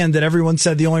stand that everyone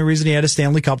said the only reason he had a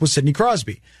Stanley Cup was Sidney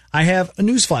Crosby. I have a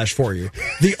newsflash for you.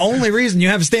 The only reason you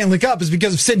have a Stanley Cup is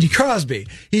because of Sidney Crosby.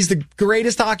 He's the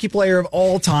greatest hockey player of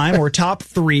all time, or top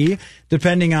 3,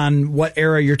 depending on what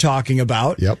era you're talking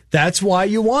about. Yep. That's why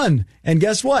you won. And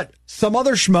guess what? Some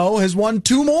other schmo has won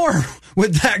 2 more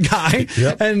with that guy.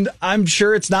 Yep. And I'm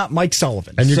sure it's not Mike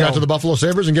Sullivan. And you got to the Buffalo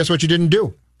Sabres, and guess what you didn't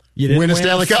do? You didn't win a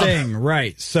Stanley Cup.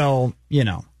 Right. So,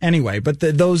 anyway, but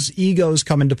those egos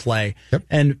come into play. Yep.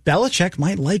 And Belichick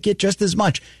might like it just as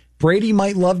much. Brady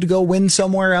might love to go win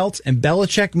somewhere else, and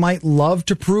Belichick might love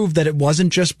to prove that it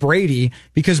wasn't just Brady,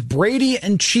 because Brady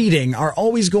and cheating are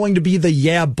always going to be the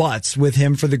yeah buts with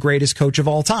him for the greatest coach of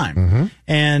all time. Mm-hmm.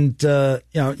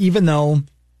 And, even though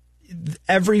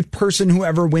every person who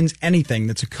ever wins anything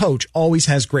that's a coach always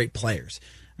has great players.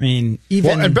 I mean,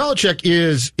 and Belichick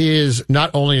is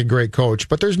not only a great coach,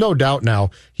 but there's no doubt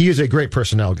now he is a great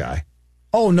personnel guy.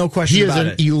 Oh, no question about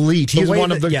it. He is an elite. He's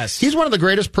one of the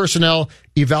greatest personnel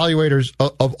evaluators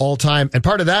of all time. And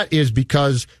part of that is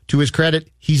because, to his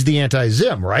credit, he's the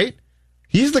anti-Zim, right?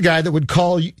 He's the guy that would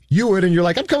call you in and you're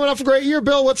like, I'm coming off a great year,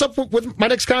 Bill. What's up with my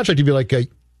next contract? He'd be like,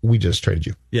 we just traded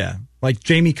you. Yeah. Like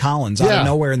Jamie Collins out of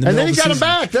nowhere in the middle of the season. And then he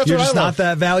got him back. That's You're what just I love. not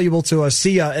that valuable to us.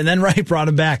 See ya. And then brought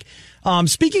him back.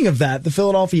 Speaking of that, the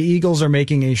Philadelphia Eagles are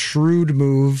making a shrewd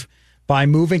move by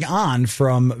moving on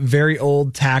from very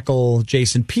old tackle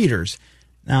Jason Peters.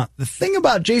 Now, the thing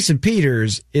about Jason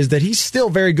Peters is that he's still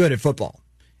very good at football.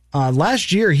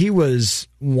 Last year, he was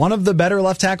one of the better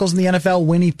left tackles in the NFL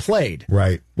when he played.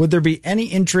 Right. Would there be any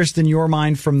interest in your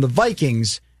mind from the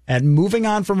Vikings at moving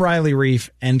on from Riley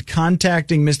Reif and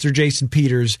contacting Mr. Jason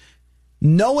Peters,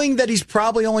 knowing that he's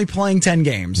probably only playing 10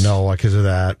 games? No, because of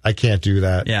that. I can't do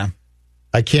that. Yeah.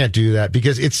 I can't do that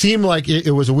because it seemed like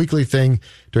it was a weekly thing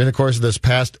during the course of this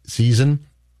past season.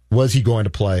 Was he going to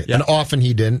play? Yep. And often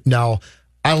he didn't. Now,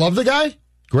 I love the guy.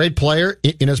 Great player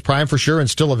in his prime for sure, and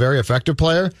still a very effective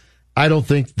player. I don't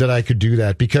think that I could do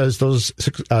that because those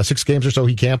 6 games or so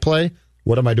he can't play.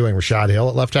 What am I doing? Rashad Hill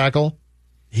at left tackle?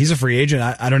 He's a free agent.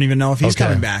 I don't even know if he's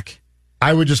coming back.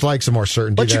 I would just like some more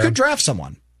certainty. But there. you could draft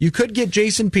someone. You could get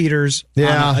Jason Peters on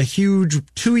a huge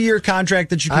 2-year contract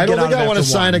that you could get out of. I don't think I want to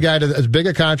sign one. a guy to as big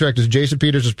a contract as Jason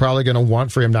Peters is probably going to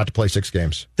want for him not to play 6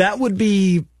 games. That would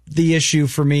be the issue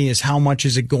for me, is how much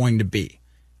is it going to be?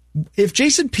 If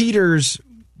Jason Peters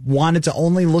wanted to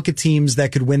only look at teams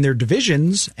that could win their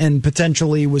divisions and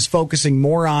potentially was focusing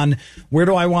more on where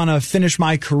do I want to finish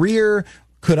my career,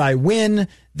 could I win,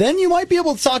 then you might be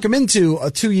able to talk him into a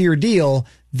 2-year deal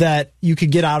that you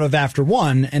could get out of after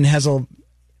 1 and has a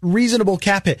reasonable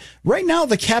cap hit. Right now,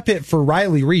 the cap hit for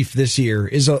Riley Reif this year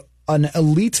is an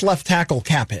elite left tackle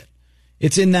cap hit.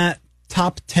 It's in that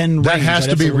top 10 range. That has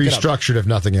to be restructured if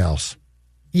nothing else.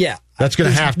 Yeah. That's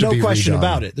going to have to be no question redone.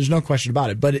 about it. There's no question about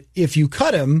it. But if you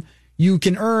cut him, you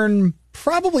can earn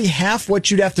probably half what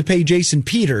you'd have to pay Jason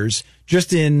Peters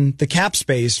just in the cap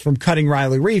space from cutting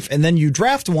Riley Reif. And then you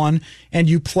draft one and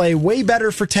you play way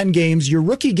better for 10 games. Your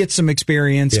rookie gets some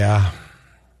experience. Yeah.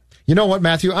 You know what,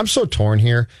 Matthew? I'm so torn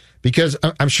here because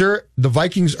I'm sure the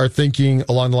Vikings are thinking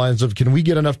along the lines of, can we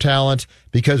get enough talent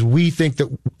because we think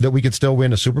that we could still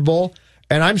win a Super Bowl?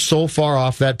 And I'm so far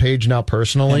off that page now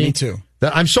personally. Yeah, me too.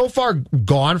 That I'm so far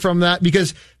gone from that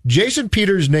because Jason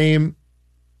Peters' name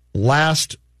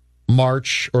last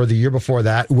March or the year before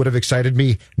that would have excited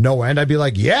me no end. I'd be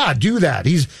like, yeah, do that.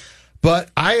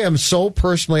 But I am so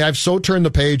personally, I've so turned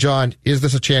the page on, is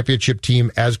this a championship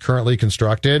team as currently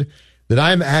constructed, that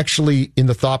I'm actually in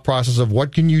the thought process of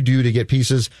what can you do to get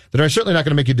pieces that are certainly not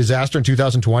going to make you a disaster in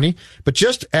 2020, but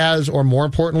just as, or more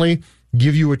importantly,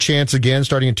 give you a chance again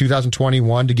starting in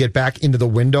 2021 to get back into the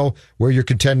window where you're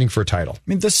contending for a title. I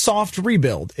mean, the soft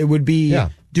rebuild. It would be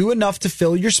do enough to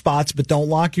fill your spots, but don't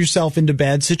lock yourself into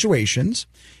bad situations.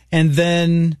 And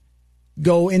then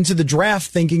go into the draft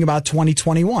thinking about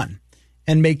 2021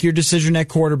 and make your decision at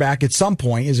quarterback at some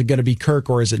point. Is it going to be Kirk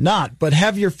or is it not? But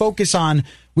have your focus on,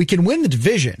 we can win the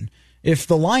division. If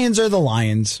the Lions are the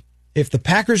Lions, if the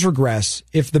Packers regress,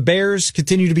 if the Bears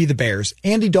continue to be the Bears,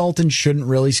 Andy Dalton shouldn't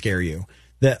really scare you.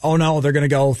 That, oh no, they're going to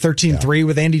go 13-3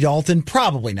 with Andy Dalton?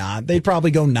 Probably not. They'd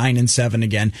probably go 9-7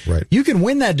 again. Right. You can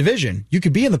win that division. You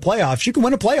could be in the playoffs. You can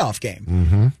win a playoff game.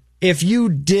 Mm-hmm. If you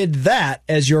did that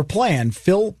as your plan,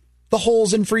 fill the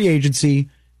holes in free agency,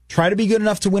 try to be good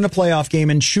enough to win a playoff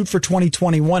game, and shoot for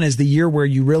 2021 as the year where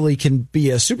you really can be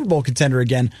a Super Bowl contender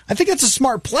again, I think that's a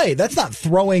smart play. That's not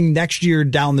throwing next year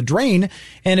down the drain.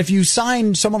 And if you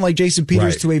sign someone like Jason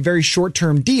Peters to a very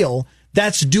short-term deal,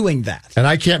 that's doing that. And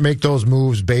I can't make those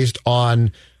moves based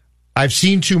on, I've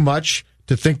seen too much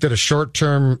to think that a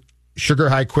short-term sugar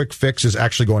high quick fix is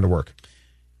actually going to work.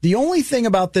 The only thing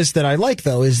about this that I like,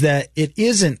 though, is that it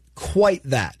isn't quite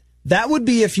that. That would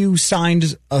be if you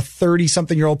signed a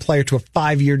 30-something-year-old player to a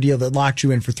 5-year deal that locked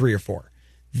you in for 3 or 4.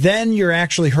 Then you're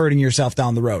actually hurting yourself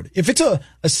down the road. If it's a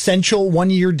essential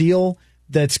 1-year deal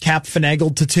that's cap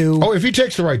finagled to 2. Oh, if he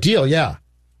takes the right deal, yeah.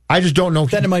 I just don't know.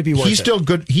 Then it might be worth He's still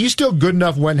good. He's still good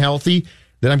enough when healthy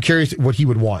that I'm curious what he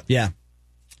would want. Yeah.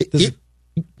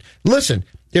 Listen,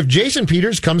 if Jason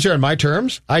Peters comes here on my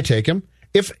terms, I take him.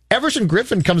 If Everson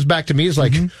Griffin comes back to me, is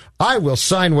like, I will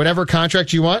sign whatever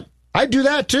contract you want, I'd do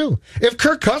that too. If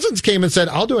Kirk Cousins came and said,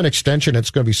 I'll do an extension, it's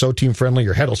going to be so team friendly,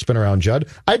 your head will spin around, Judd,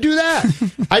 I'd do that.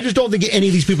 I just don't think any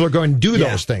of these people are going to do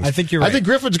those things. I think you're right. I think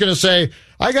Griffin's going to say,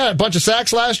 I got a bunch of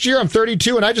sacks last year, I'm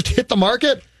 32, and I just hit the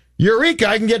market. Eureka,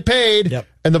 I can get paid. Yep.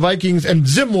 And the Vikings, and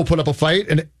Zim will put up a fight,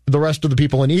 and the rest of the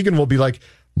people in Egan will be like,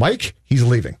 Mike, he's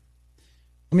leaving.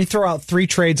 Let me throw out 3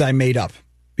 trades I made up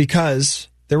because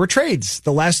there were trades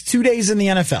the last 2 days in the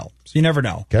NFL. So you never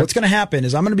know. Okay. What's going to happen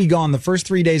is I'm going to be gone the first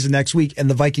 3 days of next week, and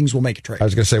the Vikings will make a trade. I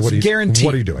was going to say, what are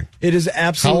you doing? It is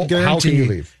absolute guarantee. How can you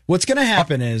leave? What's going to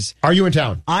happen is... Are you in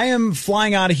town? I am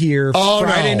flying out of here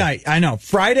Friday night. I know.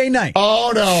 Friday night.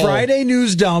 Oh, no. Friday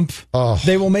news dump. Oh.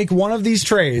 They will make one of these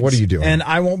trades. What are you doing? And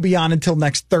I won't be on until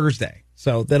next Thursday.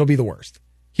 So that'll be the worst.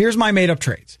 Here's my made-up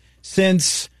trades.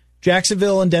 Since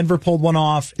Jacksonville and Denver pulled one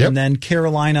off, and then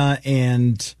Carolina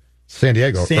and... San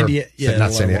Diego. Not San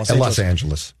Diego. Los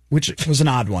Angeles. Which was an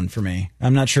odd one for me.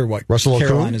 I'm not sure what Russell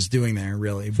Carolina's doing there,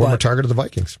 really. Former target of the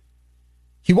Vikings.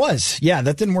 He was. Yeah,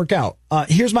 that didn't work out.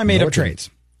 Here's my made-up trades.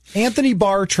 Anthony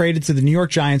Barr traded to the New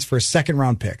York Giants for a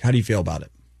second-round pick. How do you feel about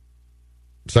it?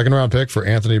 Second-round pick for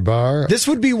Anthony Barr. This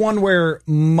would be one where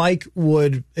Mike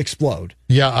would explode.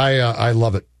 Yeah, I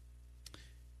love it.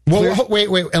 Well, wait.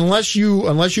 Unless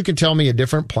you can tell me a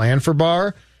different plan for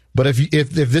Barr, but if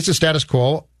this is status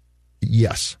quo,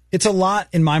 yes. It's a lot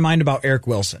in my mind about Eric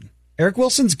Wilson. Eric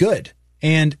Wilson's good,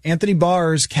 and Anthony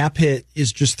Barr's cap hit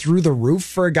is just through the roof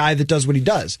for a guy that does what he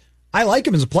does. I like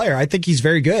him as a player. I think he's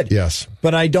very good. Yes.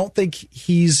 But I don't think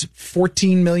he's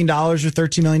 $14 million or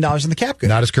 $13 million in the cap good.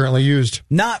 Not as currently used.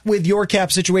 Not with your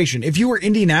cap situation. If you were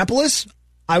Indianapolis,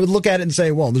 I would look at it and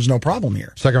say, well, there's no problem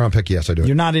here. Second round pick, yes, I do.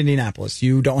 You're not Indianapolis.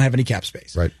 You don't have any cap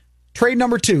space. Right. Trade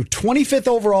number 2, 25th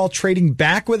overall, trading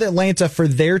back with Atlanta for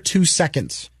their 2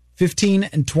 seconds, 15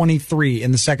 and 23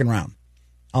 in the second round.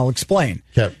 I'll explain.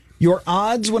 Okay. Your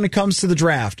odds when it comes to the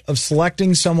draft of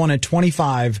selecting someone at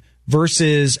 25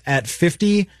 versus at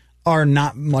 50 are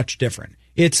not much different.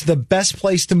 It's the best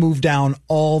place to move down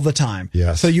all the time.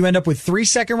 Yes. So you end up with 3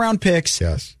 second-round picks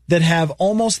that have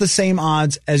almost the same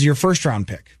odds as your first-round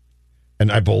pick.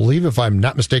 And I believe, if I'm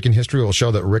not mistaken, history will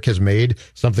show that Rick has made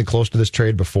something close to this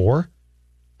trade before.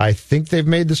 I think they've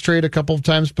made this trade a couple of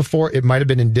times before. It might have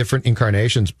been in different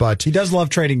incarnations, but... He does love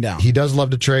trading down. He does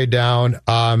love to trade down.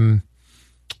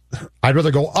 I'd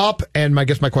rather go up, and I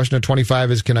guess my question at 25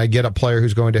 is, can I get a player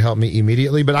who's going to help me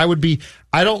immediately? But I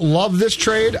don't love this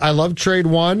trade. I love trade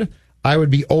 1. I would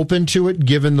be open to it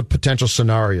given the potential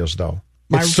scenarios, though.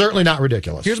 It's certainly not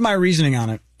ridiculous. Here's my reasoning on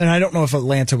it, and I don't know if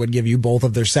Atlanta would give you both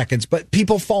of their seconds, but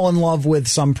people fall in love with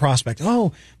some prospect.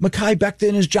 Oh, Mekhi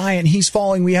Becton is giant. He's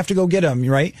falling. We have to go get him,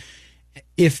 right?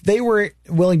 If they were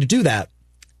willing to do that,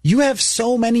 you have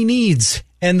so many needs,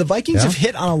 and the Vikings have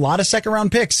hit on a lot of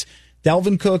second-round picks.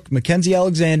 Dalvin Cook, Mackenzie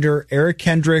Alexander, Eric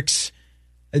Kendricks,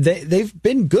 they've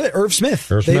been good. Irv Smith,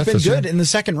 they've been good in the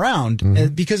second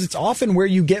round because it's often where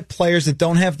you get players that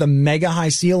don't have the mega high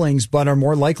ceilings but are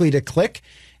more likely to click.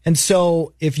 And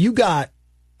so if you got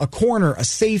a corner, a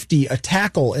safety, a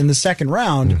tackle in the second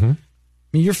round, I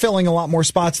mean, you're filling a lot more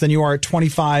spots than you are at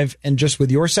 25 and just with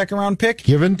your second round pick.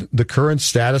 Given the current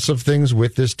status of things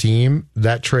with this team,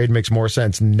 that trade makes more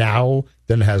sense now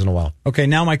than it has in a while. Okay,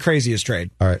 now my craziest trade.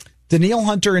 All right. Danielle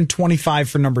Hunter in 25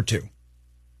 for number 2.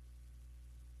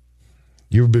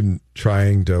 You've been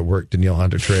trying to work Danielle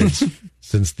Hunter trades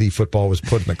since the football was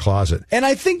put in the closet. And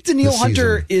I think Danielle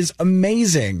Hunter is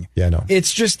amazing. Yeah, I know.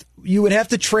 It's just, you would have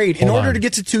to trade. In order to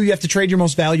get to 2, you have to trade your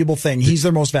most valuable thing. He's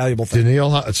their most valuable thing.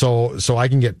 So I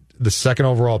can get the second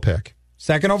overall pick.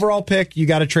 Second overall pick, you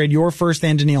got to trade your first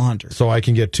and Danielle Hunter. So I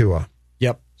can get Tua.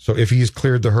 Yep. So if he's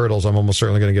cleared the hurdles, I'm almost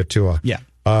certainly going to get Tua. Yeah.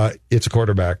 It's a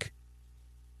quarterback.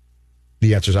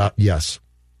 The answer's yes.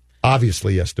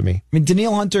 Obviously, yes to me. I mean,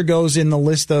 Danielle Hunter goes in the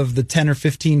list of the 10 or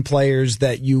 15 players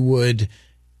that you would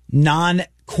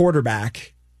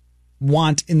non-quarterback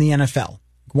want in the NFL.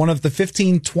 One of the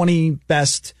 15, 20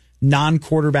 best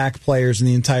non-quarterback players in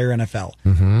the entire NFL.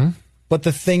 Mm-hmm. But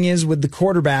the thing is, with the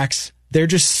quarterbacks, they're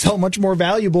just so much more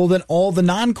valuable than all the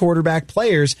non-quarterback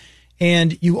players.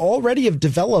 And you already have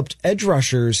developed edge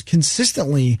rushers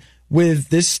consistently with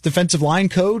this defensive line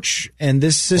coach and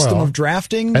this system of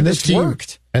drafting, and this team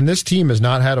worked. And this team has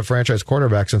not had a franchise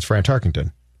quarterback since Fran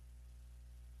Tarkenton.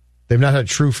 They've not had a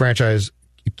true franchise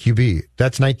QB.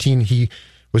 That's 19. He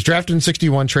was drafted in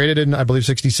 61, traded in, I believe,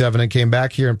 67, and came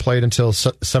back here and played until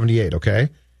 78, okay?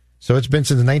 So it's been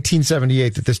since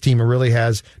 1978 that this team really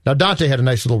has. Now, Dante had a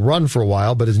nice little run for a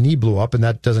while, but his knee blew up, and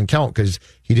that doesn't count because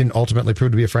he didn't ultimately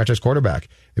prove to be a franchise quarterback.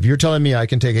 If you're telling me I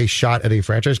can take a shot at a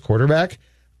franchise quarterback,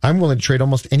 I'm willing to trade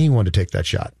almost anyone to take that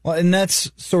shot. Well, and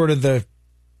that's sort of the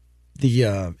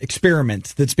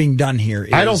experiment that's being done here.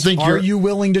 I don't think are you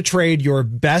willing to trade your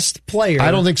best player? I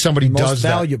don't think somebody most does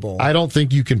valuable. that. I don't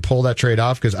think you can pull that trade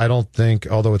off because I don't think,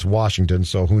 although it's Washington,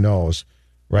 so who knows,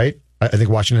 right? I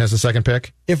think Washington has the second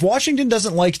pick. If Washington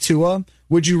doesn't like Tua,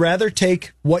 would you rather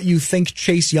take what you think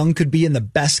Chase Young could be in the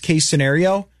best case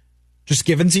scenario, just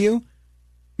given to you?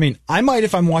 I mean, I might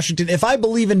if I'm Washington. If I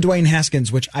believe in Dwayne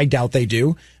Haskins, which I doubt they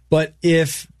do, but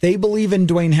if they believe in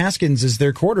Dwayne Haskins as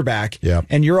their quarterback,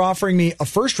 and you're offering me a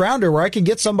first rounder where I can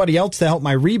get somebody else to help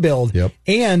my rebuild,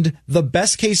 and the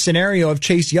best case scenario of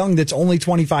Chase Young that's only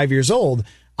 25 years old,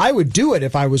 I would do it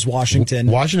if I was Washington.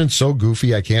 Washington's so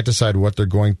goofy, I can't decide what they're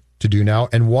going to do now.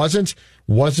 And wasn't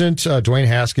Dwayne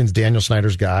Haskins Daniel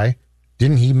Snyder's guy?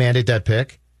 Didn't he mandate that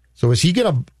pick? So is he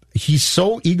going to? He's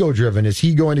so ego driven. Is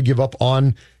he going to give up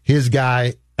on his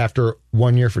guy after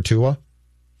 1 year for Tua?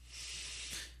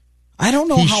 I don't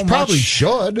know how much. He probably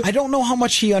should. I don't know how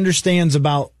much he understands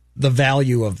about the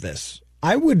value of this.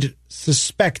 I would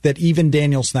suspect that even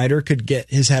Daniel Snyder could get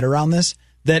his head around this,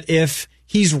 that if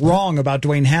he's wrong about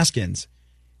Dwayne Haskins,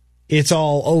 it's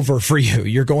all over for you.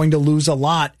 You're going to lose a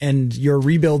lot, and your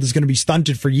rebuild is going to be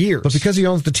stunted for years. But because he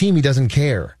owns the team, he doesn't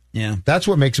care. Yeah. That's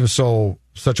what makes him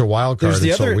such a wild card.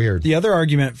 It's so weird. The other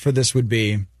argument for this would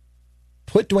be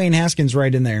put Dwayne Haskins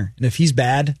right in there, and if he's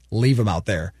bad, leave him out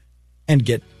there and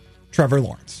get Trevor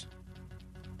Lawrence.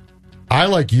 I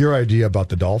like your idea about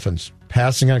the Dolphins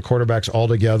passing on quarterbacks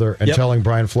altogether and telling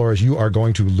Brian Flores you are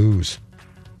going to lose,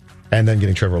 and then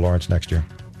getting Trevor Lawrence next year.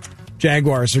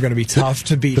 Jaguars are going to be tough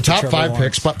to beat. The top Trevor 5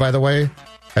 Lawrence. picks, by the way,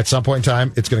 at some point in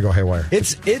time, it's going to go haywire.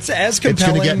 It's as compelling. It's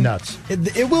going to get nuts.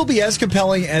 It will be as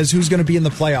compelling as who's going to be in the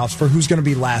playoffs for who's going to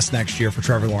be last next year for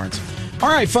Trevor Lawrence. All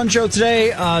right, fun show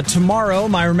today. Tomorrow,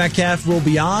 Myra Metcalf will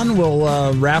be on.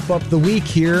 We'll wrap up the week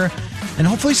here, and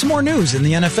hopefully some more news in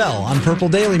the NFL on Purple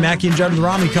Daily. Mackie and Judd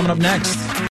Rami coming up next.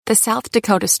 The South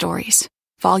Dakota Stories,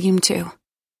 Volume 2.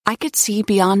 I could see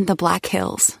beyond the Black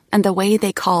Hills and the way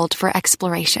they called for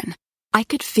exploration. I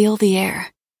could feel the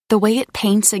air, the way it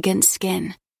paints against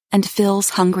skin and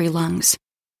fills hungry lungs.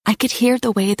 I could hear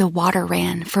the way the water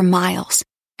ran for miles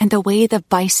and the way the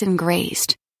bison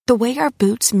grazed, the way our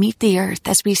boots meet the earth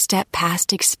as we step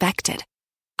past expected.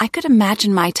 I could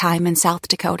imagine my time in South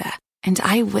Dakota, and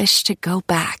I wish to go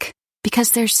back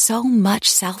because there's so much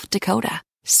South Dakota,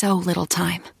 so little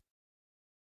time.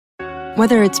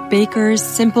 Whether it's Baker's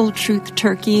Simple Truth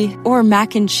Turkey or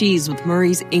mac and cheese with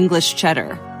Murray's English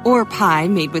Cheddar, or pie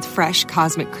made with fresh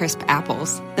Cosmic Crisp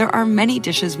apples, there are many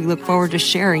dishes we look forward to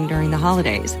sharing during the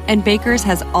holidays. And Baker's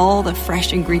has all the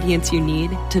fresh ingredients you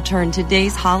need to turn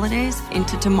today's holidays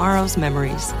into tomorrow's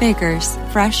memories. Baker's,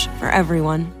 fresh for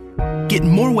everyone. Get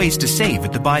more ways to save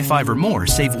at the Buy 5 or More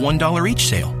Save $1 each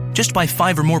sale. Just buy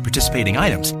 5 or more participating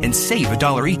items and save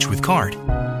 $1 each with card.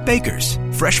 Baker's,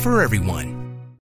 fresh for everyone.